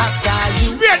the Rasta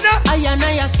youth. I and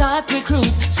I start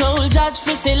recruit soldiers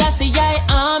for Selassie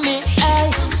army.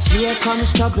 Ay. Here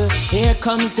comes trouble, here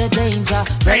comes the danger.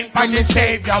 Sent by the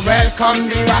Savior, welcome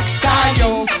the Rasta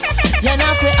youth. You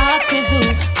know, for axes who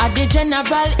are the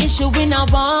general issue in a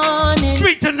warning.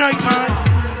 Sweet tonight, man.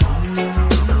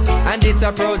 And it's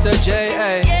a protege,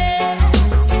 eh? Yeah.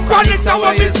 Chronics are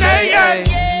what we say, eh?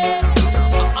 Yeah.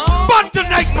 But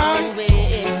tonight, man.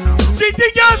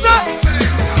 GT Gaza.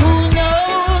 Who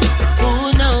knows? Who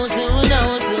knows? Who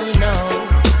knows? Who knows?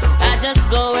 I just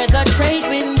go where the trade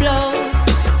wind blows.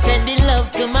 Sending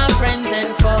love to my friends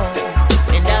and foes.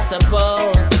 And I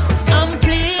suppose I'm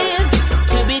pleased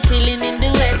to be chilling in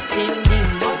the West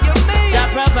Indies. Jah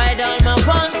provide all my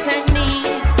wants and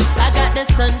needs. I got the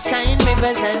sunshine,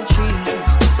 rivers and trees.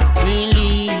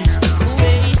 Relief.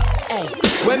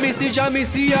 When me see Jah, me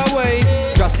see a way.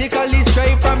 Drastically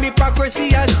straight from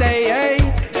hypocrisy, I say, hey.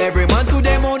 Every man to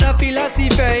them own a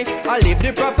philosophy. I live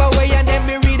the proper way and then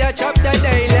me read a chapter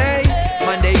daily.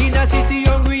 Man, they in a city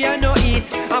hungry and no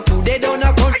eat. And food they don't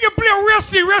have. I can play a real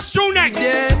serious tune next.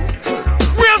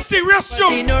 Real serious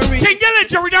tune. King Yella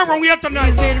Jerry down when we have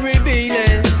tonight. Still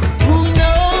revealing. Who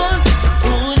knows?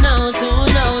 Who knows? Who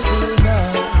knows? Who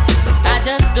knows? I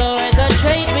just go where the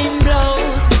trade wind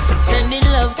blows. Sending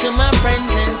love to my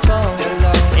friends and foes.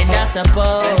 And I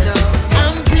suppose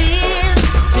I'm pleased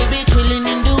to be chilling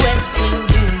in the West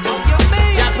Indies.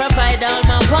 Jah provide all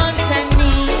my wants and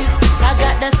needs. I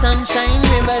got the sunshine,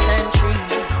 rivers and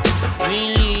trees.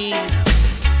 Relief.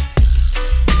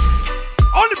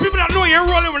 All the people that know you're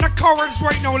rolling with the cowards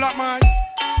right now, like man.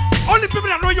 All the people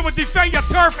that know you will defend your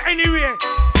turf anyway.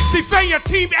 Defend your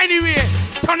team anyway.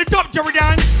 Turn it up, Jerry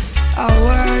Dan. A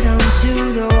word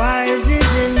unto the wise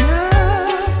is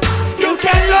enough. You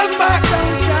can look back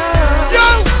on time.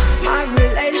 Yo! My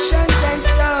relations and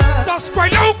stuff.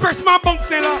 Subscribe, no Chris, my bunk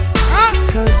sailor.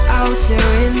 Cause out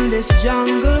here in this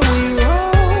jungle we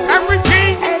roll. Every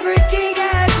king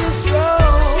has his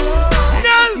role. And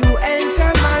if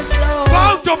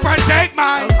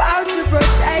man. About to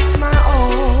protect my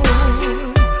own.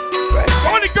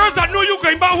 All the girls that know you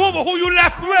going back home, who you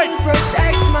left with.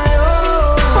 Protect my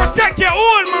own. Protect your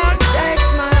own, man. Protect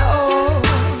my own.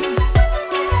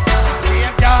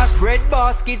 Bread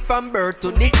basket from birth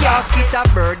to the casket. A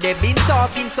bird, they been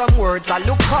talking some words, I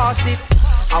look past it.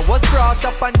 I was brought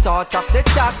up and taught of the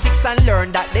tactics and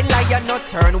learned that the lion not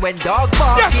turn when dog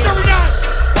barking.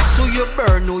 Watch who you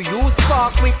burn, who you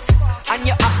spark with, and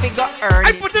you have to go earn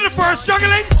I put in the first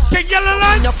juggling. King Yella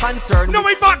line. No concern. No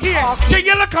way back here. King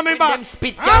Yella coming back. Them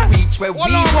spit can reach where we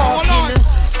walking.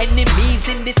 Enemies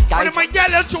in disguise. When my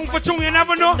Yella tune for tune, you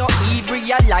never know. No evil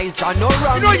realize, John no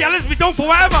wrong. You know Yella's be done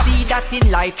forever. See that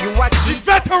in life you achieve.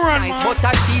 Veteran, nice, man. but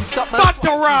achieve something.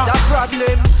 Veteran. It's a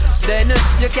problem. Then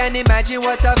you can imagine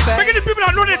what a fact. Look at the people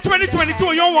that know they're 2022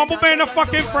 and you don't want to be in the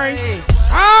fucking friends.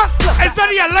 Huh? Is that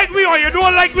you like me or you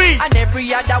don't like me? And every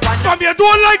other one. Some you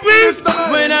don't like me?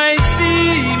 When I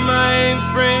see my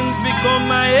friends become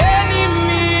my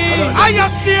enemy, I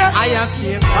just here.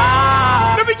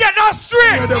 Let me get that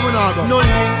straight. No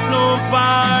link, no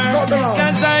bar.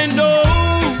 Cause I know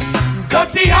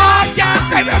dirty heart can't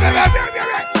say.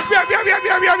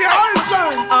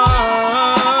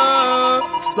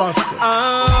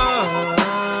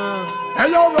 Hey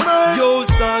yo, man. Yo,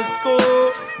 Sasko.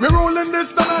 We rolling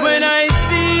this time. When I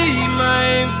see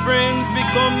my friends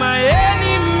become my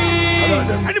enemy.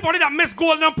 Anybody that missed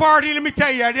Golden Party, let me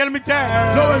tell you. No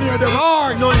one here, them.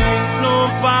 Lord. No link, no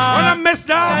bar. When I missed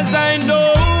that. Cause I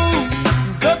know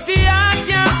dirty heart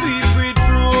can't sweep with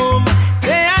broom.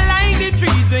 They are like the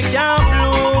trees we can't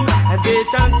bloom, and they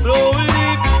shall slowly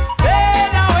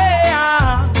fade away.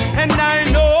 And I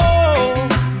know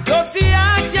dirty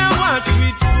heart can't wash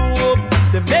with soap.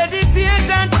 The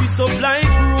meditation twist up like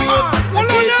rope, and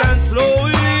they shall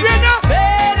slowly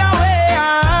fade away.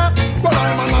 But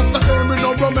I'm a massacre, me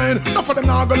no romaine. Enough of them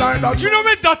now go like that. You know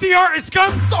when dirty heart is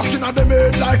come? Stuck in the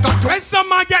made like a when some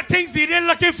man get things he didn't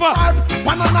looking for.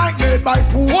 One a night made by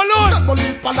pool. Hold on. Double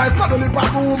lip and ice, double lip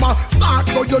and rumor. Start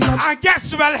go you know. And get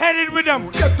swell headed with them.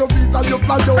 Get the visa you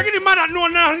fly yo. Look at the man that know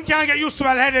nothing can't get you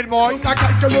swell headed, boy.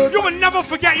 You will never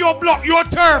forget your block, your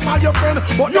turf, your friend,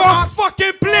 but your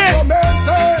fucking place.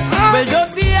 Well,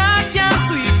 dirty heart can't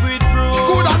sweep with broom.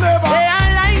 Good and never. They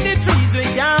are like the trees we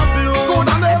can't bloom. Good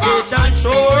and never. They shall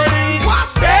surely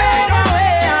fade away.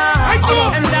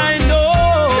 And I know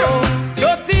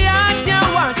dirty heart can't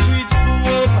wash with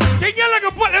soap. Can you like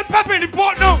a put that pepper in the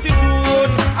pot now?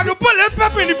 I can put that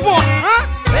pepper in the pot, huh?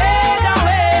 Fade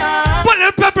away. Put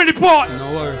that pepper in the pot.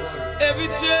 No worry. Every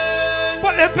change.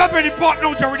 Put that pepper in the pot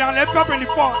now, Jerry. Down that pepper in the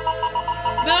pot.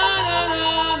 No.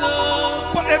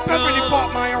 Put that pepper in the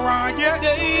pot, my around, yeah?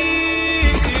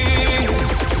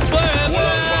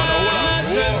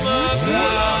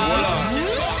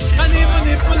 And even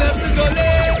if we left to go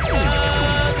later,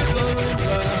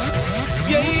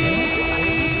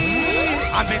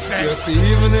 I miss that. You see,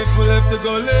 even if we left to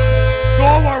go later,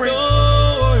 don't worry.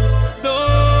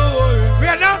 Don't worry. We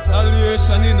are now.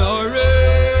 Retaliation in our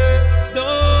way.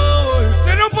 Don't worry.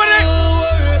 Say nobody. Don't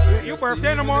worry. Your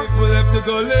birthday no more. If we left to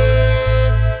go later,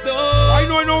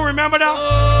 I know, remember that?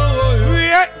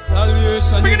 Yeah.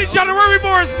 Look at the January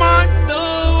boys, man.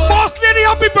 Boss lady,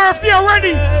 happy birthday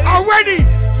already. Already.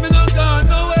 Me not gone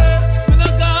nowhere. Me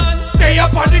not gone. Stay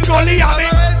up on the gully, Abby.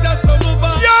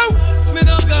 Yo. Me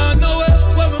not gone nowhere.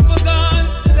 When we for gone,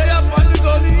 stay up on the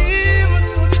gully. Even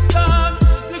to the sun.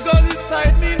 The gully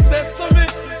side means best to me.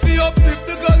 Fi uplift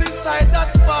the gully side.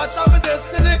 That's part of my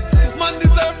destiny. Man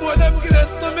deserve more than give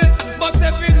this to me. But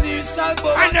every knee shall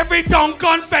bow. And every tongue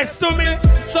confess to me.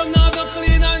 Some now go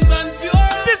clean hands and pure.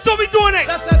 This is how we doing it.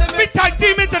 We tag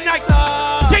team it tonight.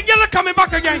 King Yella coming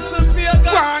back again. Go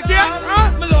on, yeah? Huh?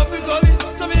 Me love the gully.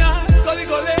 To me,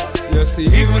 gully. You see,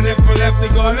 even if we left the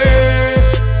gully,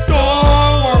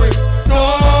 don't worry.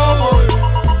 Don't worry.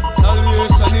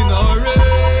 Salvation in our way.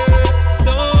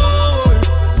 Don't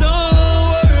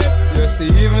worry. You see,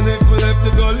 even if we left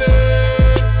the gully,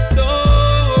 don't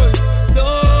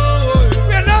worry.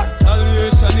 We're not.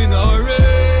 Salvation in our way.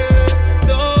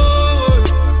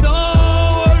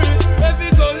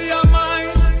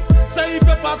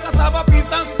 Cause have a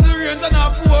peace and the range and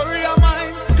have to worry of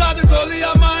mine. Cause the gully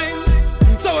of mine.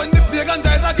 So when the pagan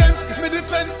rise against me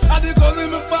defense, and the gully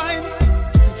me find.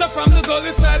 So from the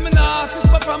gully side me nah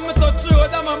assist, but from me touch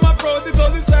road I'm on my proud. The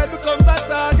gully side becomes a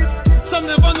target. Some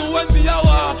never know when me a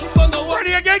walk, but no one.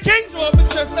 Ready again, King? Show me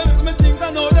stress them see me things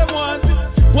I know them want it.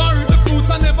 Want reap the fruits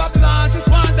I never plant it.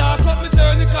 Want dark up me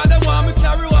journey cause they want me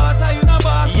carry water in a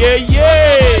basket.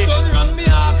 Yeah. Don't run me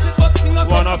off it, but sing a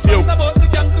one of you. About the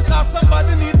gang because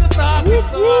somebody need to talk it.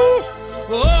 So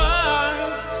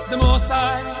the most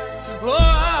high,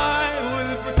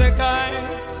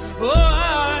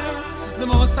 the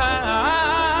most high.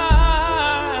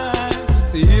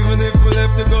 See, even if we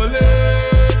left the gully,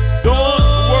 don't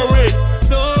worry.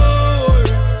 Don't worry.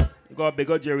 You got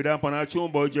big up Jerry Dan on our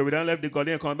tune, boy. Jerry Dan left the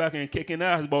gully and come back and kicking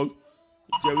ass, boy.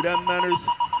 Jerry Dan manners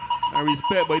and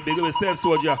respect, boy. Big up yourself,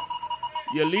 soldier.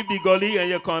 You leave the gully and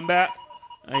you come back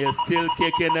and you're still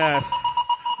kicking ass.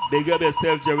 Big up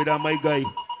yourself, Jerry Dan, my guy.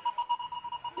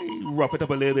 Hey, rough it up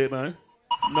a little bit, man.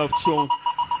 Enough tune.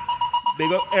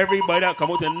 Big up everybody that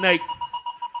come out tonight.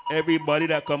 Everybody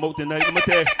that come out tonight. Let me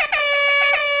tell you,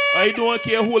 I don't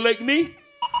care who like me.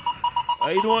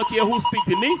 I don't care who speak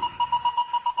to me.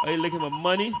 I looking for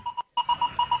money.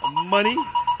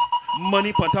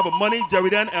 Money on top of money, Jerry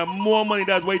Dan, and more money.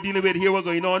 That's why dealing with here we're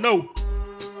going on now.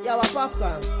 Yo,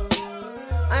 popcorn.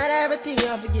 And everything you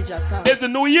have to get your time. It's the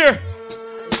new year.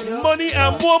 Money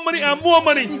and more money and more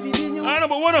money. I know,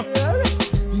 but what?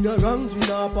 In the ranks we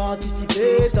not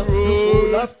participate.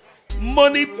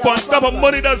 Money on top of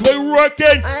money, that's why we're working.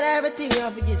 And everything you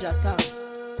have to get your thanks.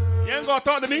 You ain't gonna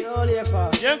talk to me.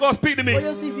 You ain't gonna speak to me.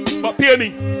 But pay me.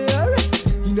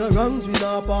 In the ranks we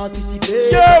not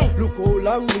participate. Yo! Look how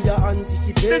long we are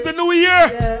anticipate. It's the new year.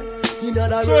 Yeah.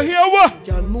 So here what?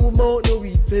 Can move out no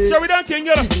with faith. Shall we dance, King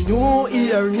Yella?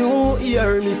 New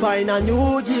year, me find a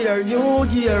new gear.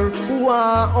 Who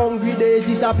are hungry days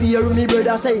disappear. Me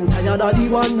brother saying tired of the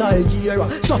one night gear.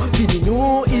 So for the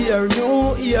new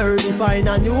year, me find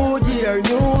a new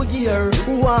gear.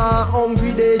 Who are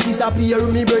hungry days disappear.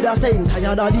 Me brother saying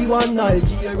tired of the one night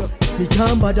gear. Me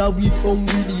can't bother with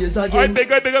hungry days again.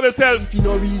 I big up yourself. If you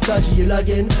no reach a jail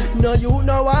again, no you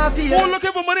know I feel. Who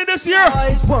looking for money this year?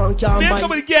 Me come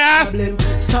with gas.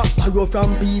 Stop borrow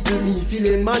from people, me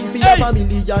feeling man feel hey. $1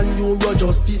 million euro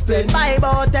just fi spend. Buy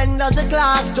about 10 dozen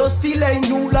clocks, just feeling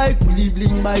you like we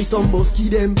bling by some busky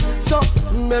them. So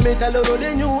me tell you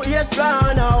the new year's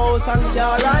plan, a house and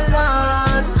car and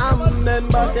land. I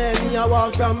remember say me I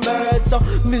walk from birth, so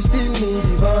me still need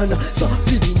the van. So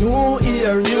for the new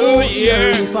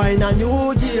year, me find a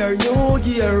new gear.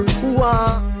 Who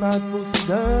are fat pussy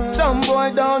girl? Some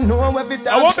boy don't know where it.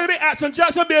 I want baby Action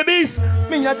Jackson babies.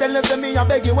 Me a tell you say me a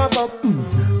beg you one fuck.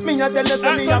 Me a tell you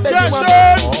say me a beg you one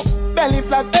fuck. Belly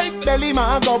flat, belly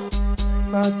mark up.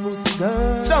 Fat pussy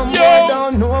girl. Some boy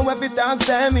don't know if it talk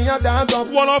say me a talk up.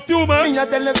 One of you man. Me a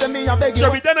tell you say me a beg you.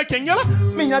 Jerry Dan a King Yella.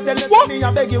 Me a tell you say me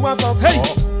a beg you one fuck. Hey.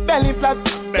 Belly flat,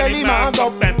 belly mark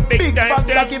up. Big fat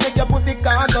cocky make your pussy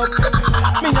cock up.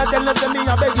 Me a tell you say me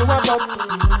a beg you one fuck.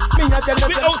 Me a tell you say.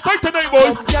 We outside tonight,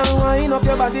 boy. Young wine up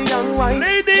your body, young wine.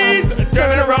 Ladies,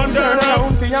 turn around.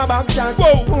 For your back shot.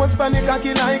 Whoa. Post panic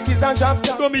cocky like it's a drop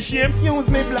top. Don't be shame.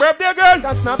 Use me black. Grab there, girl.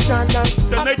 That snapshot.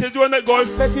 Tonight is doing that, girl.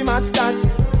 Petty mad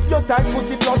stand. Your tight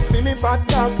pussy plus for me fat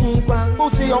cock equal.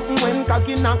 Pussy up when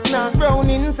cocky knock.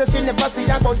 Browning say she never see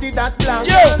a body that black.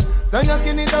 Yo. So you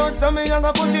skin it out, so me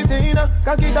gonna push it in.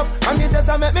 Cock it up and it just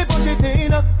a make me push it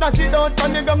in. Dash it out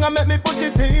and you gonna make me push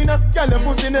it in. Girl your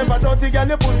pussy never dirty, girl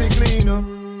your pussy clean.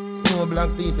 No black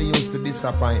people used to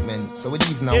disappointment, so we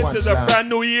leave now. This is a brand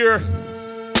new year.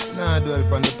 Nah, dwell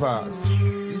upon the past.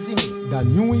 You see me? The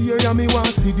new year, yeah, me want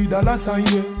see the dollar sign,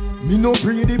 yeah. Me no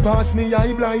pray the past, me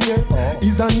eye blind, yeah.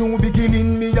 It's a new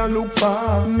beginning, me a look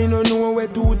for. Me no know where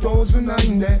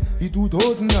 2009 there. The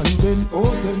 2010,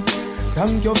 oh 10.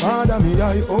 Thank your father, me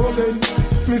eye open.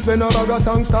 Me spend a bag of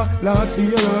songster last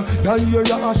year. That year,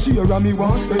 yeah, a share, and me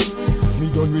want spend. Me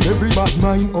done with every bad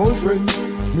mind, old friend.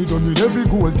 Me done with every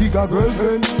gold digger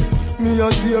girlfriend. Me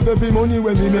a save every money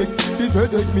when me make it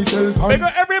protect myself. Big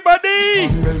up everybody.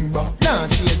 Remember, now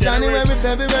see January,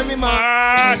 February,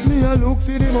 March. Me a look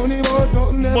for the money, but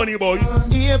nothing else. Money boy.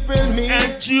 April, May,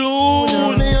 and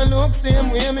June. Me a look same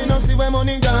way, me no see where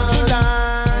money gone.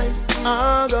 July,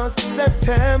 August,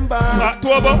 September,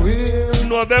 October,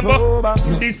 November,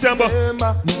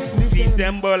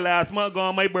 December last month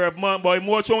gone my birth month, boy.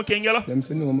 More chunk King Yella. Them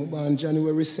for know me born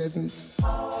January 7th.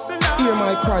 Hear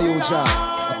my cry, O Jah.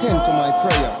 Attend to my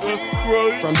prayer.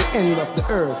 From the end of the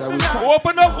earth, I will cry.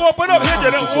 Open up, open up,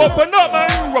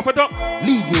 man. Rough it up.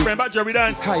 Lead me. Friend back Jerry Dan.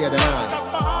 It's higher than I.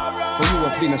 For you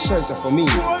have been a shelter for me.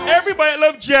 Everybody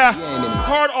love Jah.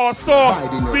 Hard or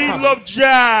soft. We love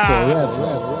Jah.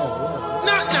 Forever.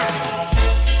 Not nice.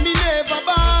 Me never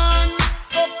born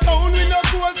uptown with no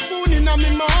gold spoon in a me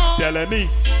mouth. Telling me.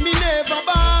 Me never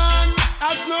born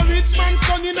as no rich man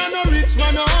son in a no rich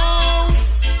man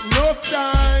house. Enough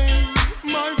time.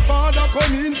 My father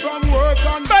come in from work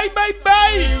and bye.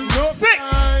 Enough sick.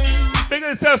 Time. Big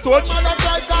yourself, Swatch.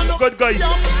 Good guy. He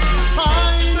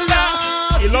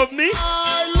love me. And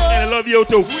I love you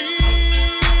too.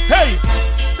 Hey.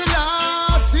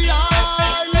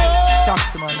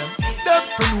 Taxi man. Them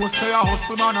friend who say a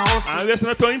hustle, man a hustle. I'm wasting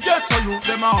no time. Get to you,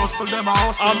 them a hustle, them a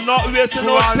hustle. I'm not wasting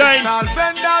no To all the time. stall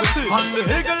vendors, on the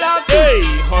higglers. Hey,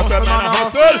 hustle man a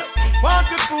hustle. Want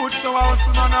the food, so a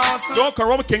hustle, man a hustle. Don't come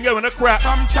around, can get when a crap.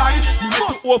 From child, I'm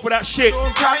too old for that shit.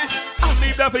 Don't cry.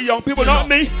 Leave that for young people, not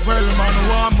me. Well, man, who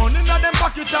want money in them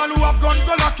pocket, all who have gun,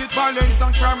 go lock it. Violence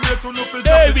and crime rate to no fit.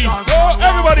 Baby, go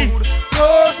everybody.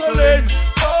 Hustling,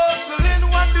 hustling.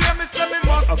 One day me say me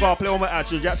must. I gotta play one with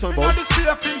Asher Jackson, boy. I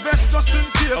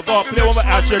gotta play one with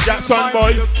Asher Jackson,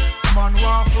 boy. Man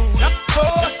want food.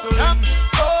 Hustling,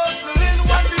 hustling.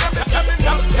 One day me say me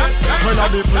must. When I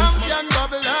be champion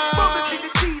Babylon.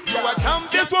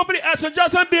 This one for the Asher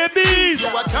Jackson babies. You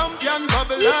a champion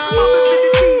Babylon.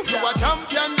 You a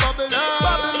champion Babylon.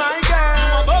 My girl.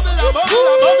 You a bubbler,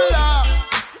 bubbler, bubbler.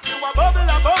 You a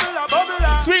bubbler, bubbler,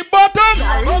 bubbler. Sweet bottom.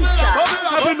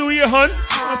 Happy New Year, hun.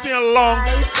 I'm seeing along.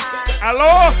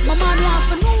 Hello. My man wants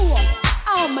to know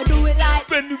how I'ma do it like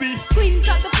Benby. Queen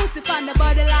top the pussy on the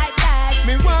body like that.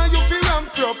 Me want you feel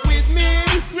ramp up with me.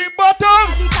 Sweet bottom.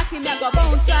 I be talking me I go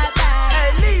bounce right back.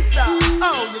 Hey Lisa,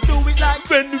 how you do it like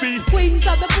Benby. Queen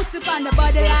top the pussy on the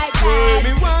body like that.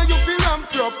 Me want you feel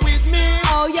ramp up with me.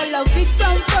 Oh you love it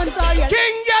from front or you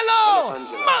King Yellow.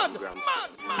 Mad.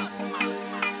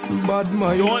 Bad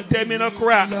man. Don't tell me no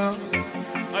crap.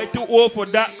 I too old for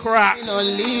that crap. You don't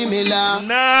leave me long.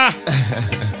 Nah.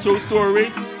 True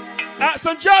story.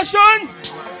 Action Joshon.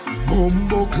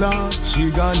 Bumbo clock, she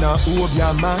gonna hold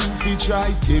your man. Fi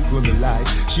try take on the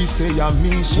life. She say I'm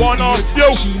me, she one of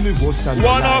you. She me was a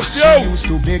one of she you. used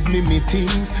to beg me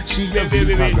things. She a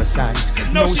real parasite.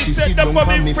 No, she sit down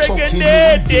for me freaking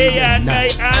day and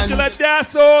night. Angela,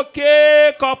 that's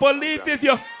okay. Couple leave if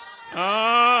you.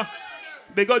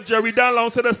 They got Jerry down long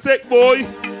to the sick boy.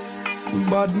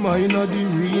 Bad mind of the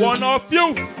real. One of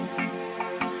you.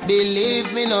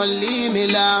 Believe me, no leave me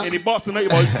long. Any box tonight,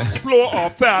 boy. Slow or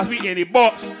fast, we any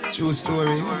box. True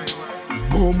story.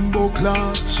 Bumbo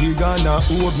clock, she gonna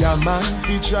hold your man.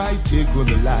 Fi try take on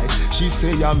the life. She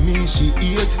say I'm me, she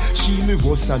ate. She me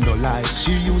was a no lie.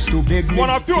 She used to beg me. One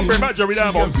of you bring back Jerry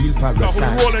down, boy. Real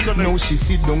parasite. Now she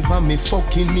sit down for me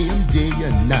fucking name day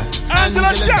and night.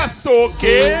 Angela, that's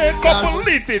okay. Couple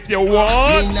leave if you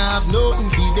want. Me nah have nothing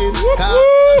for them.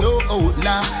 No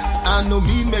outlaw. I know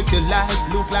me make your life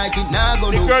look like it now go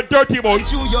do. You're dirty boy.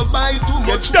 You buy too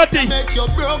much. Dirty. Make you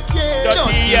broke, yeah.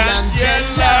 Dirty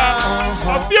Angela.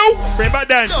 A few. Bring back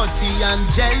then. Dirty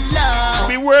Angela.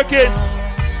 Be working.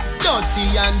 Dirty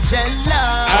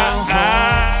Angela.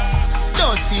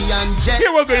 Dirty Angela.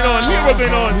 Here we're going on. Here we're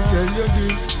going on. Let me tell you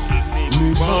this. Me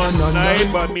born tonight,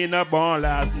 but me not born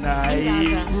last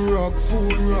night. Rock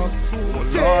food, rock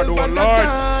food. Oh Lord, oh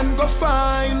Lord. Go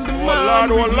find the man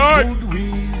with the good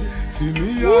weed. Feel me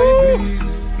I bleed.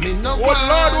 Me no oh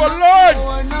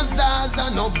Lord. No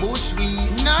Zaza, no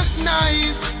bushweed. Not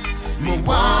nice. Me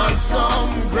want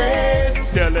some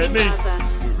grace. Telling me.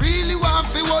 Really want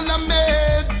fi all the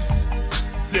meds.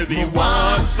 Say me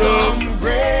want some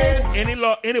grace.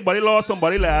 Anybody lost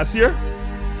somebody last year?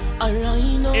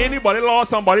 Anybody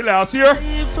lost somebody last year?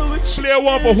 Play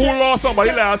one for who lost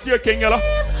somebody last year, King Yella.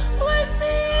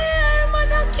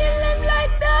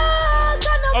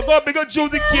 I got bigger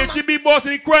Juice, the KGB boss,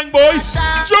 and the crank boys.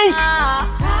 Juice!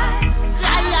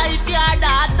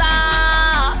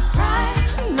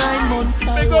 9 months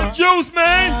big up Juice,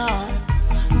 man!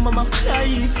 Mama cry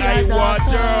if I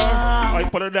water. I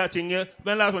put that thing here.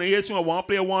 When last when I hear I want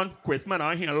to play one, Chris, man,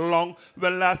 I hear long.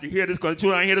 When last you hear this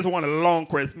control, I hear this one long,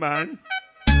 Chris, man.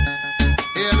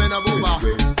 Hey, man, a boomer.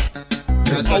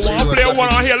 I want to play one,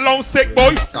 I hear long, sick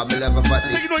boy.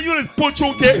 Sick, you know, you just pull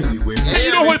through, okay? And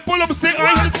you know how you pull up, sick, I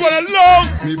hear this one long.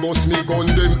 Me boss me gun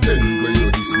them anyway, you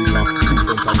dismiss up in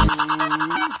front of me.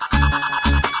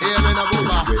 Hey, man, a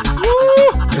boomer.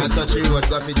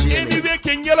 Anywhere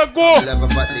King Yella go. Anywhere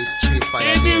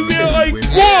I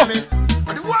go.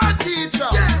 And the war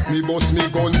teacher. Me boss me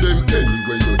gun them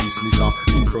anyway, you dismiss her.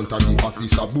 In front of the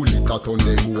officer, bullet a turn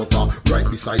them over. Right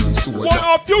beside the soldier. One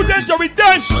of you then, Jerry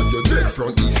Dash. And you're dead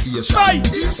front the station.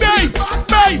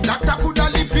 Bye. Doctor coulda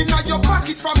live in your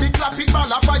pocket from the clapping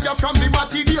ball of fire from the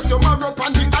materials. You mark up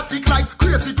on the attic like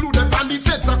crazy glue. The pan the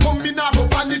feds are coming out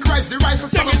up on the Christ. The rifle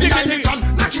stand up behind it and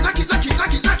knock it.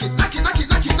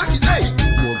 Hey.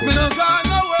 Me no gone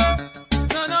nowhere.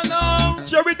 No.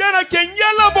 Jerry Dana King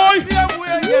Yella boy.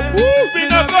 We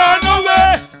not gone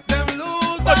nowhere. Them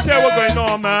lose. What's going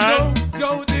on, man?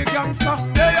 Yo, the gangster.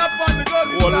 They up on the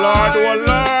gully. Oh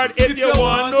Lord, if you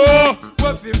want to.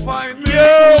 If you find me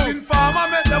shooting farm, I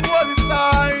make them all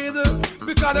side.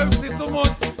 Because them see too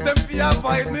much, them fear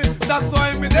fight me. That's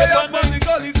why me they up on the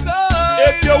gully side.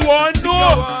 If you want to.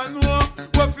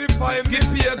 What if I give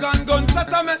pagan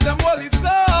gunshot and make them holy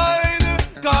side?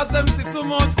 Cause them see too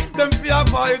much, them fear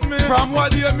avoid me. From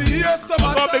what you me hear some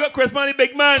of them. Big up Chris Money,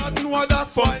 big man.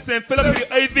 From St. Philip,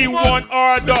 AV1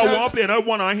 R-Dog. I want to play another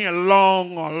one on here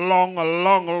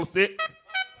long, sick.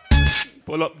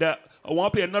 Pull up that. I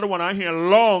want to play another one on here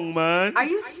long, man. Are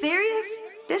you serious?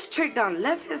 This trick done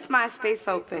left his MySpace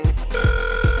open.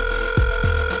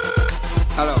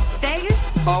 Hello. Vegas?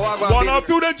 One up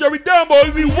through the Jerry down,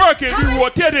 boy. We working, we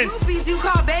rotating. Groupies you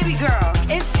call baby girl.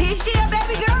 Is Tisha a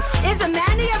baby girl? Is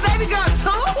Amanda a baby girl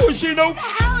too? Who she know? Who the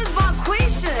hell is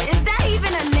Bonquisha? Is that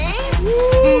even a name?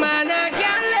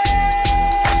 Managale.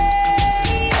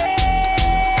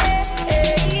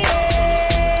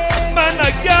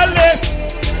 Managale.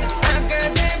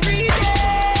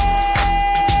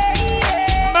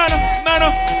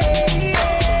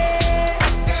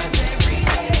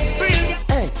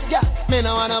 Me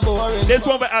no wanna boring. This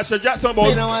one by Asher Jackson, boy.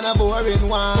 Me no wanna boring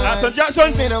one. Asher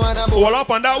Jackson. Me no wanna boring. Hold up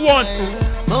on that one.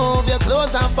 Move your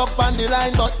clothes and fuck on the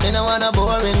line, but me no wanna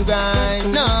boring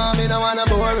grind. No, me no wanna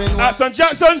boring one. Asher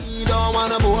Jackson. Me don't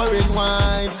wanna boring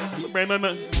wine.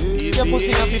 Your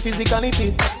pussy have physically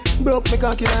fit. Broke me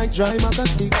cocky like dry maca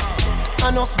stick.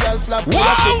 Enough girl flap.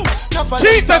 Wow!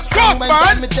 Jesus Christ, man!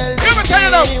 Let me tell you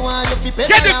now.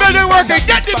 Get the building working,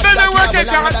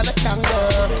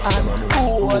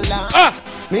 God!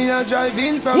 Me a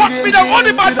driving from what me the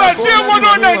only man man,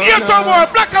 0109, here somewhere,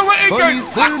 black and white England,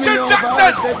 Action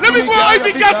Jackson, let me go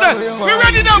Ivy Captain, we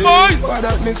ready now, boy! What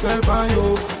that me smell by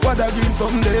you, what that green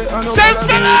someday, I know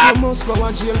you must go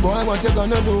and jail, boy, what you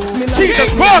gonna do?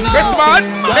 Jesus Christ,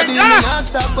 man! Study me not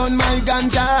stop on my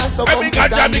ganja, so every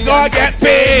ganja me go get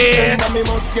paid. Me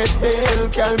must get bail,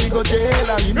 carry me go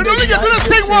jail. You know we just gonna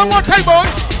sing one more time, boy!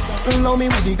 Love me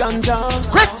with the ganja,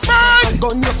 Christmas!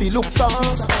 Gun you feel look for.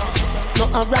 No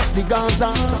harass the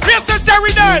Gaza. Listen,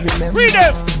 Jerry, Dan. Read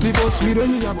them.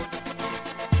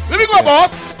 Let me go, boss.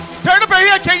 Turn up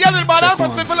here, King Yella, man. That's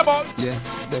what's simple about. Yeah,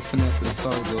 definitely. That's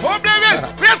all good. Oh, baby.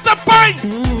 Where's the pint?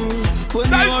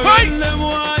 Side pint.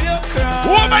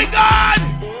 Oh, my God.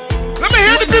 Let me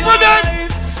hear the people then.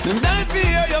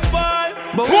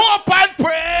 Hope and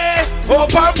pray.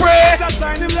 Hope and pray.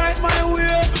 Shine him like my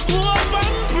way. Hope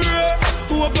and pray.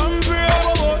 Hope and pray.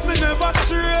 About me never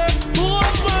stray.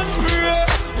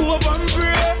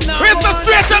 Where's the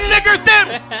straight up niggers them?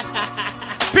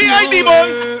 PID boy.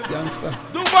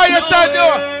 Do by your side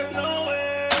door.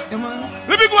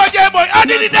 Let me go again, boy. I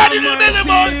did it down in the middle,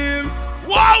 boy.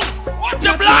 Wow. What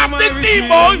the blasting team,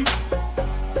 boy.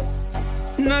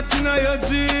 Nothing on your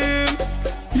gym.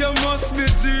 You must be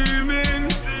dreaming.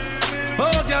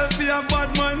 Oh, girl, feel a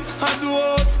bad man. I do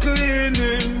house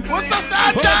cleaning. What's the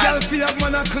sad? Oh, girl, feel a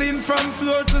man. I clean from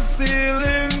floor to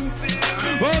ceiling.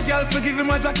 Oh, girl, forgive him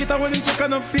my jacket and when him check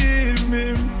and I feel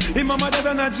me. Him mama dead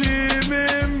and I dream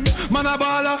him. Man a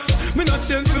baller, me not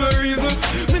change for no reason.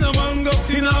 Me no mango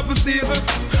in apple season.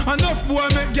 Enough boy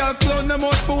make girl clown them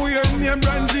out for weird name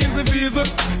brand jeans and visa.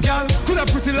 Girl, coulda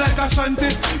pretty like a shanty.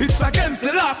 It's against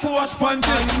the law for wash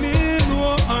panty. Me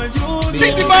know and you know.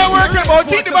 Keep the ball working, boy.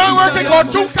 Keep the ball working, boy.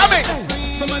 Two coming.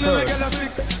 Some of them are get a sick.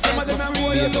 Some of them are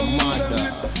boy and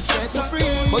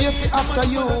but you see after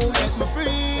you set me free.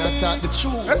 You talk the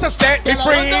truth. That's a set me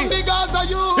free. Here we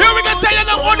can tell you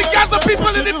now all the Gaza people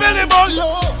in the building, boy.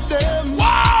 Love them.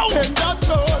 Wow. And I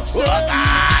touch them.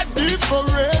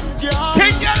 Different girls.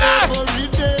 King Yella. Every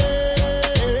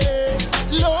day.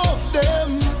 Love them.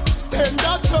 And I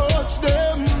touch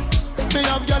them. Me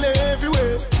have girl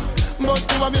everywhere. But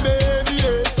you are me baby.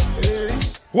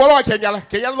 Hold on, King Yella.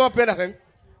 King Yella don't pay nothing.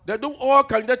 They do all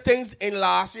kinds of things in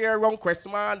last year around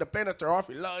Christmas. They pay the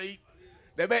trophy light.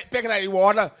 They make picking at the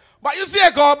water. But you see,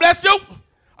 God bless you.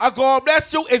 God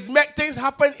bless you is make things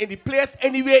happen in the place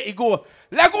anywhere you go.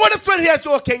 Like what is here,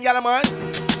 show King Yella, man.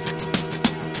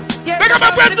 Yes, make up my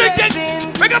brethren,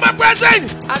 King. Make up my brethren.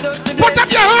 Put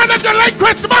up your hand if you like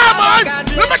Christmas, man.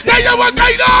 Let me tell you what's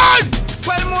going on.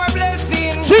 Well, more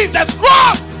blessing. Jesus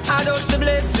Christ. I don't the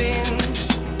blessing.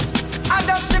 I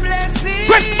don't the blessing.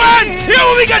 Christmas, here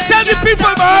we can tell the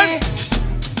people, man.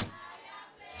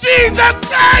 Jesus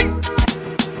Christ.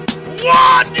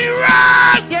 What the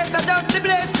rest? Yes, I don't the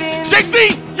blessing.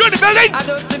 Dixie, you in the building? I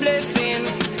don't the blessing.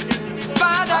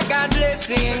 Father God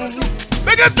blessing.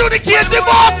 Make up to the kids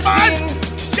involved, man.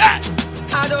 Yeah.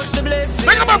 I don't the blessing.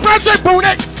 Make up my brethren,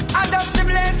 Phoenix. I don't the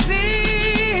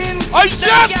blessing. Oh,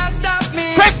 yes. Can't stop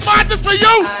me. Christmas is for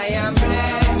you. I am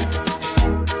blessed.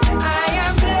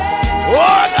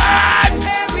 Oh, God!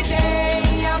 Every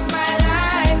day of my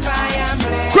life I am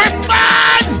blessed.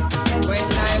 Christmas! When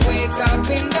I wake up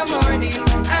in the morning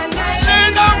and I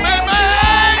lay down my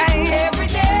mind. Every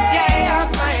day of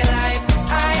my life I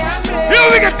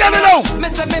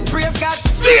say me praise God.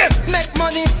 Make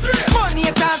money, money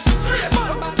it has.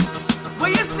 What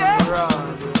you say?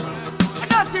 I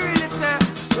don't really say.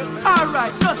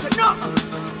 Alright, no say no.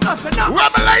 No say no. No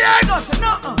say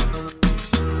no.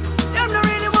 Them no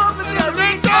really want me to be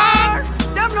rich.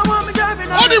 Them no want me driving.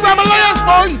 All the Ramallians,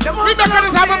 boy. We make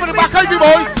this happen with the back of you,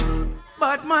 boys.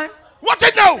 But man, what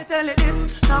it now? I tell you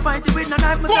this. Now fight it with no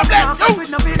knife. Go up there. With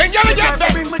no bitch. Can Yella get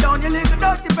there? Bring me down, you little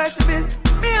dirty pessimist.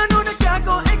 Me I know that can't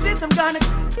go exist. I'm gonna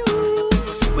you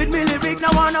with me lyrics.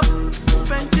 Now wanna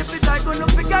friendship is I gonna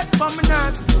forget from my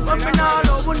nerves. But me now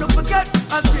I wanna forget.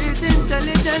 I street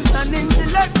intelligence and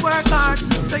intellect work hard.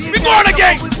 So you going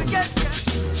again.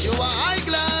 You are high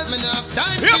class, man. Have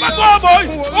time. Here we go, boy.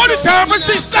 All the time, my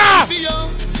sister. Let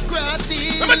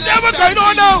me tell you what's going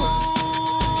on now.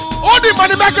 All the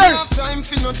money makers.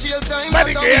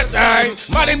 Money get time.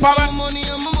 Money power.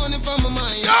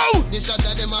 Yo.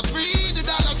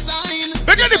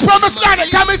 Look at the promised land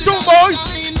coming soon, boy.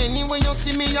 Anyway, you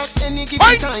see me at any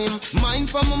given time. Mine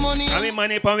for my money. I mean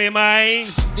money for me, mine.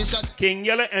 King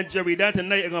Yella and Jerry Dan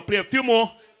tonight. I'm gonna play a few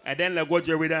more, and then let's go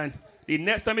Jerry Dan. The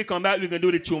next time we come back, we can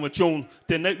do the tune.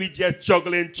 Tonight we just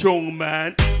juggling tune,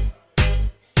 man.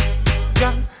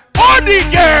 All the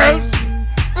girls.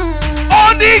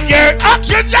 All the girls.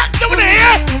 Action Jack down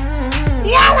here.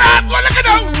 Wow, go look at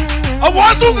them. I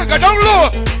want to go down low.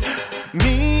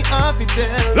 Me have to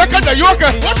tell. Look at the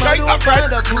yoker. Watch right up,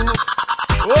 friend.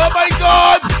 Oh my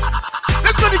God.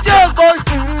 Look at the girls, boy.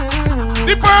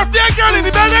 The birthday girl in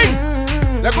the building.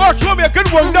 Let's go show me a good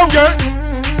one down, girl.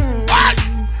 What?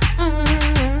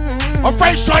 My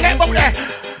friend showing that over there.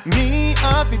 Me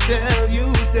have to tell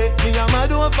you, say me and my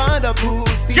don't find a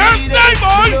pussy. Girls night,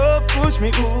 boy. Love push me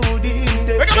good in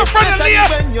the. Look at my friend Leah.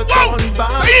 Whoa.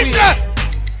 Lisa.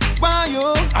 Why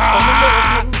you?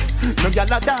 No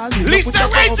gyal at all. Lisa,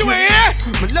 wait you here.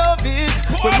 Me love it.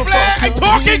 I'm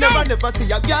talking now. Never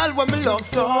see a girl when me love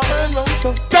so.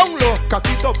 Down low. Cock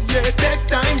it up, yeah, take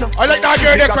time now. I like that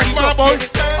girl there, Christmas, boy.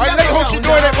 I like how she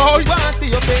doing it, boy.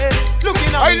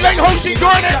 I like how she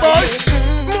doing it, boy.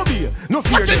 No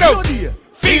fear, watch it now.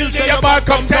 Feel say your bad,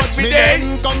 come touch me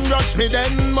then. Come rush me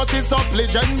then, must is up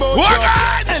legend. What?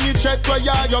 Any check where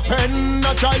you're your friend,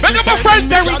 I try to make up my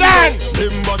friend there with that.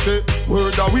 Remember say,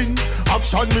 word a win.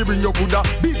 Action me bring your Buddha.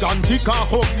 Big and thick and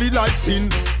ugly like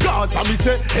sin. Cause I me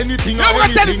say, anything or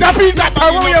anything.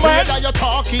 That you're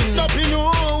talking. Don't be no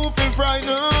fi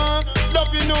frightened. Don't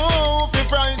be no fi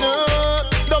frightened.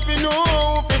 Don't be no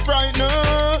fi frightened.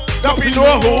 Don't be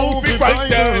no who fi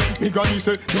frightened. Me granny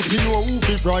say, don't be no who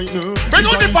fi frightened. Bring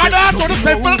on the father to the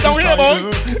temple down here, boy.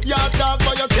 Yeah, dog,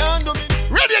 but you can't do me.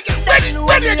 Ready again,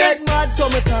 ready again. Mad, so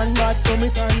me can bad, so me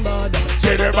can bad.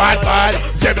 Say the bad,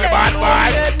 say the bad.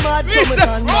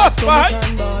 Listen,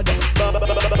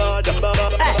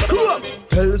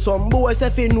 tell some boys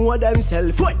if they know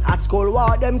themselves. What at school,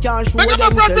 what them can't show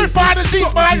themselves.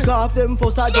 Pick off them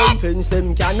for a defense,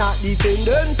 them cannot defend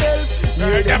themselves.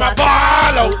 Hear them a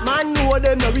ball out. Man know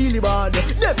them not really bad.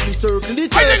 Them be circle the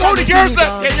church. I like how the girls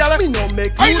look, King Yella.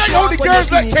 I like how the girls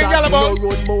look, King Yella, boy. Go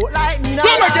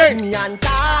again. Me and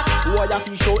talk. Why have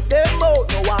to show them out?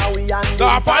 No how we and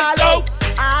them follow.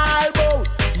 All about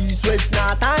east, west,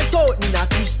 north and south. Me not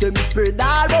twist them spread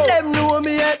all about. Them know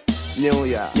me yet. New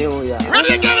Year.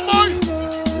 Ready again, boy.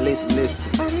 Listen.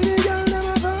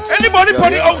 Anybody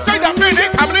put it outside that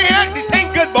building, come in here. This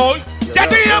ain't good, boy.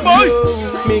 Get in here, boy.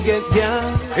 Me get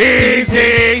down.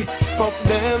 Easy. Fuck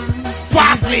them.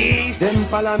 Fastly. Them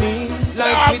follow me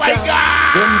like oh my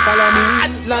God. Them follow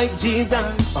me like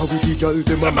Jesus. I will the girl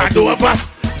them a mad over.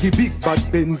 The big bad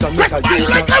Benz and not a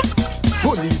Yella.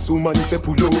 Police woman say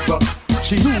pull over.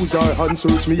 She use her hand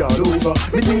search me all over.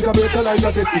 Me think I better like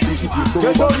a test to see if you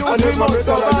sober. I never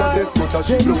better like a test but a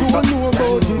she closer.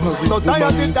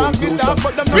 Society talk,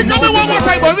 but them we come in one more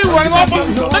time, but we running off.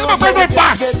 Look at my favorite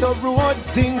back. Get a road,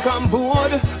 sink and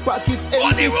board. Pocket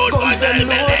empty, guns them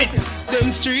load.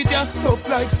 Them street yeah, tough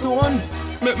like stone.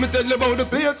 Make me tell you about the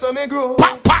place where me grow.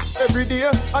 Every day,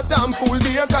 a damn full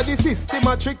day. Cause the system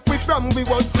a trick we from we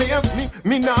was slave.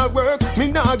 Me nah work,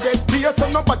 me nah get pay. So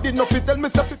nobody no fit tell me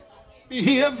something.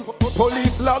 Behave.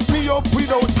 Police lock me up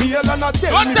without bail and I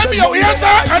tell me. Don't tell me you're here,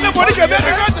 sir. And nobody can make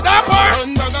me go to that part.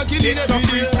 Run back a killing every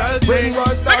day. When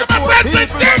war start, look at my friend,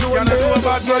 people don't know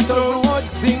about get the road,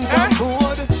 sing and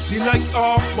board. The lights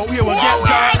off, but we will get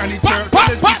dark and the church.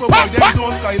 Tell people why them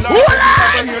don't skylark.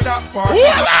 I hear that part.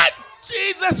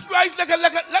 Jesus Christ, look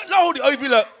how the ivy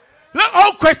look. Look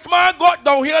how Christmas got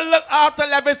down here. Look after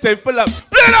 11 St. Philip.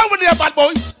 Play it over there, bad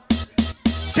boy.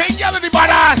 King Yella the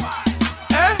badass.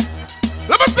 Eh?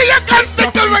 Let me see your gun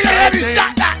signal when your head is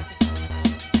shot that.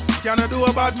 Can I do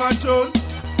a bad man tune?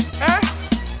 Eh?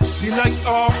 The lights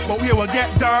off, but we will get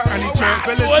dark. And the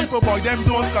church village people, boy, them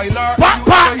don't skylar. You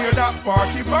want to hear that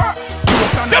party part?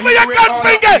 Give me your gun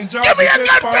finger! Give me your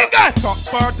gun finger! Top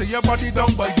part of your body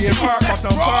down by the part.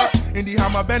 Bottom part in the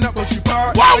hammer bend up she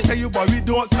part. I tell you, boy, we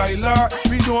don't skylar.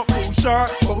 We don't pull sharp,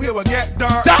 but we will get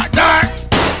dark. Dark!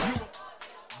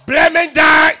 Blaming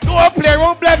dark! Don't play,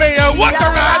 won't blame you. What a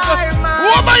rat!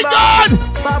 Oh my God!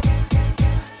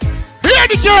 Hear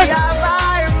the girls!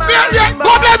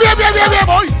 Go blame,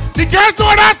 boy! The girls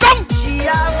know that song!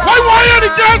 Why were you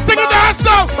the girls singing that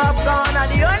song? Popcorn are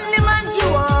the only man she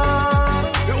want.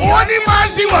 The only man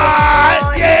she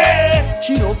want, yeah!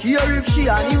 She don't care if she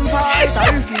an invite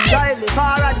or if you drive the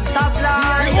car at the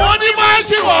stoplight. The only man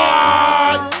she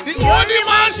want! The only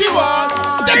man she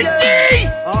wants! Stinky!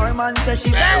 Our man says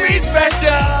she very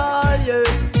special! Yeah,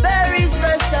 very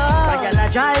special. Like a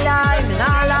dry line, me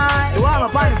nah lie. You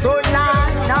want me on the front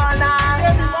line, nah lie.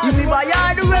 If we buy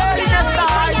all the world in a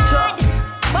star truck,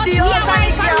 the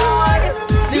outside yard,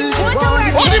 still she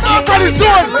want what the man for the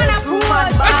zone?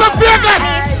 That's a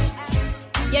Vegas!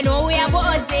 You know we are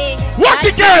boss day. What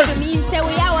the girls? Mean say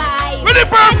we are wife. What the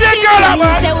birthday girl,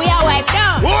 man? Say we are wife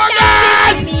now. Oh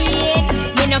God!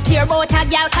 Me no care about a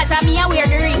girl 'cause I me a wear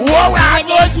the ring. Whoa, when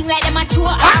they think like them a true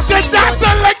Action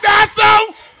Jackson like that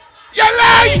song. You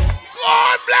like?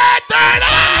 God bless her.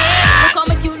 Look how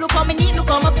me cute, look how me neat, look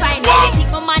how me fine. They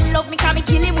think my man love me 'cause me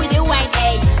kill him with the wine.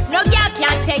 Hey, no girl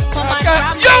can take my man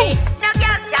from me. No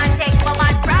girl can take my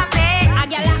man from me. A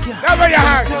girl. Never your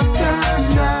heart.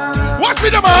 Watch me,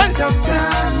 the man.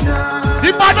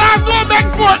 The man has no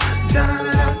next one.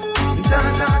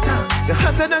 You're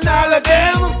hotter than all of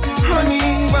them.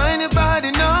 Honey, why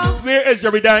anybody know? Where is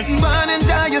Jerry Dan?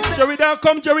 Jerry Dan,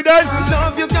 come Jerry Dan.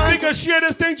 Love you, we can share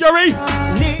this thing, Jerry.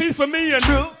 Peace for me and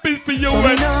peace for you.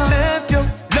 And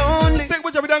say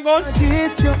what Jerry Dan gone?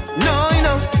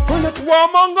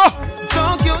 Warmonger.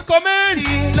 So cute. Come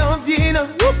in. Love you, know.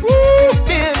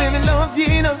 Baby, love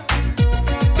you, know.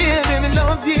 Baby,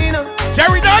 love you, know.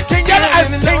 Jerry Dan can get it as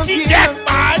stinky guest,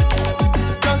 man.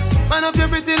 Man up your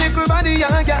pretty little body,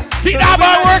 yeah, yeah. Keep that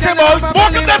man working, man.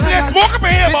 Smoke up that place, smoke up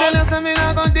here, man.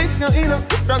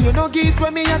 From you no get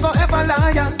where me I go ever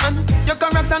lie. And your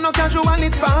character no casual,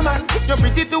 it's farmer. You're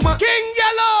pretty to a King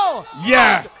Yellow.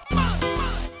 Yeah.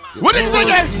 What is it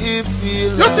then?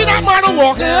 You see that man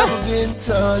walking here?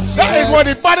 That is one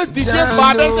of the baddest DJs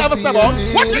Barbados ever said on.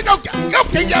 Watch it now,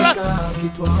 King Yella.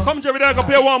 Come Jerry Dan,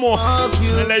 compare one more.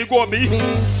 And let you go, B. We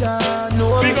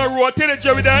gonna rotate it,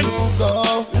 Jerry Dan.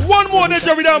 One more then,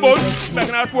 Jerry Dan, boy. Back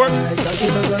in our work.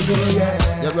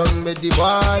 You run with the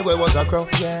boy, where was a crop?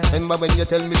 And when you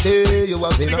tell me, say you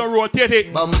was in. We gonna rotate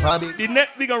it. The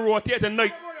next we gonna rotate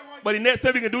tonight. But the next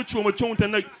time we gonna do tune with tune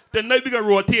tonight. Tonight we gonna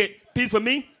rotate. Peace for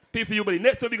me. Peace for you, but the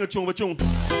next time we gonna tune with tune.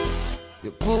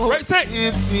 Right, set.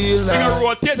 We gonna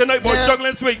rotate tonight, boy.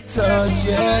 Juggling sweet. Touch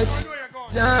yet.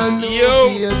 Yo.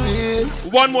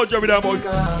 One more Jerry Dan, boy.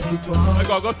 I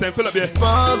gotta go send Philip here.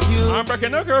 Fuck you. I'm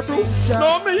breaking the curfew.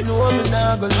 No, me.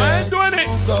 I ain't doing it.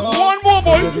 One more,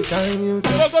 boy. I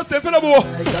gotta go send Philip, boy.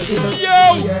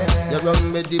 Yo. You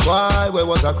run with the boy, where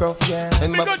was a crop?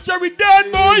 And we got Jerry Dan,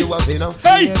 boy.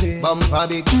 Hey. Bumper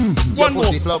big. One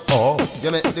more. Flop off.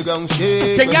 You make the ground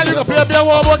shake. King Yella, play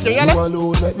one more, King Yella.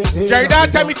 Jerry Dan,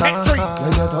 tell me take 3.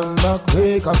 When you turn back,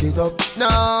 wake up it up.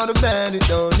 Now the band, it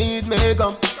don't need makeup.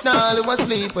 Now you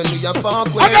asleep when you fuck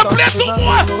with I'm gonna play 2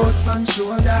 more.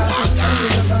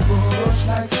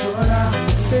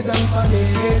 Sit down for me,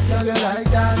 tell you like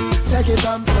that. Take it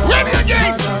from ready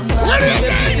again. Ready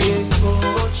again.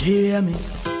 Jamie,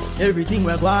 everything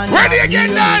we're going. Ready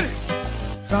again, Dan.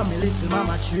 From me little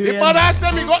mama tree. If I ask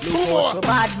them, we got 2 more. So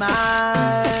bad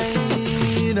mind.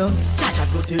 Cha-cha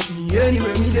protect me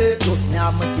anywhere me day. Just me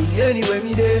have my thing anywhere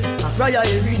me day. I cry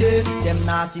every day. Them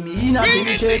nah see me in a see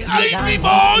me check. I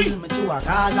boy. Me to a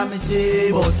cause I me say.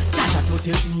 But cha-cha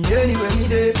protect me anywhere me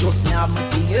day. Just me have my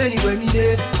thing anywhere me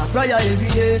day. I cry every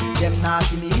day. Them nah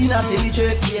see me in a see me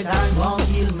check. They can't go and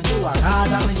kill me to a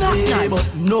cause I me say.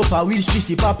 But no for wish to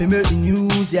see Papi make the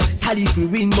news. Yeah, Sally if we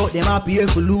win, but them happy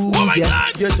if we lose. Oh my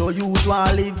God. Get to you to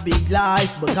live big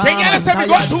life. But King Yella, tell me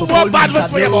got 2 more bad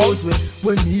ones for you, boys.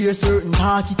 When me hear certain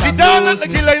talk, it the dollar like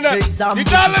he line up. The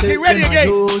dollar he ready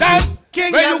again. Dan,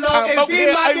 King when you Yella, come if up he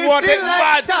here, mad I want it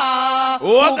bad.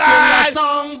 Oh God.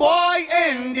 Song boy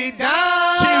in the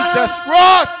dance. Jesus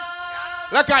Frost.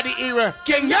 Look at the era.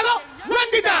 King Yella,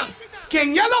 run the dance.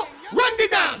 King Yella, run the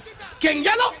dance. King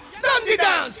Yella, run the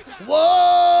dance.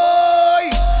 Whoa.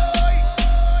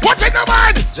 Watch it now,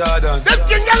 man. Jordan. This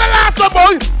King Yella last one,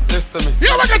 boy. Listen to me. You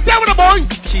know what I can tell with the boy?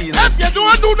 Keen. If you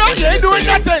don't do nothing, you ain't doing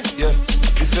nothing. Yeah.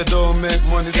 If you don't make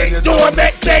money, then you don't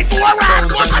make sense. You alright?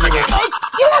 Come again, boy.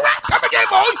 You alright? Come again,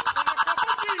 boy.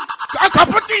 A cup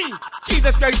of tea.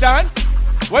 Jesus Christ, Dan.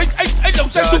 Wait, I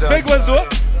don't say two big ones, though.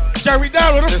 Jerry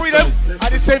down with the freedom. I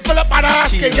just say Philip and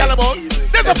ask you, Yella boy.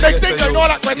 There's a big thing going on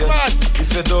like West Man.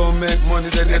 If you don't make money,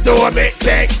 then you don't make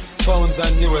sense. Pounds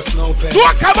and US, no pence. Do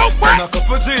I come out first? And a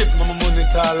couple G's, mama money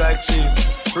tall like cheese.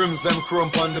 Rims them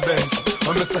crump on the Benz.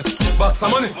 I'm just like, box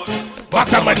of money.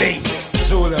 Box of money.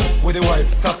 Julia with the white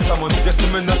socks of money. Guess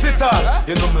me not it all.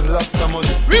 You know me lots of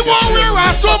money. We won't wear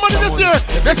our so money this year.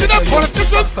 They see that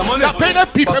politicians that pay their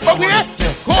people, but we ain't.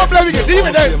 Go up there, we can leave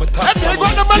it there. That's where they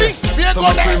got the money. We ain't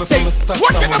going there and say,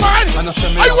 what's in the money?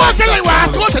 I work in the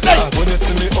last one today. When you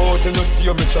see me out, you know see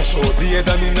me trash out. The head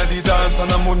and in the dance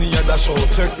and the money at the show.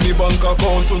 Check me bank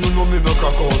account, you know me no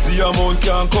crack out. The amount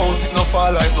can't count, it no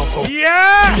fall like no fall.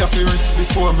 Yeah! Me have to reach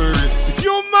before me reach 60.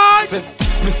 You mad?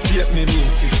 Mistake me mean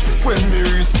 50. When me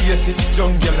reach 80,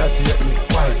 jungle date me.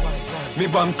 Why? Me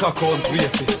bank account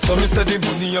waiting. So me say the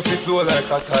money have to flow like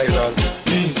a tidal.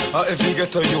 Me, if you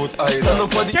get a youth idol. Stand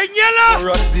up on the Yella!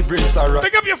 rock, the bricks are rock.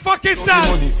 Pick up your fucking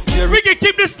stance. We can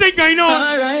keep this thing going on.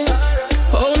 Alright.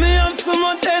 Oh, me have so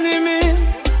much enemy.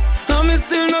 And me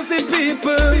still not see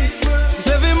people.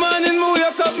 Every morning me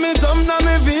wake up, me jump down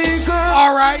my vehicle.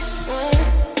 Alright.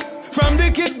 From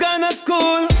the kids gone at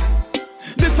school,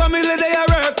 the family they are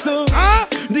hurt too.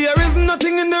 There is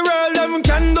nothing in the world that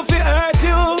can do for hurt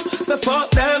you. So fuck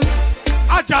them.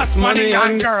 I just money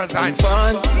and girls and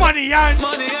fun. Money and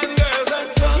girls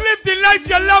and fun. Live the life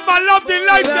you love, I love the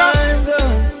life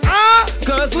you.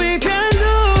 Cause we can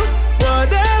do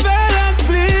whatever that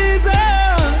pleases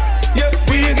us. Yeah,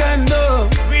 we can do.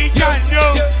 We can do.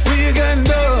 Yeah, we can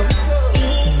do.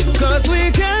 Cause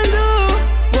we can do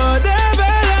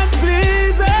whatever that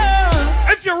pleases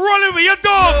us. If you're rolling with your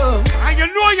dog and you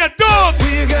know your dog,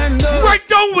 we can do. Right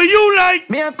down with you like.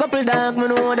 Me have couple dog, me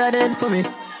know that did for me.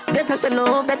 That I say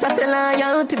love, that I say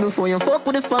loyalty. Before you fuck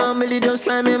with the family, just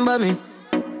try remember me.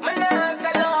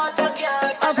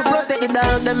 I for protect the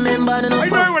dog, them member. I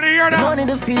know what I hear that. Money,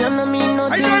 the fame, no mean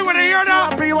nothing. I know what I hear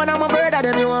that. I pre one of my brother,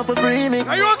 them you want for free me.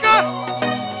 Are you okay?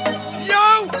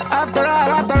 Yo! After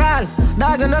all,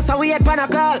 dog and us a weird pan a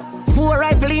call. 4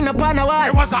 rifle in upon a wall.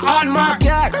 It was a hard mark.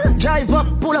 Yard. Drive up,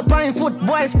 pull up on foot.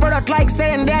 Boys spread out like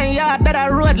saying damn yard. That I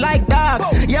road like dog.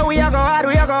 Yeah, we are go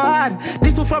hard.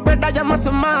 This was for bread that you must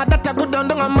have mad. That I good down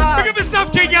a mad. Pick up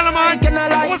yourself, King Yella, man.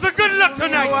 It was a good luck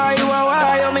tonight. Why?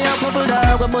 You me a couple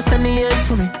dog. We bust in the head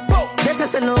for me. That I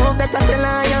say love, that I say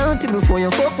loyalty. Before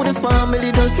you fuck with the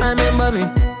family, just try remember me.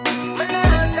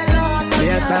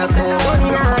 Yes, that's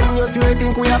money and you still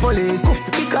think we are police.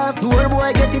 Kick off door,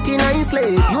 boy, get it in a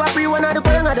slave. You are free one of the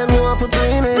gang of them, you want for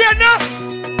pay me. We are not.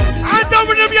 I'm done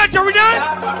with them yet, Jerry.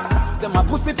 Them a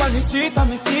pussy on the street and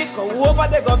me see it. Go over,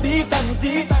 they go beat and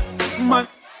teach. Man.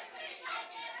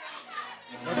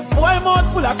 Boy,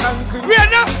 mouth full of concrete. We are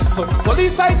not. So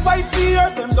police side fight for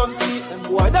years, them don't see it. Them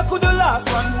boy, that could the last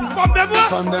one. From them what?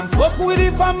 From them fuck with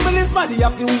the families, man, they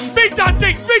have to weep. Beat and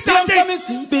teach, beat and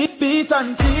teach. Beat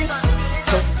and teach.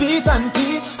 So beat and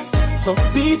teach. So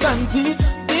beat and teach.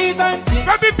 Beat and teach.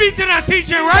 Let me beating and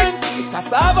teaching, right?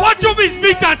 What you mean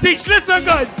beat and teach? Listen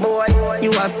good. Boy,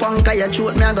 you a punk and you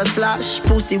shoot me I go slash.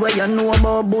 Pussy where you know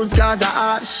about booze cause of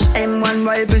ash. M1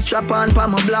 rifle strap on for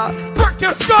my block. Crack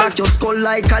your skull. Crack your skull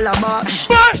like calabash.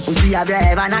 Bash. Pussy have you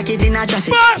ever knock it in a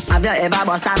traffic? Bash. Have you ever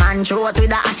bust a man throat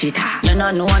with a hatchet? You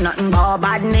don't know nothing about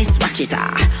badness, watch it.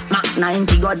 Mac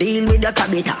 90 go deal with your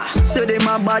cabita. Say them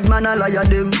a bad man a liar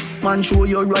them. Man show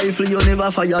your rifle you never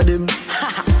fire them.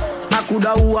 I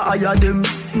coulda who hire them.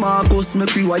 Marcus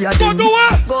make we wire them.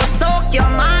 Go soak your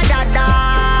mother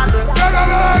dog.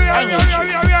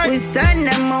 We send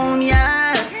them home,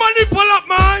 yeah. Money pull up,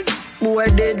 man. Boy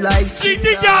dead like CT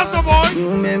gas, boy.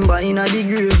 Remember in a the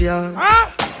graveyard. Huh?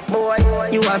 Boy,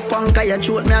 you a punk and you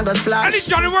shoot me I go slash. Any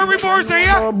January boys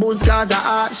here? Oh, booze cause of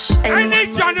ash.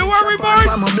 Any January boys?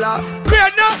 From a block.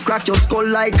 Crack your skull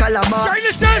like calabash.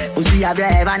 Shiny says. Pussy have you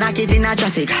ever knock it in a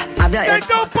traffic? Have you ever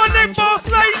don't put them boss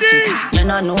lady. You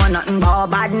don't know nothing about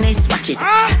badness, watch it.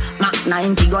 Mac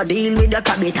 90 go deal with your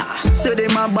cabita. Say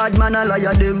them a bad man a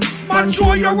liar them. Man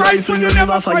show your rifle you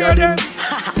never fire them.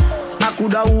 I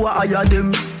coulda who hire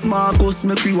them. Marcus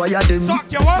make we wire them.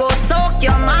 Suck your what? Go suck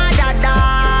your mother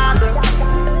dog.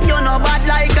 You know bad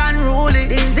like unruly.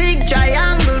 The zig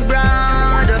triangle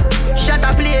brand. Shut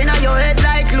a plane on your head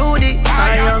like Loody.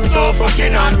 I am so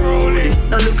fucking unruly.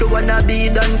 Now look who wanna be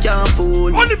done can't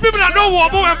fool. Only people that know what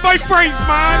about and buy friends,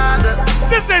 man.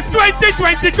 This is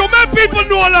 2022. Many people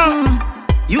know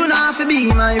that. You not have to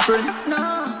be my friend.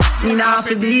 No. Me not have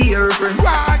to be your friend.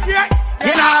 Yeah.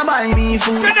 You not buy me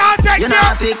food. You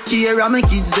not take care of my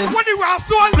kids them. What do you want,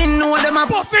 son? Me know them a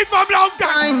pussy from long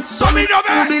time. So me don't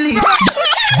believe.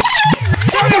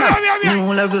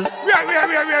 New level.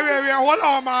 Yeah. Hold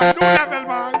on, man. New level,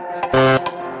 man.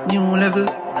 New level.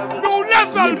 New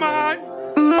level, man.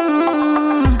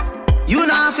 You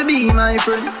not for be my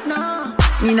friend. Nah.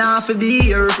 Me not for be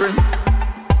your friend.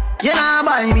 You not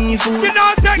buy me food.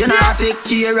 You not take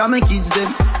care of my kids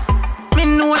them. Me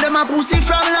know them a pussy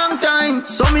from long time.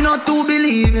 So me not to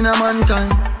believe in a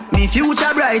mankind. Me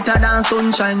future brighter than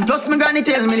sunshine. Plus me granny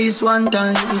tell me this one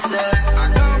time.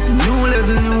 New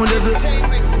level, new level.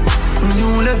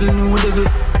 New level, new level.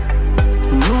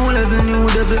 New level, new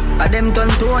level. A them turn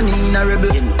Tony in a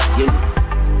rebel.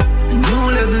 New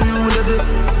level, new level.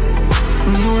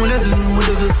 New level, new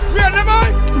level.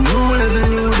 New level,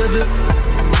 new level.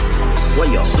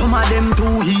 Some of them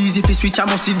too easy to switch. I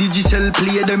must see digital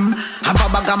play them. Have a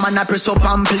bag of man I press up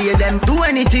and play them. Do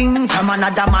anything from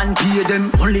another man pay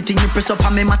them. Only thing you press up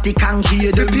and me matic and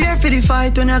hear them. Prepare for the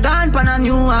fight when you're gone pan a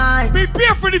new high.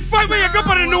 Prepare for the fight when you're gone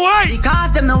pan a new high.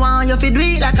 Because them no want you to do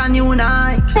it like a new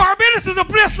night. Barbados is a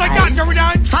place like that,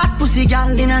 Jordan. Fat pussy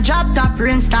girl in a drop top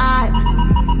print style.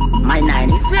 My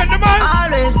 90s.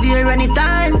 Always there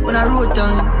anytime when I road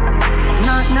time.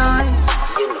 Not nice.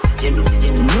 New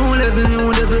level,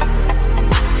 new level.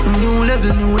 New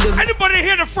level, new level. Anybody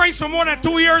hear the phrase for more than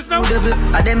 2 years now? New level.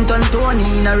 A them turn Tony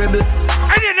in a rebel.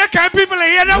 Any of that kind of people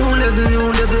hear now? New level,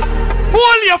 new level.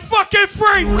 Hold your fucking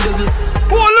friend.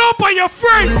 Hold up on your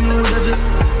friend.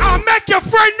 I'll make your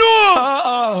friend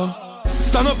know.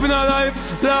 Stand up in our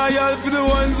life, loyal for the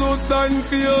ones who stand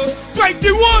for you.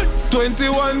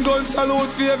 21 gun salute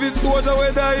for every soldier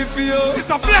we die for you. It's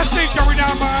a blessing,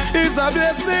 Jordan, man. It's a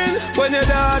blessing when your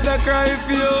daughter cry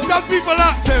for you. Tell people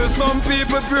that. Tell some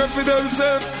people pray for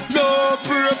themselves, no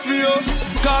pray for you.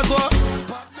 Cause what?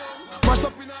 Mash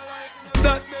up in our life,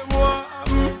 that them want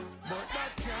happen.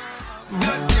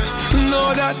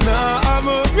 No, that nah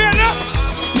happen.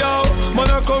 Yo, man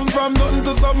I come from nothing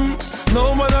to something.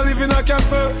 No man I live in a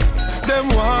castle. Them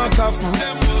walk off.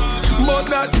 But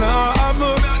that nah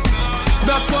happen.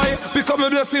 That's why become a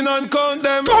blessing and count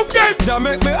them. Jah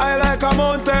make me high like a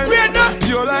mountain.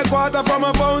 Pure like water from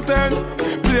a fountain.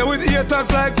 Play with haters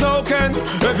like token.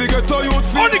 If you get to youth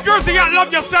feel. All the girls that got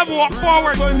love yourself walk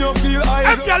forward. When you feel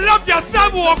high. If you love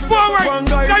yourself walk forward.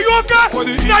 Now you okay?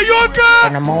 Now you okay?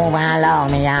 Gonna move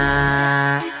along me,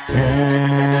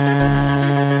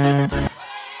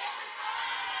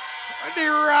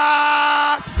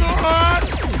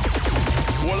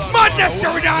 The madness,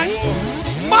 Jordan.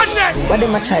 Madness. What do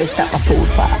I try to stop my food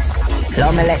for?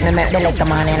 Love me, let me make the liquor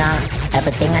money now.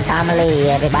 Everything a family,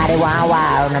 everybody want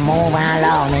wow. Gonna move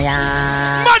along me,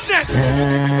 Madness.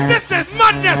 This is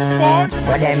madness, boy.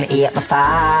 What them eat my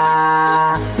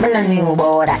far? Me no new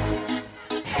about that.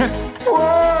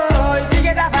 Whoa, if you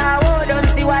get a forward, don't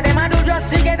see what them a do,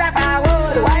 just you get a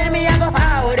forward. While me a go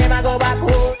forward, them a go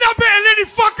backward. Snap it and let the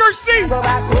fucker see. Go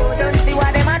backward, don't see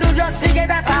what them a do, just you get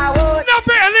a forward. Snap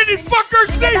it and let the fucker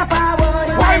see. Get a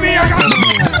forward. Why me a go?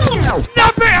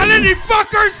 Snap it and let the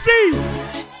fucker see.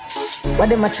 What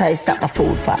do I try to stop my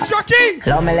food for? Chucky!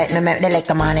 Love me, let me make the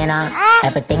liquor money now.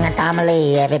 Everything a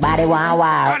family, everybody want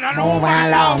wow. Move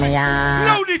along me,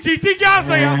 No, the GT gas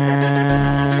there.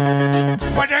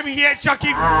 What them here,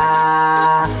 Chucky?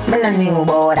 Me no new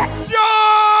about that.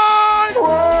 John!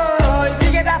 Whoa, if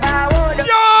you get a forward.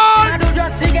 John! I do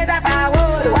just you get a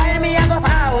forward. While me a go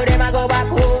forward, them a go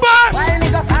backward. Bash! While me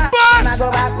go forward, them a go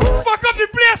backward. Fuck up the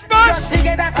place, Bash! Just you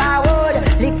get a forward.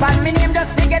 Lick on me name,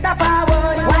 just you get a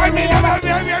forward. While me a go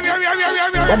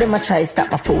What do I try to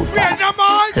stop my food for?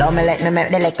 Love me, let me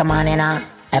make the liquor money now.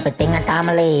 Everything a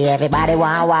family, everybody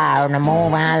want wow. No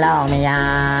move along me,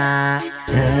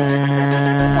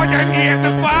 What them eat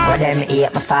me for? What them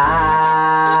eat me for?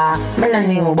 Me no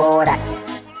new about that.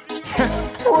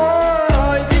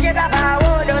 Whoa, if you get a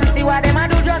forward, don't see what them a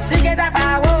do, just you get a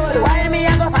forward. While me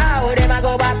a go forward, them a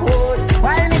go backward.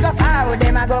 While me go forward,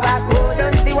 them a go backward.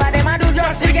 Don't see what them a do,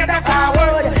 just you get a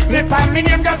forward. Lip on me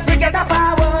name, just you get a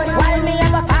forward. While me a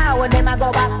go forward, them a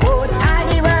go backward. All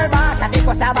the world boss, I think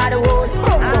us about the wood.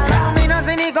 Me no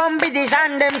see me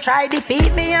competition, them try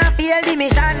defeat me and fail the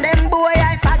mission. Them boy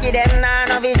I forgive them, nah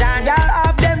no vision. Y'all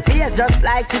up them face just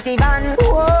like City Van.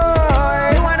 Whoa,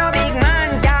 you want no big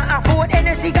man, can't afford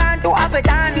Hennessy gun to up it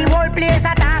on. The whole place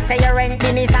attack, say you rent the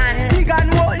Nissan. Big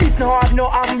and what this no have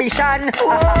no ambition.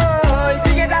 Whoa, if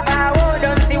you get a forward,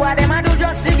 don't see what them a do,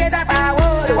 just you get a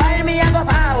forward. While me a go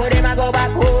forward, them a go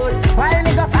backward. While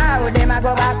me go forward, them a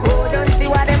go backward. Don't see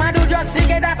what them a do, just you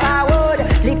get a forward.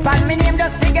 Lick on me name,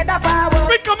 just you get a forward.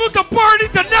 We come out to party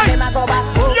tonight. Them a go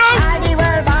backward. Yo,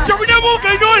 so we don't move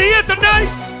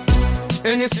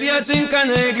a drink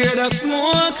and I grade a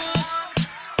smoke.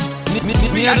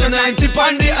 Me a the 90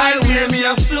 on the highway, me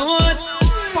a float.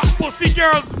 Fat pussy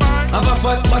girls, man. Have a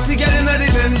fat party girl in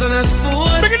the Benz on a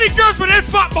sport. Look at the girls with them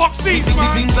fat box seats, man.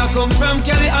 Things that come from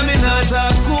Kelly, I mean not a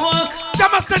coke.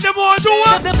 Them must say them want do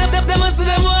what? Them must say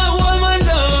them want hold man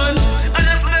down. And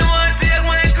that's them want take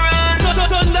my crown.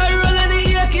 Thunder roll and the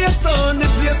AK sound. The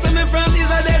place where me from is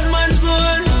a dead man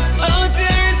zone. Out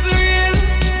here it's real.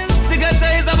 The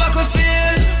gutter is a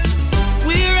battlefield.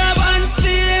 We rob and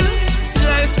steal.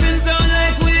 Life spins down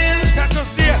like wheel. That's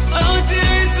just there. Out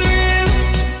here it's real.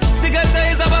 The gutter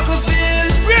is a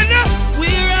battlefield. We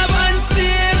rob and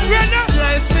steal.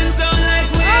 Life spins down like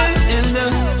wheel.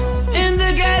 In the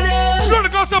ghetto. You know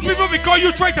because some people because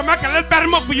you try to make a little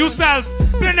better for yourself.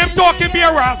 Then them talking be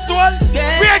a rascal.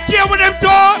 We ain't care with them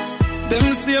talk.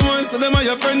 Them same ones, so them are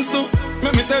your friends too.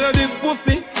 Let me tell you this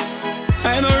pussy.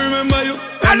 I don't remember you,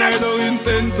 and I don't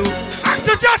intend to. I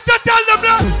suggest to tell them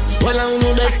that. Well, I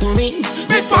know that to me.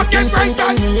 They fucking friend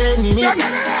and me enemy.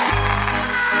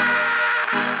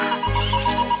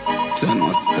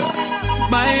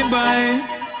 Bye bye,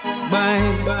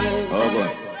 bye bye. Oh boy.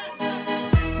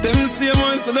 Them same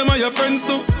ones, so them are your friends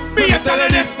too. Me tell you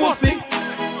this pussy.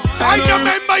 I don't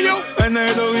remember you, and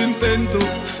I don't intend to.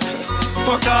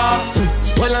 Fuck off.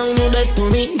 Well, I know that to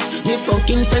me. Me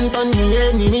fucking friend and me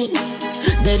enemy.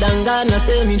 Dead and gone a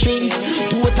cemetery.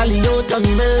 Totally out of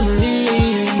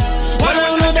memory. Well,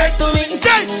 I know that to me.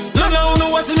 No, no,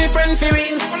 what's me friend for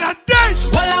real?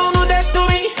 Well, I know that to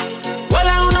me. Well, I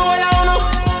know.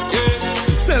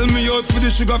 Sell me out for the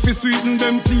sugar fi sweeten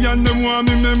them tea and them want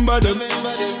me remember them.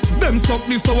 Them suck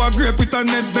the sour grape with a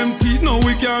nets them teeth. Now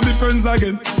we can't be friends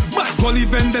again. But gully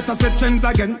vendetta set trends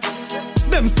again.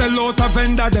 Them sell out a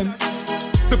vendor them.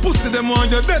 The pussy them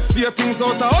want your death fear things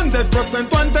out 100%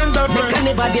 110 Make a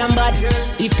never damn bad.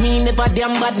 If me never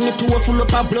damn bad, me too full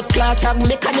up a blood clot tag.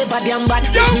 Make a never damn bad.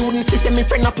 Me wouldn't see me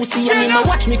friend a pussy and me no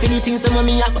watch me for the things them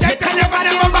me have. Make a never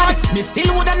damn bad. Me still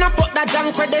woulda not fuck that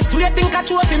junk where they swear think a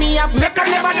trophy me have. Make a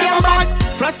never damn bad.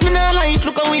 Frost me no light,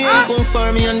 look away and come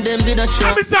for me and them did a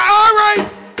shot. I'm say alright.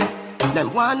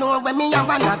 Them want know when me have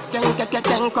a knock,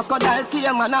 ken crocodile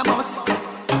came man a bus.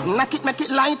 Knock it, make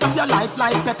it light up your life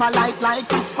like pepper like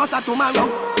Christmas or tomorrow.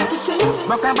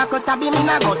 Broke a back out a beam in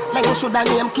a gut. Then shoulda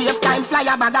name cave time fly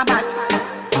a bag of bat.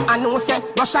 I know say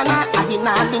Russian I did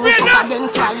not link up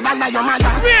against slide under your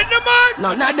mother.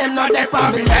 None of them not there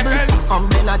on me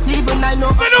level. Not even I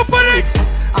know. Sit up on it.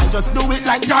 I just do it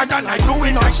like Jordan, I do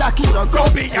it on Shakira,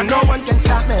 Kobe, and no one can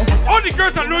stop me. All the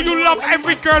girls that know you love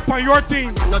every girl on your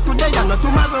team. Not today and not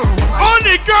tomorrow. All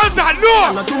the girls that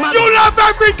know you love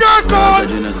every girl, God.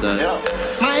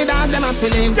 My dog, them a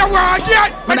feelings. Yeah, where I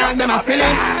get? My dog, them a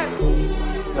feelings.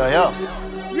 Yeah,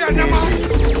 them a.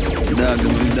 Dog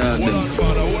them.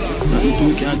 Nothing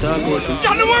too can't talk about it.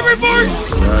 January boys.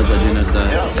 That's a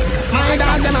genocide. My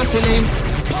dog, them a feelings.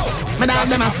 My dog,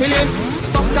 them a feelings.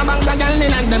 Fuck a bang a girl in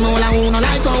and them all a who no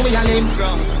like how we a live.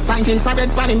 Pinting for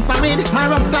bed, pan infrared. My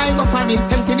rough flying go for it.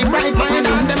 Empty the bright, my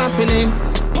dog them a feelings.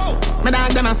 My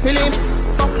dog them a feelings.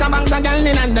 Fuck a bang a girl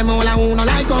in and them all a who no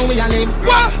like how we a live.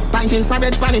 Pinting for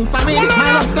bed, pan infrared.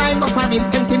 My rough flying go for it.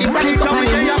 Empty the bright, come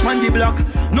here on the block.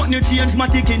 Nothing change, my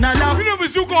tick in a lap. You know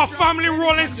you got a family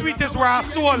rolling sweet as where I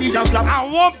soul.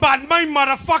 And one bad my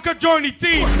motherfucker journey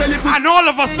team. And all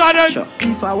of a sudden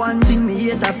if I want thing me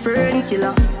hate a fern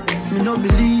killer. Me no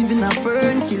believe in a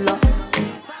fern killer.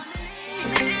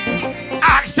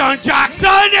 Action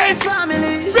Jackson is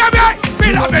family. Baby,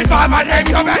 we love it for my name,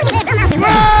 you bet.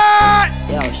 What?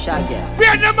 Yo, Shaggy. We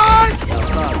in the man.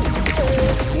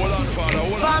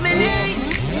 Family.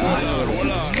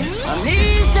 Me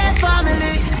say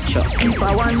family. If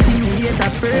I want thing me hate a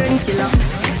fern killer.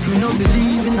 Me no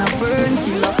believe in a fern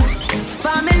killer.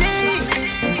 Family.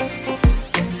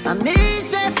 And me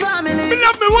say family. Me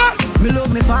love me what? Me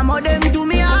love me family, them do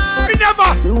me hard. Me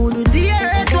never. Me would the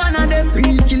hate one of them.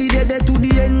 Real kill it dead to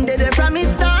the end, dead from me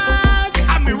start.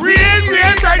 And me real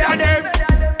better them.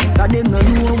 Cause them no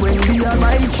know when we are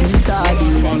buy 3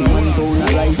 sardines and 1 pound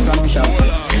of rice from shop.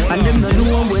 And them no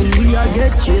know when we are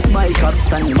get chased by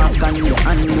cops and mac and your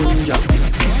hand ninja.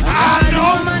 I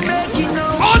know. Man make it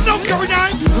now. Oh no,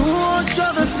 Caroline. No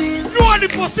struggle feel. No all the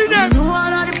pussy them. No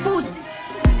all of the pussy.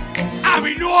 I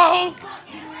mean no.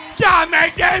 Can't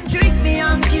make them trick me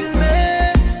and kill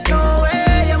me. No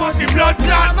way, you must be blood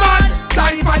clot man.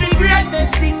 Time for the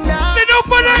greatest thing that. Sit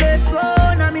up on it. Left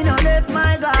phone, I mean I left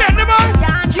my God. Get the man.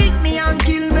 Can't trick me and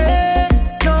kill me.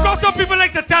 No. Cause some people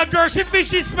like to tell girls she thinks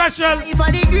she's special.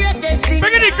 For the greatest thing.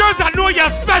 Make the girls that know you're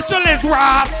special is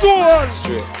raw soul.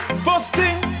 First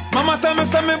thing, mama tell me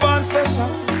say me born special.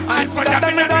 And for that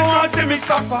them don't want to see me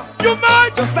suffer. You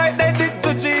mad? Just like they did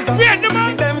to Jesus. We ain't the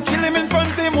man. See them kill him in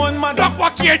front of him one mother. Look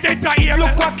what he did to Abel.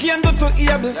 Look what he do to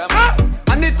Abel.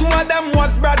 And the two of them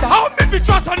was brother. How me fi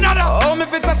trust another? How me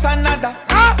fi trust another?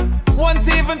 Won't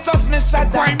even trust me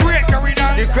shadow. Crime rate carry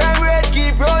down. The crime rate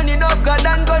keep running up. God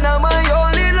and gonna my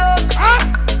only luck.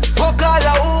 Fuck all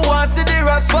who wants to the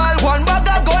rascal. One bag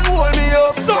of gun hold me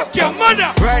up. Suck your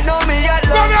mother. Right now me at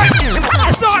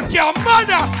love. Suck your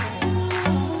mother.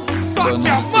 Suck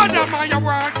your mother, man. You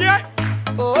want it?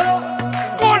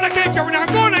 Go on again, Jerry. Now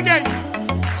go on again.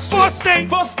 First thing.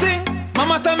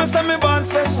 Mama tell me say me born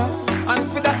special. And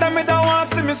for that time me don't want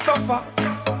to see me suffer.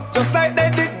 Just like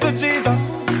they did to Jesus.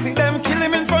 See them kill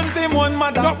him in front of him one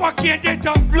mother. Look what he did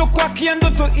to. Look what he do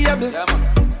to Abel.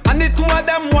 And the two of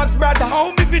them was brother.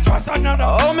 How me fi trust another?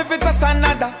 How me fi trust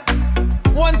another?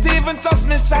 Won't even trust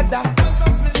me shadow.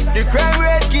 The crime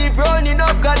rate keep running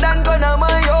up. God and gonna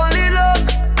my only luck.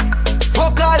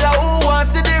 Fuck all who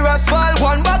wants to the rascal.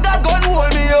 One bag of gun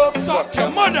hold me up. Suck your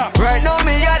mother. Right now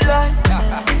me at line.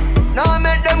 Now I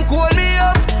make them call me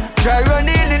up. Try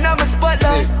running in my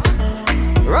spotlight.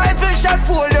 Rifle shot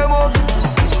fold them up.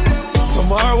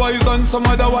 Some are wise and some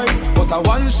otherwise, but a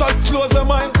one shot close the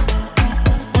minds.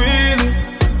 Really?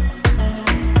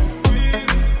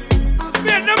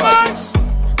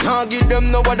 Can't give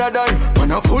them no other dime.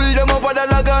 When I fool them up with a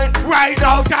lagan. Right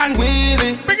out and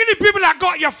wheelie. Bringing the people that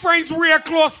got your friends real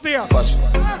close there.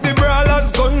 The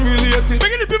brawlers gun related.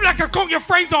 Bringing the people that can count your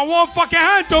friends on one fucking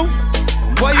hand too.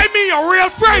 I mean your real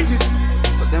friends.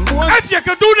 So them boys. If you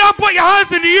can do that, put your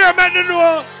hands in the air, man. You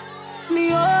know.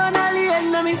 Me own alien,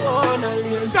 me own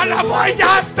alien. Tell that boy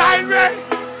your style, man.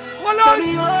 Hold on.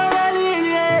 Me own alien,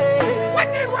 yeah. What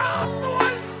the raw soul?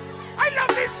 I love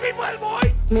these people,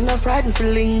 boy. Me no frightened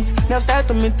feelings, now start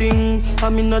to me thing. I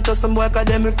me not just some boy cause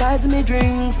them prize me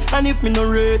drinks. And if me no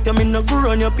rate you, me no go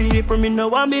run your people. Me no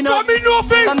want me no. Come me no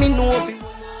fit. Come me no fit.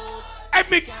 I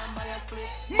make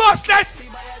much less.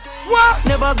 What?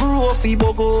 Never grew up fi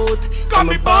bogot. Come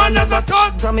me born as a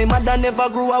thug. So me mother never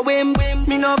grew a whim.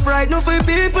 Me no frightened for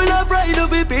people, no frightened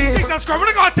for people. Jesus Christ,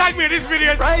 we're gonna tag me in this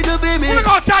video. Frightened for me. We're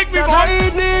gonna tag me, boy.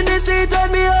 Hide me in the street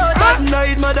and me out at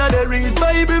night. Mother they read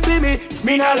Bible for me.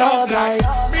 Me no love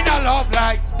lights. Me no love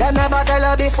lights. Them never tell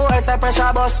her before say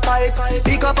pressure bus pipe.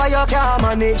 Pick up and you can't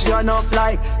manage you enough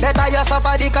like. Better you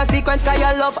suffer the consequence cause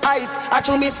you love hype. I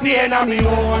chew me staying on me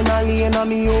own, alien on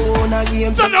me own a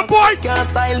game. Son of boy. Can't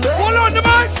style me. Hold on the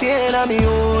man. Staying on me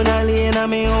own, alien on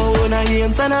me own a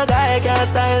game. Son of guy can't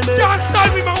style me. Can't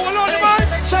style me, man. Hold on the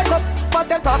man. Shut up. What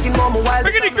they're talking about me while.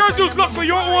 Look at the girls who's look for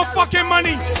your own fucking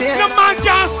money. The man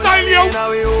can't style you.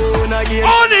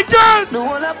 All the girls. The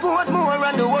one I put more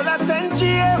and the one I send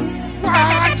James.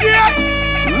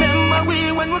 Remember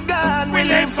we when we're gone, we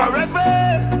live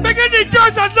forever. Look at the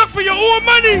girls that look for your own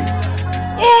money.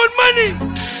 Own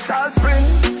money. Salt Spring,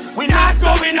 we not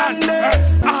going under.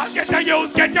 Get the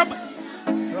use, get your.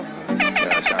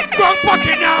 Wrong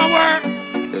fucking hour.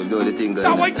 Do the thing.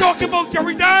 Now I talking about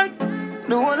Jerry Dan.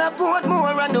 The one I put more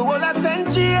and the one I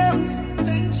send James.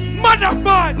 Madam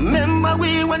Bad. Remember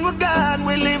we when we're gone,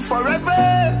 we live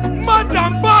forever.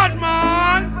 Madam Bad,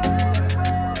 man.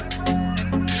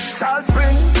 Salt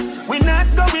Spring, we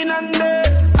not going under.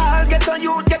 I'll get on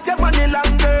you, get your money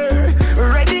longer.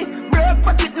 Ready, break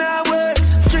pocket now work.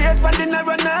 Straight from the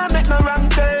narrow now, make no wrong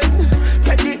turn.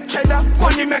 Teddy cheddar,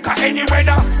 money maker any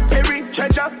weather. Perry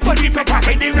treasure, money maker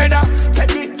any weather.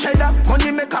 Teddy cheddar,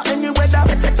 money maker any weather.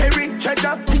 Perry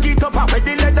treasure, dig it up and wear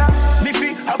the leather. Me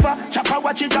fi have a chopper,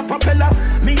 watch it a propeller.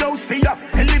 Me house fi off,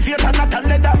 elevator not a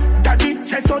leather. Daddy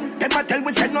say son, them a tell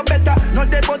we say no better. No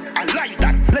they but I like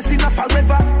that, blessing a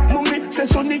forever. Mummy say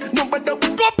sonny, no better.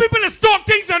 Got people that talk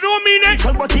things that don't mean it.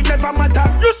 So but it never matter.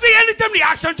 You see anytime the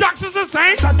action jacks is the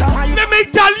same. Let me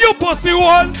tell you pussy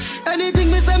one. Anything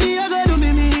me say me I go do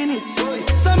me mean it.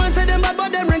 Someone say them bad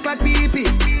but them rank like pee-pee.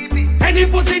 Any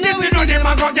pussy they say no them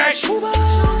a go get.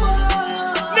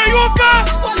 Now you okay?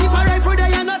 Only for right for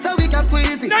day and that's how we can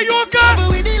squeeze it. Now you okay? I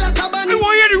want to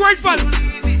hear the rifle.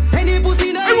 Any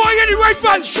pussy now. I want to hear the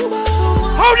rifle.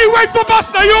 How the rifle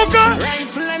bust now you okay?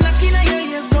 Rifle and knocking on your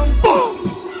ears down. Boom.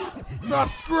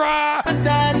 Subscribe.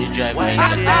 You drive my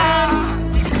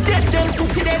dead them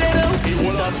pussy they don't.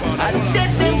 And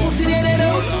dead them pussy they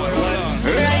don't.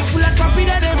 Rifle and copy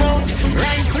that they don't.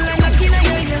 Rifle and knocking on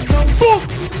your ears down. Boom.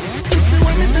 This is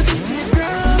when it's a distant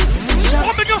drum.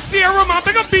 Oh, big up Sierra, man.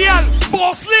 Big up BL.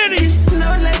 Boss lady.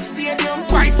 No like stadium.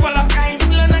 Rifle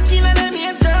and knocking on them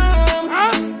ears down.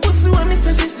 Huh? Pussy when me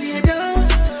say stadium.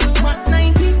 Mat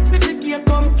 90, baby gear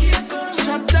come.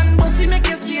 Shot down pussy make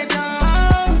you stay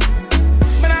down.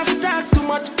 But I have to talk too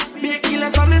much. Be a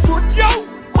killer on me foot. Yo.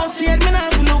 Pussy head me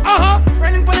not look.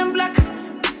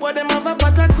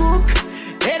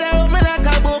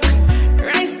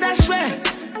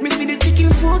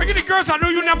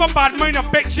 bad mind a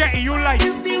big jet in your life?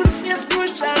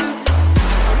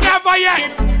 Never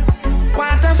yet.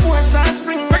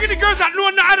 Look at the girls that know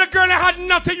no other girl that had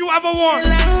nothing you ever want.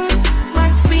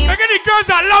 Look at the girls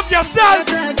that love yourself.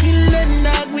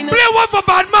 Play one for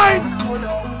bad mind.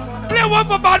 Play one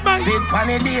for bad mind. Play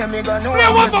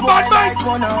one for bad mind.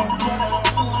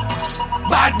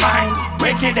 Bad mind,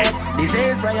 wickedest. This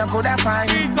is where you could have find.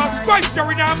 Jesus Christ,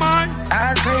 you're in that man.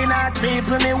 I'll clean out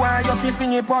people, me while you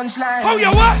fishing your punchline. Oh,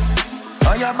 you what?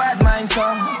 Oh, your bad mind, so.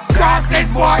 Glasses,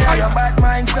 boy, oh, your bad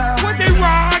mind, so. What they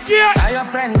want again? Are your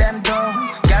friend, them, too.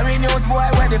 Gary News, boy,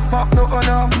 where the fuck do you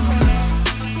know?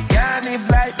 Can't live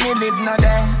like me, live no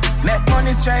day. Make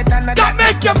money straight and not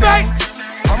make your face.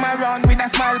 Come around with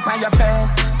a smile on your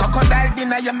face. Crocodile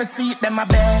dinner, you me see them a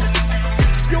bed.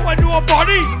 You a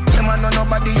nobody. Them a no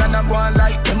nobody and a go on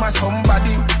like them a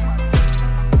somebody.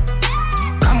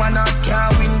 Come on, us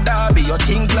can't win derby. You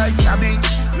think like cabbage.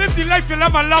 Live the life you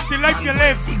love and love the life you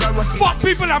live. Fuck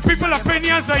people and people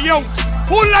opinions of you.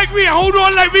 Who like we and who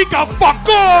don't like we can fuck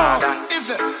off.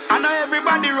 I know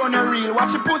everybody run a reel.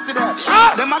 Watch your pussy there.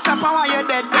 Them a tap on when you're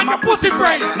dead. Them a pussy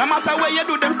friend. No matter what you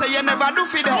do, them say you never do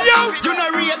for them. You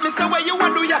know rate me, say what you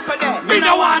want do yesterday. Me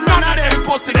no want none of them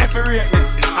pussy there for rate me.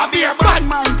 I be a bad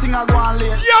mind thing I go on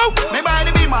late. Me by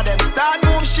the beam of them start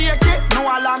move shake it. No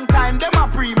a long time, them a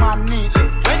pre-man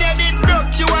neatly. When you did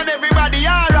broke, you and everybody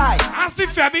alright. I see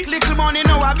Fabby. Little money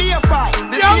now I be a fight.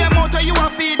 The same motor you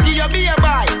a feed, give you be a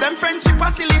buy. Them friendship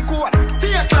a silly code,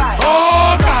 fake life.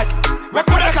 Oh God, what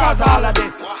could have caused all of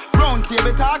this? Round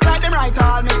table talk like them right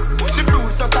all mix. The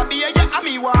fruits just a beer, yeah, and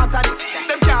me water this.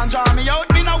 Them can't draw me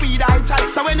out, me no weed I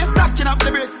chalice. So when you stacking up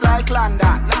the bricks like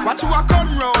London, watch you a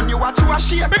come round, you watch you a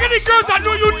shake. Look at the girls that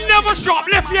know you never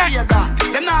shoplift yet.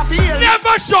 Them not feel.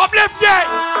 Never shoplift yet.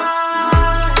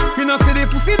 You know see the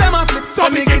pussy them a flip. So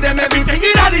me give them everything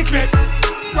in the clip.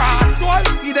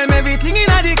 Give them everything in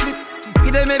the clip.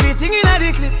 Give them everything in the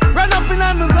clip. Run up in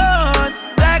on the gun.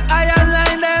 Like iron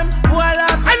line them.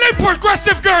 I like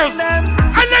progressive girls.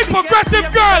 I like progressive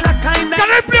girls. Can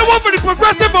I play one for the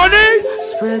progressive honey?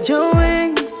 Spread your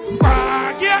wings.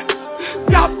 Yeah.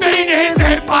 Nothing is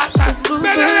impossible.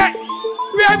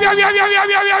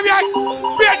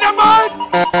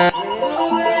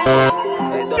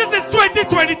 This is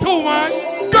 2022, man.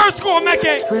 Girls go make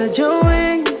it. Spread your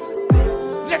wings.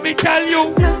 Let me tell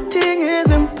you. Nothing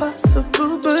is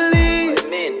impossible, believe.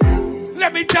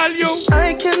 Let me tell you.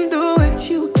 I can do it,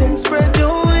 you can spread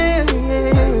your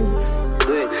wings.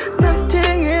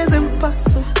 Nothing is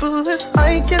impossible. If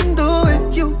I can do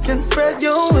it, you can spread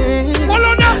your wings. Hold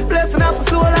on now. Blessing off a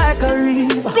flow like a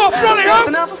river. Go flow like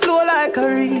blessing off a flow like a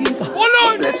river. Hold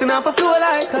on. Blessing off a flow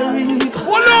like a river.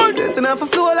 Hold on. Blessing off a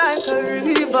flow like a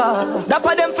river. That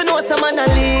for them for know some man a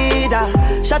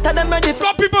leader. Shatter them ready for.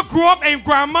 Some people grew up in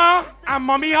grandma and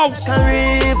mommy house. A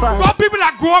river. Some people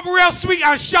that grew up real sweet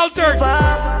and sheltered.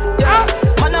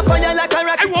 Fire like a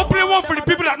rocket. I won't play one for the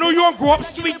people that know you don't grow up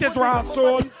sweet as well,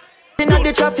 son. Inna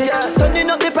the traffic, turning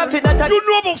up the profit that you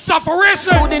know about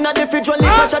sufferation. Food inna the fridge, one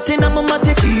liquor shot inna my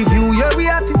matic. See view, yeah we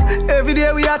at it. Every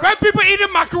day we at it. When people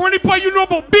eating macaroni pie, you know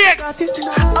about bakes.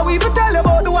 I will even tell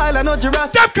about the wild and not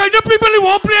Jurassic. Them kind of people who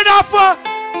won't play that for.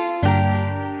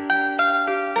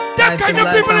 Them kind of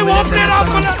people who won't play that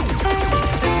for.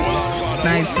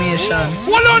 Nice nation.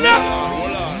 Hold on now.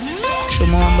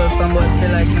 Come on, but somebody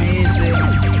feel like me easy.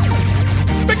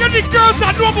 Because the girls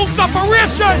that know about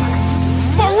sufferation.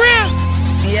 For real.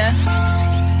 Yeah.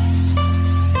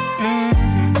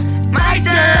 My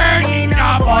journey,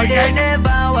 no boy, they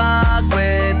never walk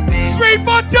with me. Sweet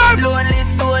bottom. Lonely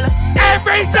soul.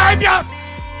 Every time you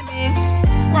see me.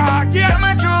 Some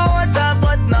are true,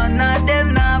 but none of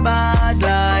them not bad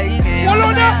like me. Hold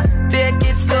on now. Take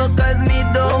it slow, cause me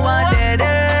don't want it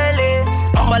early.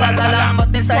 Humble as a lamb,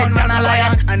 but inside man a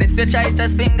lion. And if you try to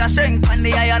finger shrink on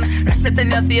the iron, rest it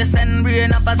in your face and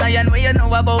brain up as iron. Where you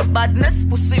know about badness,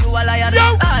 pussy you a lion.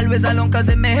 Always alone, cause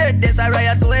in my head there's a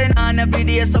riot going on every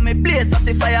day. So me blaze up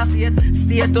the fire.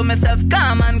 Stay to myself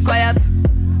calm and quiet,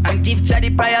 and give Jah the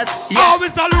prayers. Yeah.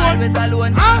 Always alone. Always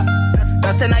alone.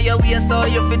 Nothing on your way, so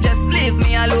you fi just leave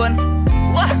me alone.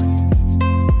 What?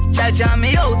 Jah jam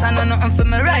me out and nothing for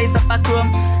me rise up a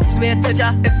chrome. Swear to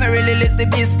Jah, if me really live the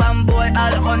beast pan boy,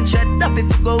 all 100 up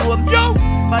if you go home. Yo!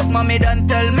 But mommy don't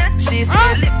tell me, she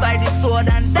still live by the sword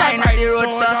and die on the road,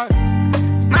 so.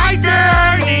 My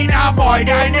journey, now boy,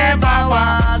 they never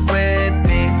walk with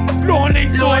me. Lonely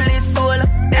soul. Lonely soul.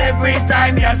 Every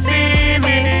time you see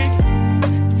me.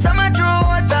 Some are true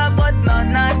water, but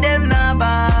none of them not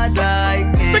bad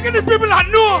like me. Look at the people that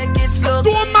know.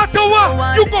 Don't matter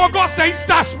what, you go say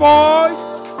stash, boy.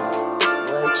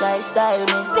 try style me.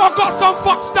 Go got some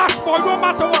fuck stash, boy, no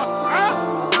matter what.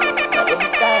 Huh? Don't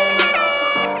style me.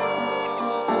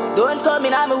 Don't come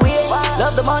in on my way.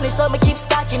 Love the money, so me keep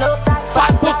stacking up.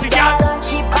 Fat pussy, girl.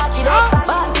 Keep backing up.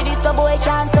 Born for this, the boy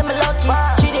can't say me lucky.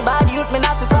 She the body youth, me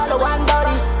not fi follow one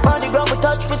body. On the ground, we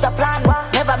touch with a plan.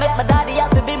 Never met my daddy,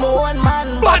 have to be my own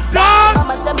man. But dog,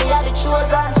 mama said me had the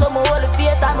chosen, so me hold the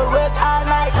faith and me work all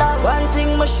night long. One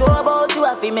thing me sure about you,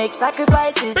 have to make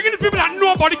sacrifices. Begin the people that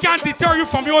nobody can deter you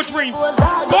from your dreams.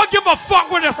 Don't give a fuck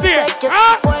what they say.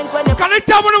 Huh? Can they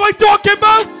tell what am I talking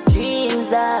about? Dreams,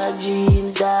 dog,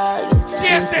 dreams, dog.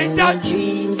 Chasing that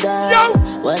dreams, dog. Yo.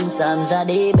 One Psalms a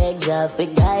day beg Jah for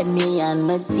guide me and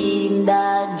my team,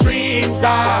 dog. Dreams,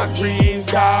 dog, dreams,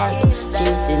 dog.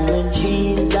 Chasing my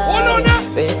dreams, dog.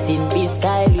 Rest in peace,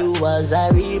 Kyle, you was a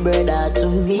real brother to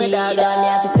me. My dog, I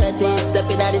have to set it, step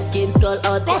in at the scheme, skull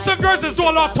out. Got some girls that's do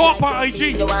a lot of talk on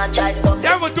IG. They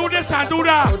will do this and do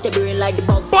that.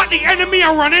 But the enemy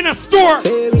are running a store.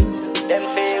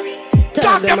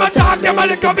 Talk them a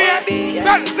little bit.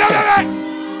 Now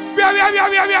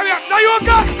you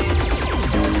got.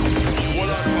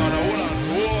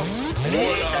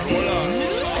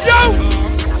 Yo!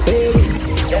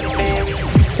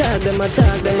 Talk them a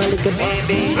little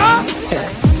bit.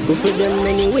 Go for them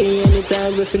anyway,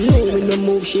 anytime if you know me no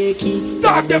move shaky.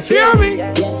 Talk them fear me,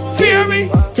 fear me.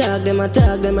 Talk them a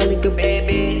little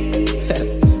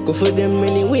bit. Go for them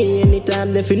anyway,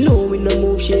 anytime if you know me no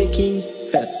move shaky.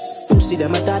 Pussy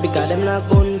them a talk because them not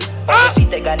gun. She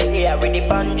take out the air with the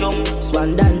banjum.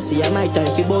 Swan dance, yeah, my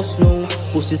time fi boss now.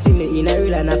 Pussy see me in a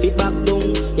real and I fi back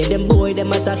down. Yeah, them boy,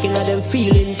 them attacking at them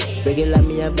feelings. Regular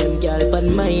me have them girl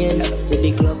on my ends. With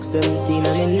the Glock 17 and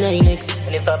the 9X.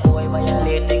 And if a boy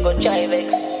violate, they go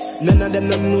Chivex. None of them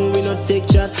know we not take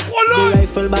chat. The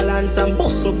rifle balance and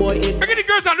bust a boy it. Look at the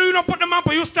girls that know you don't put them up,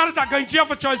 but you status that going jail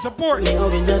for child support. Me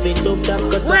always have it up top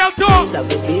cause real talk. That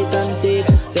go beat and take.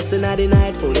 Just another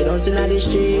night, fully dance in the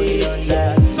street.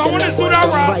 Yeah. Someone is doing that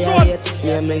raw sword.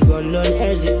 Me and my gun don't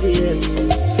hesitate.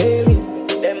 Fairy,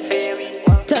 them fairy.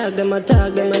 Tag them a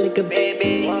little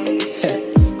baby.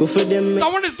 Go for them.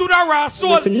 Someone is doing that raw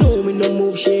sword. If you know me no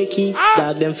move shaky.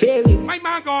 Tag them fairy. My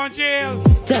man going jail.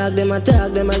 Tag them a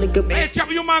little bit. Hey, chap,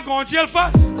 you man going jail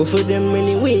for? Go for them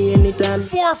anyway, anytime.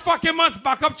 4 fucking months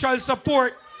back up child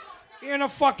support. You ain't a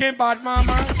fucking bad man,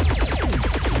 man.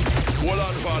 Hold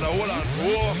on, father, hold on.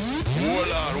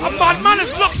 A bad man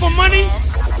is look for money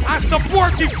and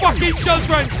support the fucking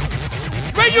children.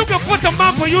 Where you can put the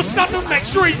man, but you start to make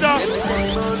sure he's up. Big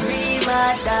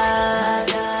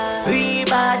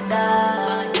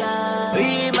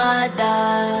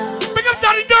up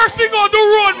Daddy Darcy on the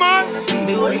road, man.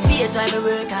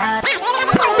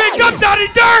 Big up Daddy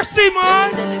Darcy,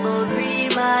 man.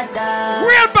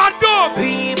 Real bad dog.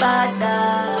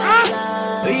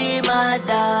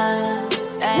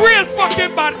 Real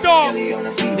fucking bad dog.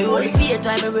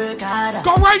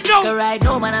 Go right now. Go right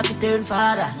now, man, I have to turn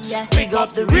father. Yeah. Pick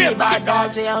up the real bad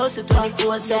dog. Say I hustle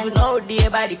 24/7 all day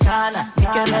by the corner. You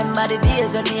can remember the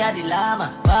days when we had the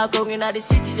llama. Walk out in the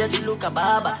city, just look a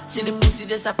barber. See the pussy,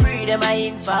 just a pre, them I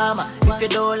informer. If you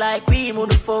don't like we, move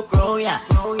the fuck round, yeah.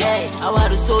 Hey, I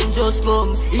want the sun just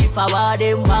come. If I want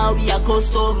them, wow, we are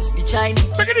custom. The Chinese.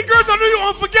 Look at the girls, I know you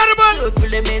unforgettable. Look,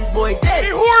 the men's boy dead.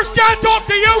 The horse can't talk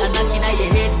to you.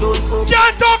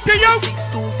 Can't talk to you.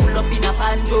 6'2" full up in a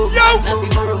panjo. Yo. Nappy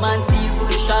borrow man steal full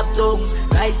of shop down.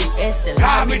 Rise the SL,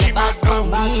 I'm in the back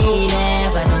down. We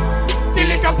never know. The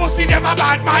little pussy them a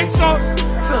bad mind, so.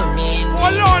 From me.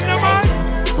 Hold on, man.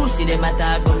 Pussy them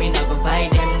attack, but me not go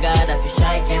fight them. God, I fish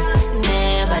I can.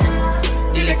 Never know.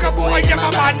 The little boy them a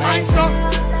bad mind, so.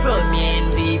 From me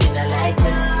and baby, I like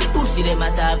them. Pussy them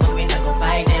attack, but we not go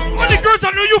fight them. When the girls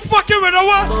that know you fucking with her,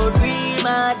 what? Real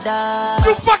mother.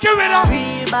 You fucking with her.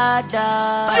 Real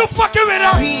mother. You fucking with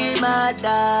her. Real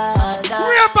mother.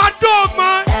 Real bad dog,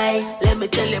 man. Hey, let me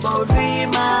tell you about real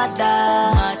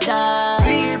mother.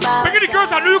 Real mother. Look at the girls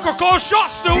that know you can call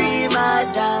shots, too. Real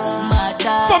mother.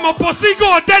 From a pussy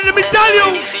go, then let me tell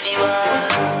you.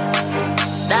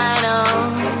 Dino.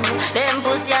 Them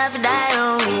pussy have to die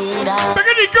on me. Look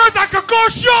at the girls that can call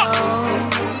shots.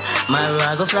 My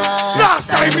rag fly. Last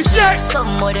time we checked.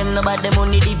 Some boy them no bad, them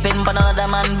only depend on another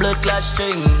man blood clot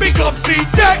string. Big up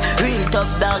C-Tech. Real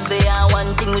tough dogs, they are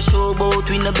one thing we show about.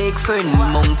 We no big friend.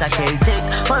 Mount a Celtic.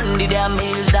 Only their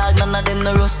males dog, none of them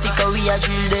no rustic, we a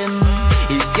drill them.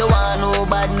 If you want no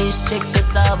badness, check the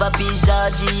Saba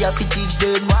Pijaji, I fi teach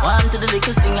them. One to the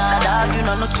little singer, dog, you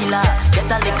know no killer. Get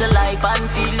a little life and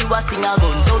feel you a stinger.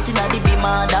 Guns out in the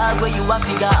beamer, dog, where you a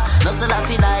figure. No so laugh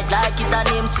like it a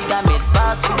name cigar. Miss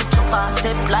pass with the chopper,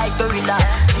 step like gorilla.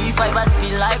 3-5 a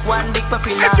spin like one big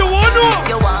papilla. If you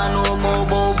want no more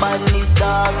about badness,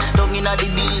 dog, don't in the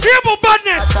beat. Hear about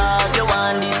badness. You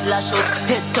want this lash up,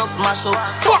 head top mash up.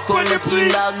 Fuck on the team,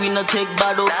 dog, we no take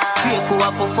bad up. Draco a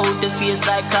puff out the face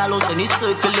like Carlos. When he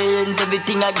circle lanes,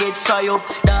 everything I get fry up.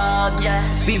 Dog,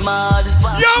 be mad.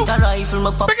 Yo, the rifle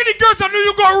my pop. Look at the girls that know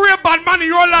you got a real bad man in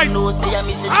your life. No, say I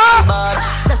miss it bad.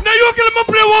 Now you kill him and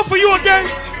play one for you again.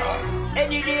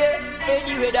 Any day,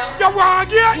 anywhere down. You want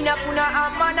again? In a kuna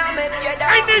a man a make you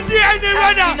down. Any day, any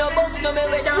weather. No boats, no me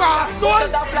weather.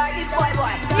 Son. Like this boy.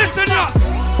 Listen up.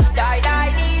 Die.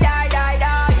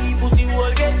 Pussy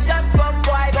will get shot from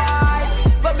boy.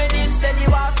 From me this and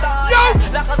you are star.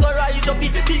 Like a go rise up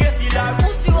in the biggest killer.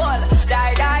 Pussy will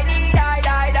die.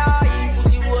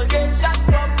 Pussy will get shot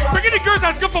from boy. Bring in the girls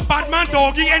that's good for Batman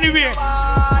doggy anyway.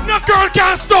 No girl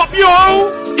can't stop you.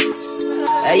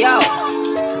 Hey yo,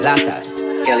 Latas,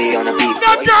 Kelly on the beat.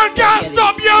 No girl can't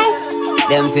stop you.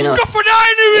 Them finna go for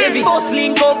that anyway. Every post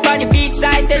link up on the beach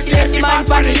side, say she left the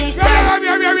man on the east side.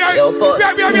 Yo, put.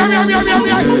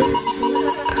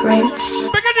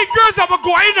 Bring in the girls that will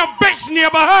go in a bitch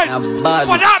neighborhood.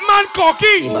 For that man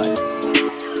cocky.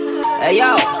 Hey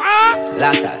yo,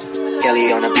 Latas,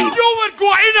 Kelly on the beat. You would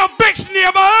go in a bitch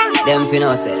neighborhood. Them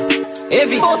finna say.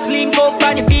 Every post link up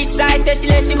on the beach side, say she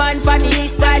left the man on the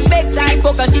east side. Big side,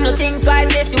 fuck her, she no think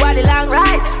twice, say she want the long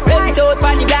ride. Rev it out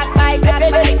on the black bike, rev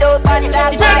it out on the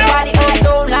sassy body,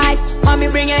 don't life. Mommy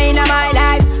bring her in my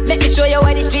life, let me show you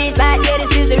what the streets like, yeah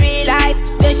this is the real life.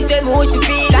 Then she tell me what she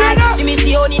feel like, she miss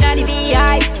the honey and the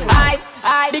beehive.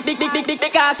 Big,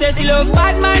 because say she love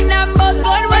bad man numbers,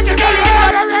 gun what you feel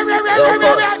like.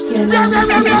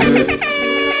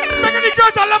 Look at the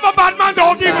girls that love a bad man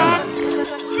doggy, man.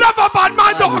 Love a bad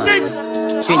man doggy.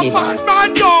 A bad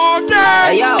man doggy.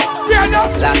 Hey yo, Yella.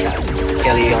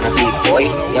 Kelly on the beat, boy.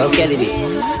 Yo, Kelly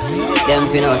beats. Them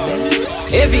finna say.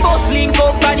 Every post link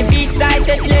up on the beach side,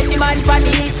 say she left the man on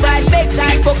the east side. Big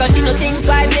side, fuck her, she no think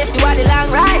twice, say she want the long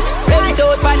ride. Rev it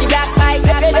out on the black bike,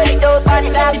 rev it out on the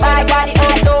sassy body,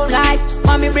 don't life.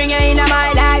 Mommy bring her in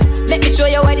my life, let me show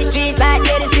you what the streets like,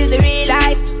 yeah this is the real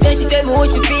life. Then she tell me what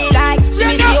she feel like, she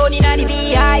miss the honey and the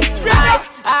beehive.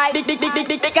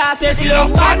 Big, because say she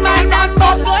love bad man and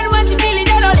boss gun when she feeling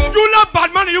dead on it. You love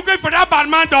bad man and you going for that bad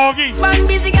man doggy. Man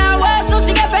busy can work so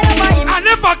she get fed up by him. And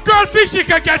if a girl fish she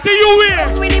can get to you here,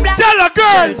 tell a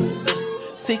girl.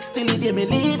 6 till the day me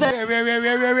leave it.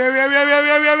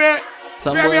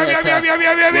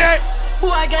 Wait.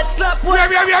 Boy get slapped. Hold on,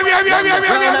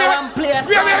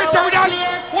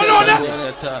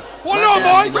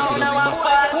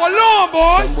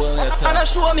 boy. And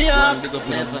show me up.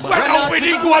 Well, we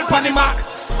didn't go on the mark.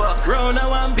 Round a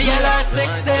one BLR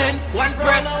 16, one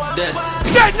press, dead.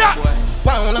 Dead now.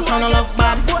 One a son of love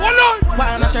bad. Hold on.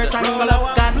 One a church triangle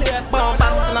of God. Bomb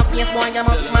box in a face, boy, you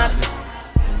must mad.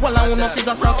 Well, I wanna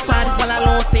figure some pad, well, I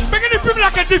don't see. Making the people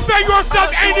that can defend yourself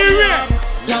anywhere.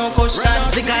 Young push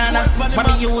that Zigana,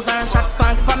 mommy use and shot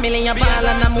funk, family a ball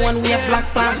and I'm one way black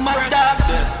flag.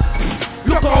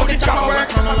 Look how the jam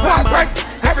work, one breaks,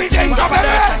 everything come in.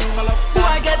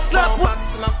 Boy get slapped,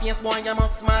 box in a face, boy, you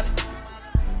must mad.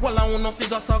 Well, I wanna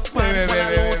figure some pad, well,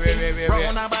 I don't see.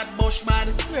 Round a bad bush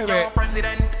bad, young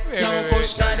president. Young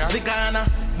push that Zigana,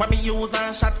 mommy use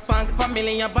and shot funk,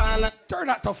 family a ball. Turn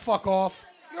that the fuck off.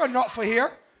 You're not for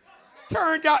here.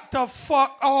 Turn that the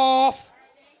fuck off.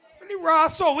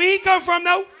 So where he come from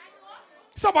now?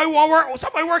 Somebody want work.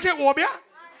 Somebody work at Wobia.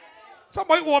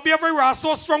 Somebody want to be very raw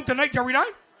so strong tonight, Jerry. Now.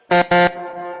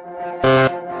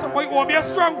 Somebody want to be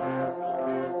strong.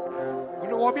 When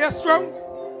it want to be strong.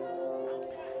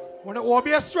 When it want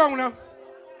to be strong now.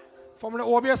 From when it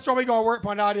want to be strong, we gotta work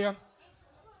on that here.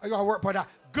 I gotta work on that.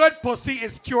 Good pussy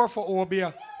is cure for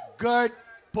Obia. Good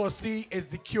pussy is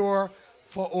the cure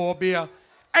for Obia.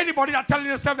 Anybody that telling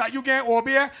yourself that you get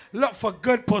Obia, look for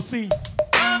good pussy.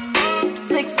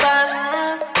 6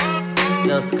 bars.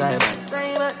 No sky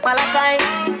Malakai.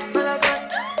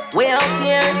 Way out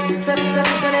here. Send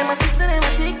them a 6 and them a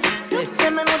ticks.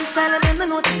 Them know the style and them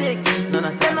know the ticks. Them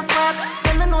the smart,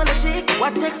 them know the ticks.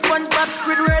 What takes SpongeBob,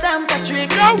 Squidward and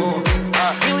Patrick? No.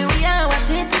 Here we are, watch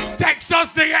it.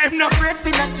 Texas, they get him now. Afraid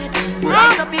for knock it.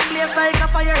 Round up in place like a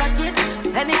fire rocket.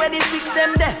 Anyway, the 6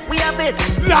 them there, we have it.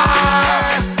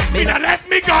 Nah, me not let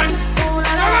me gun.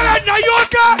 Now you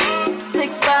okay?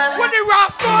 6 bars. When the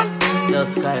Ross on? No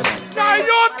sky. Now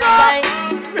you okay?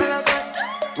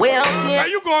 Way out Are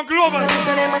you going global?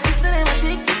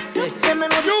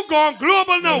 You going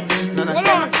global now? Hold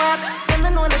on.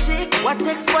 What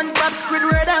takes SpongeBob,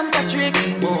 Squidward, and Patrick?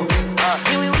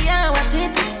 Here we are, watch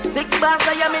it. 6 bars,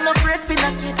 I am in a afraid for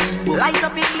knock it. Light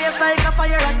up in place like a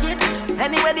fire rocket.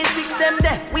 Anyway, the 6 them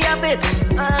there, we have it.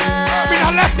 Me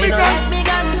no left me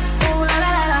gun. Ooh la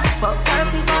la la la. Fuck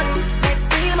healthy fun, make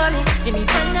real money. Give me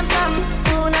friend them some.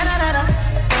 Ooh la la la la.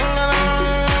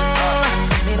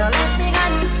 Me no left me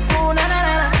gun. Ooh la la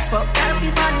la la. Fuck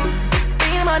healthy fun,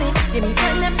 real money. Give me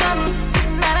friend them some.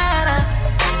 La la la la.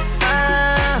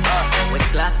 With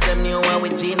clocks them new one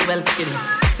with jeans well skinny.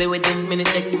 Say with this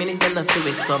minute, next minute, then I see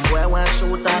with somewhere one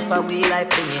shoot off a wheel like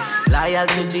thingy. Loyal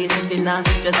to J-City,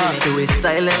 nasty just in it. Do it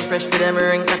style and fresh for them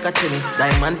ring like a chili.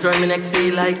 Diamonds run me neck,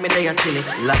 feel like me they a chili.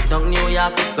 Lockdown New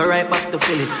York, go right back to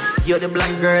Philly. You're the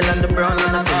black girl and the brown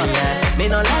and the Philly, yeah. Me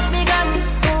no let me gun,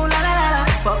 ooh la la la la.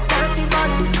 Fuck dirty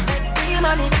fun, real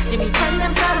money. Give me friend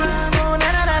them some, ooh la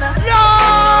la la la.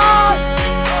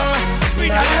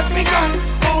 Me no let me gun,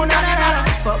 ooh la la la la.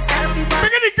 Bring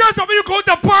any girls up when you go to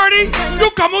the party. You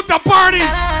come out the party.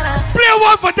 Play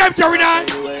one for them, Jerry Nine.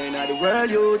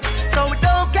 So we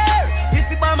don't care if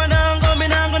you buy my nango, me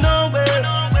nango nowhere.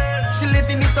 She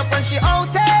living it up and she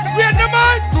out there. We are the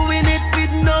man doing it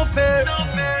with no fear.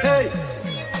 Hey,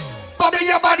 bobby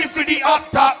your body for the up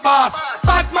top boss.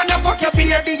 Bad man, you fuck your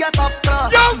baby, you top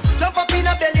class. Yo, jump up in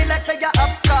a belly like say you're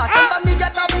upstart. Tell me you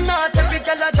top notch, every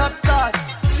girl a drop class.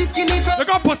 Look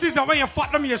at pussies that when you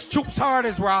fuck them, you choops hard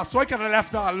as well, so I could have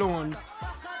left that alone.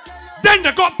 Then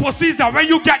they got pussies that when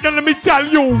you get them, let me tell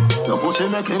you. Your pussy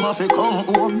make him have to come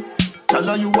home. Tell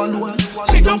her you alone.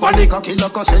 Sit down on the cocky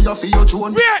like I say you feel your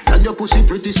tune. Tell your pussy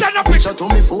pretty, send a picture to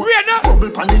me phone.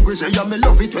 Bubble pan the grizzly, yeah, me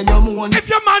love it when you moan. If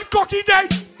your man cocky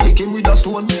dead, kick him with a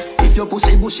stone. If your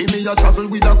pussy bushy, me a travel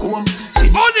with a comb.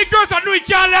 Only girls that know he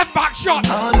can't left back shot.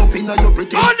 Up in your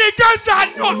pretty. Only girls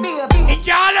that know he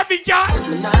can't left, he can't.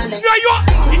 No, you,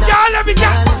 he can't left, he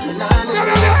can't.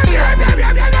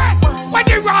 When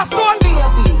they rust on, all of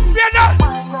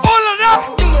that,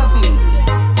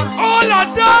 all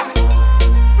of that.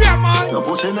 Your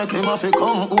pussy make him have to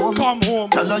come home. Come home.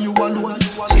 Tell her you alone.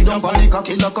 Sit down on the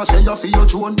cocky like I say you feel your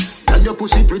tune. Tell your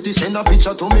pussy pretty, send a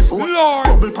picture to me phone. Lord.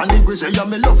 Bubble pan the grizzly, yeah,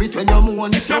 me love it when you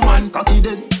moan. If your man cocky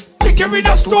dead, kick him with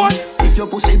a stone. If your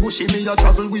pussy bushy, me a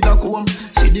travel with a comb.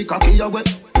 See the cocky you wet,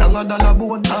 longer than a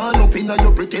bone. Turn up in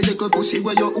your pretty little pussy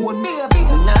where you own. Me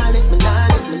nah lift, me nah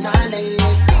lift, me nah lift. Me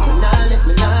nah lift,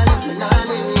 me nah lift, me nah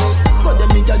lift. But them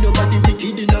me got your body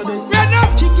wicked in a bed.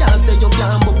 She can't say you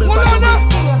can't bubble by your bed.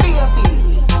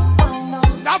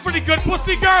 Now for the good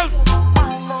pussy girls.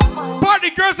 Party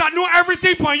girls that know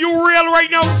everything but you real right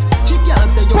now.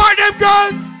 Party them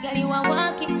girls. Girl, you a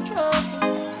walking trophy.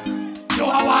 You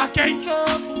a walking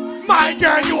trophy. My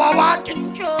girl, you a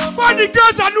walking trophy. Party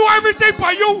girls that know everything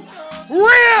but you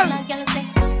real.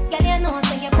 Girl, you know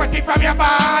say you're pretty from your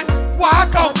band.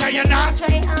 Walk out, can you not?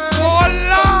 Try on. Oh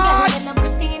Lord. Girl, you're not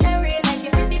pretty in a real life.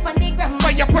 You're pretty on the ground.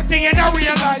 But you're pretty in a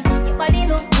real life. Your body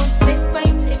look good, sit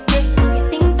right, sit right. You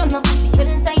think don't know pussy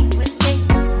well tight, well tight.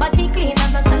 Body clean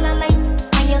as a cellulite.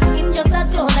 And your skin just a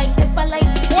glow like pepper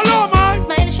light. Hello, man.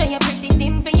 Smile, show your pretty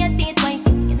dimple, your teeth white.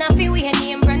 You not feel weird,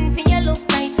 name brand for your look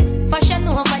right. Fashion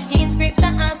over jeans, grip the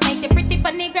ass like the pretty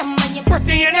on the ground. And you're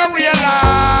pretty in a real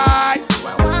life. You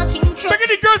a walking trophy. Look at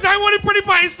the girls that want it pretty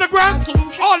by Instagram.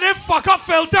 All them fuck up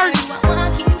filters.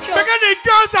 Look at the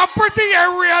girls that pretty in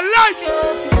real life.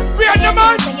 We are the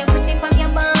man.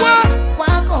 What?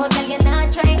 Walk out, tell you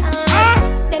not try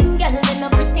on. Them girls they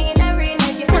not pretty in a real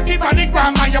life. You're pretty on the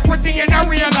ground, man. You're pretty in a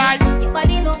real life. Your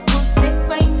body look good, sit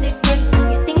right, sit right.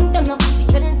 You think don't know pussy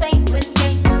well tight, well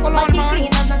tight. Body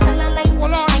clean as a cellulite.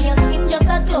 And your skin just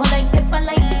a glow like pepper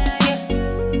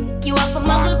light. You have a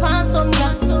muggle pan some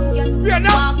girl,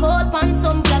 walk out pan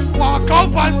some girl. Walk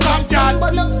out pan some girl.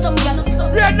 Burn up some girl.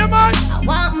 We are the man. I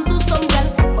want them to some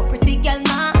girl, but pretty girl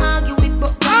nah argue with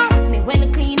broke girl. Me well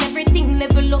clean everything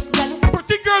level up girl.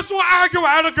 Pretty girls won't argue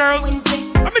with other girls.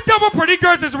 Let me tell what pretty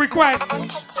girls is request. I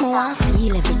want to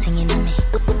feel everything in me.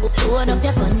 Load up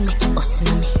your gun, make it us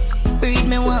in me. Breed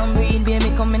me one, breed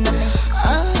baby come in me.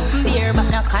 Beer back,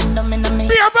 no condom in me.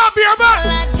 Beer back, beer back.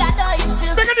 Like God, how you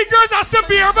feel? Look at the girls that say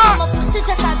beer back. My pussy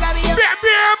just a grab you.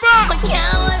 Beer back. I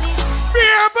can't hold it.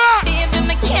 Beer back. Baby,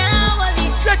 me can't hold it.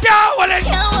 You can't hold it.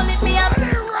 Can't hold it, me up.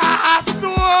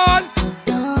 Rascal.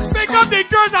 Pick up the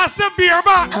girls that say beer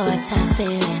back. Oh, what a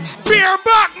feeling. Beer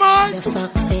back, man. The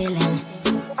fuck feeling.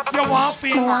 You want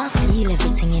feel? I want feel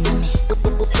everything in me.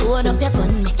 Load up your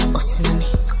gun, make it us in me.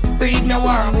 Breed me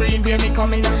warm, breed baby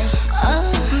come in me.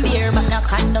 Beer but no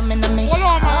condom in me. Hold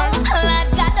on, man.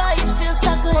 Lord God, how you feel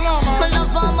so good. My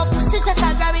love for my pussy just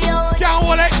a grab you.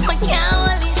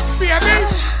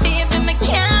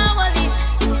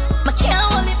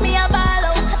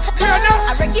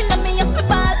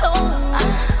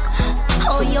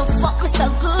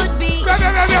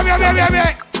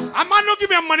 wait. A man don't give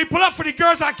me a money pull up for the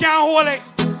girls that can't hold it.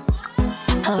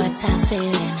 Oh, what's that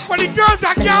feeling? For the girls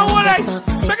that can't hold it.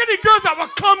 Look at the girls that will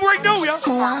come right now, yo.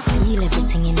 Oh, I feel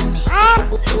everything in me.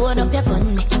 Load up your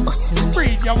gun, make it bust in me.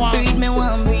 Breathe, you want. Breathe me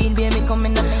one, breathe, baby, come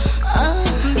in me.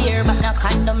 Beer, but no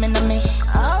condom in me.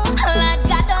 Oh, like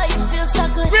God, oh, you feel so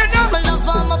good. My love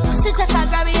on my pussy, just I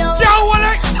grab you. Can't hold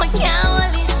it. I can't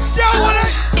hold it. Can't hold it.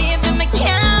 Baby, me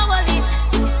can't hold it.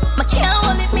 I can't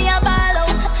hold it, me a ball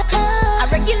out. I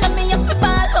regular me up a ball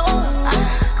out.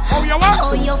 Oh, you what?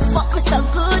 Oh, you fuck me so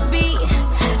good, B.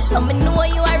 So me know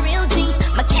you a real G.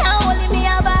 I can't hold it, me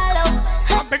a ball out.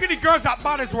 I'm begging the girls that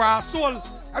bodies raw soul.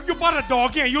 Have you bought a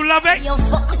dog and you love it? You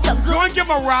fuck me so good. Don't give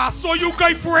a raw soul, you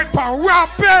go for it, but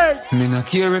rapping. Me not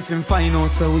care if him find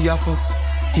out so we a fuck.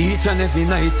 Each and every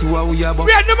night to a we a buck.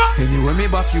 Wait, no man. Anyway me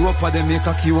back you up or them make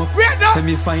a you up. Wait, no. Let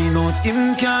me find out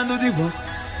him can do the work.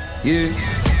 Yeah.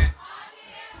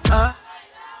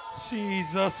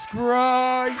 Jesus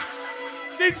Christ.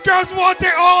 These girls want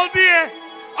it all day,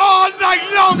 all night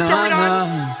long,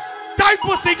 Jordan. Tight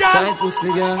pussy girl. Tight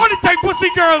pussy girl. All the tight pussy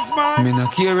girls, man. Me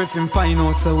not care if him find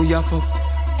out so we a fuck.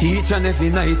 Each and every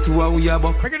night to a we a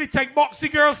buck. We're gonna take boxy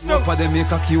girls now. Up or them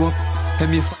make a you up. Let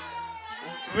me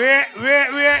Wait.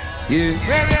 Yeah.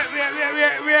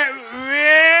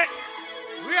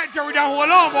 Wait, Jordan, hold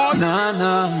on, boy.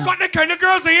 Nah. Got the kind of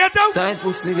girls in here, too? Tight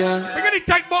pussy girl. We're gonna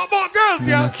take both girls, Me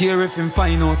yeah? not care if him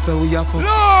find out so we a fuck.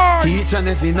 Lord. Each and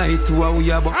every night to a we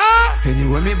a buck.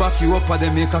 Anyway me back you up or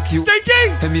them make a you. Stinky.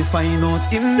 Let me find out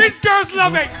him. These girls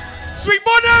love it. Sweet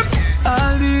bottom.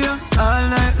 All day, all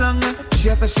night long. She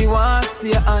a say she want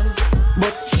stay on,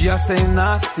 but she a say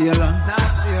not stay long.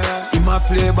 Him a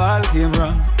play ball game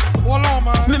wrong. Hold on,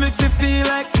 man. Me make she feel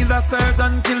like he's a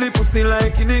surgeon. Kill the pussy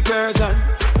like in the Persian.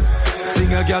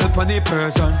 Sing a girl pon the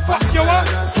Persian. Fuck you up.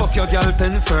 Fuck your girl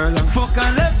 10 furlong. Fuck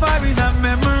and left her in a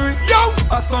memory. Yo.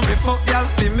 I saw me fuck girl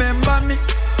remember me.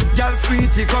 Girl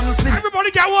sweet she come sing.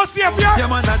 Everybody get one safe, yeah? Yeah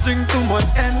man I drink too much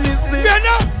Hennessy. Yeah,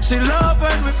 no. She love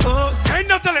when we fuck. Ain't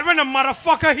nothing like when a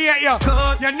motherfucker here, yeah.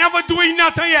 You're never doing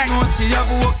nothing yet. No, she have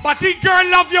work. But the girl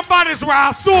love your bodies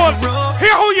raw soul.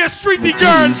 Here who you streety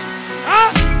girls.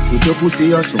 Huh? Put your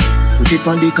pussy also. Put it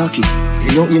on the cocky.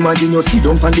 You don't imagine you sit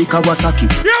down on the Kawasaki.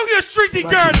 Here who you streety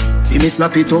girls. See me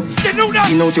slap it up. You know that?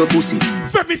 Skin out your pussy.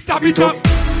 Let me stop it up.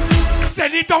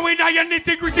 Send it down in your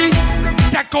nitty-gritty.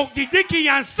 Take out the dicky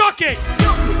and suck it.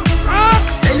 Huh?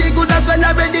 Belly good as well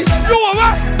already. You are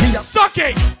what? Suck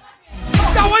it.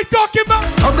 That's what I'm talking about.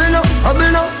 Hubble up.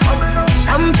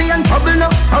 Champion, hubble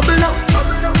up.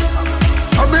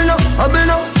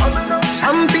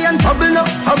 Champion, hubble up.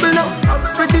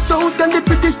 Spread it out and the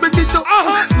pretty spread it out.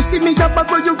 You see me up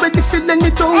where you ready feeling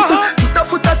it out. Put a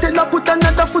foot a tell her, put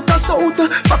another foot a south.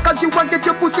 Because you want get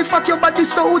your pussy fat, your body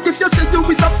stout. If you say you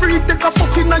is a freak, take a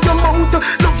fuck in your mouth.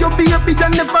 Love your baby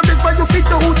and never ever you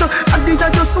fit out. And the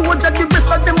other soldier, the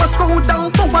rest of them a scout.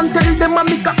 And go and tell them a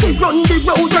make a kid run the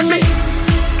road and me.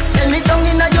 Send me down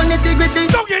in your nitty-gritty.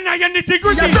 Down in your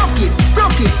nitty-gritty. You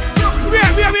broke it. Wait.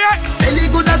 Belly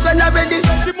good as well already.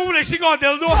 She moving like she got a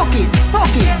dildo.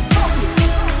 Fuck it.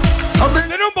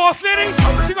 Say no boss lady.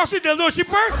 She got she dildo, she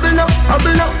purse.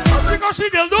 Hubble up. She got she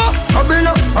dildo. Hubble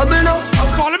up. I'm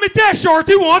calling me that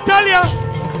shorty, won't tell ya.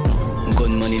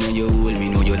 Gunman in your hole, me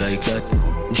know you like that.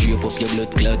 Drape up your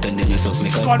blood clot and then you suck me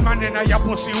cock. Gunman in your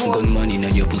pussy hole. Gunman in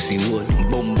your pussy hole.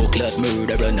 Bumbo clot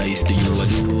murderer nice to you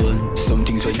alone. Some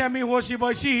things when tell me what she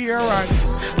by she here, right?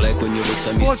 Like when you vex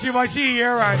a miss. What she by she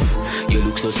here, right? You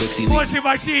look so sexy. What she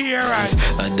by she here, right?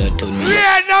 And that told me.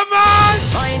 Yeah, no man.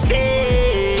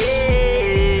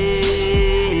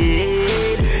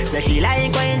 So she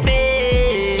like when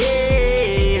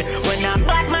pain. When I'm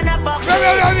bad man I fuck.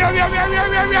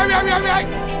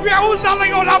 Who's that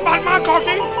like all that bad man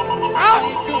talking? Huh?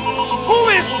 Who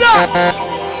is that?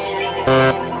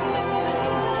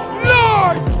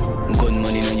 Lord!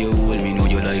 Gunman in your hole, me know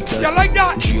you like that. You like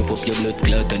that? Drape up your blood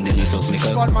clot and then you suck me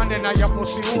cock. Gunman in your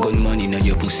pussy hole. Gunman in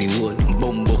your pussy hole.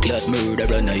 Bumbo clot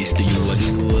murderer nice to you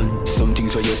alone. Some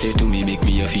things what you say to me make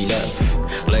me a feel laugh.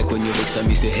 Like when you vex and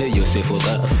me say hey you say fuck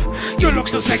off. You look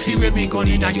so sexy with me gun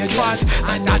in your dress.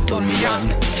 And that turned me on.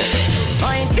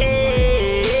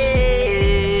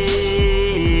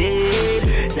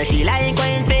 So she like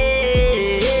when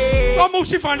pain. Don't move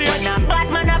she from there. When I'm bad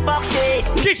man I fuck shit.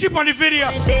 Keep she on the video.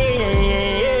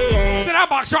 See that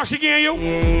back shot she gave you?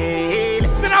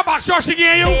 See that back shot she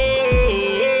gave you?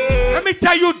 Let me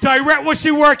tell you direct what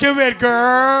she working with,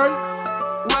 girl.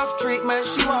 Rough treatment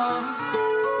she want.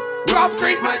 Rough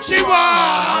treatment she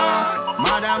want.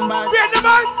 Madam bad. Be the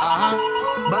man.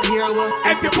 But here what?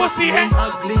 Empty pussy head.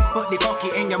 Ugly. Put the cocky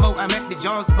in your mouth. I make the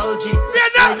jaws bulgy. Be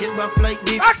the. Make it rough like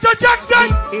beef. Action Jackson.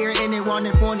 Hear anyone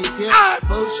in ponytail.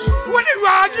 Bullshit. What the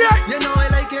wrong yeah? You know I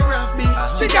like it rough beat.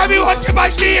 She got me watching my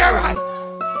ear.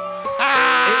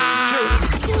 It's true.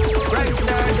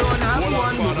 Rockstar don't have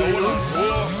one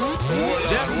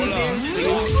just the things for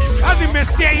you. How's the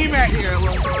mistake he made?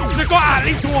 She got at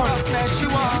least one.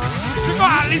 She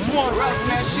got at least one.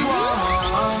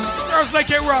 Girls like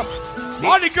it rough.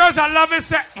 All the girls that love it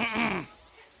say,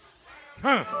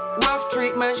 huh. Rough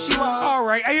treatment she want. All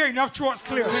right, I hear enough throats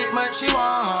clear. Treatment she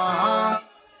want.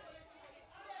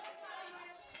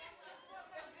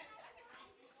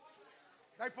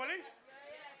 Hey, police?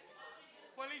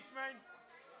 Policeman.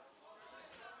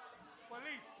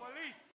 Police.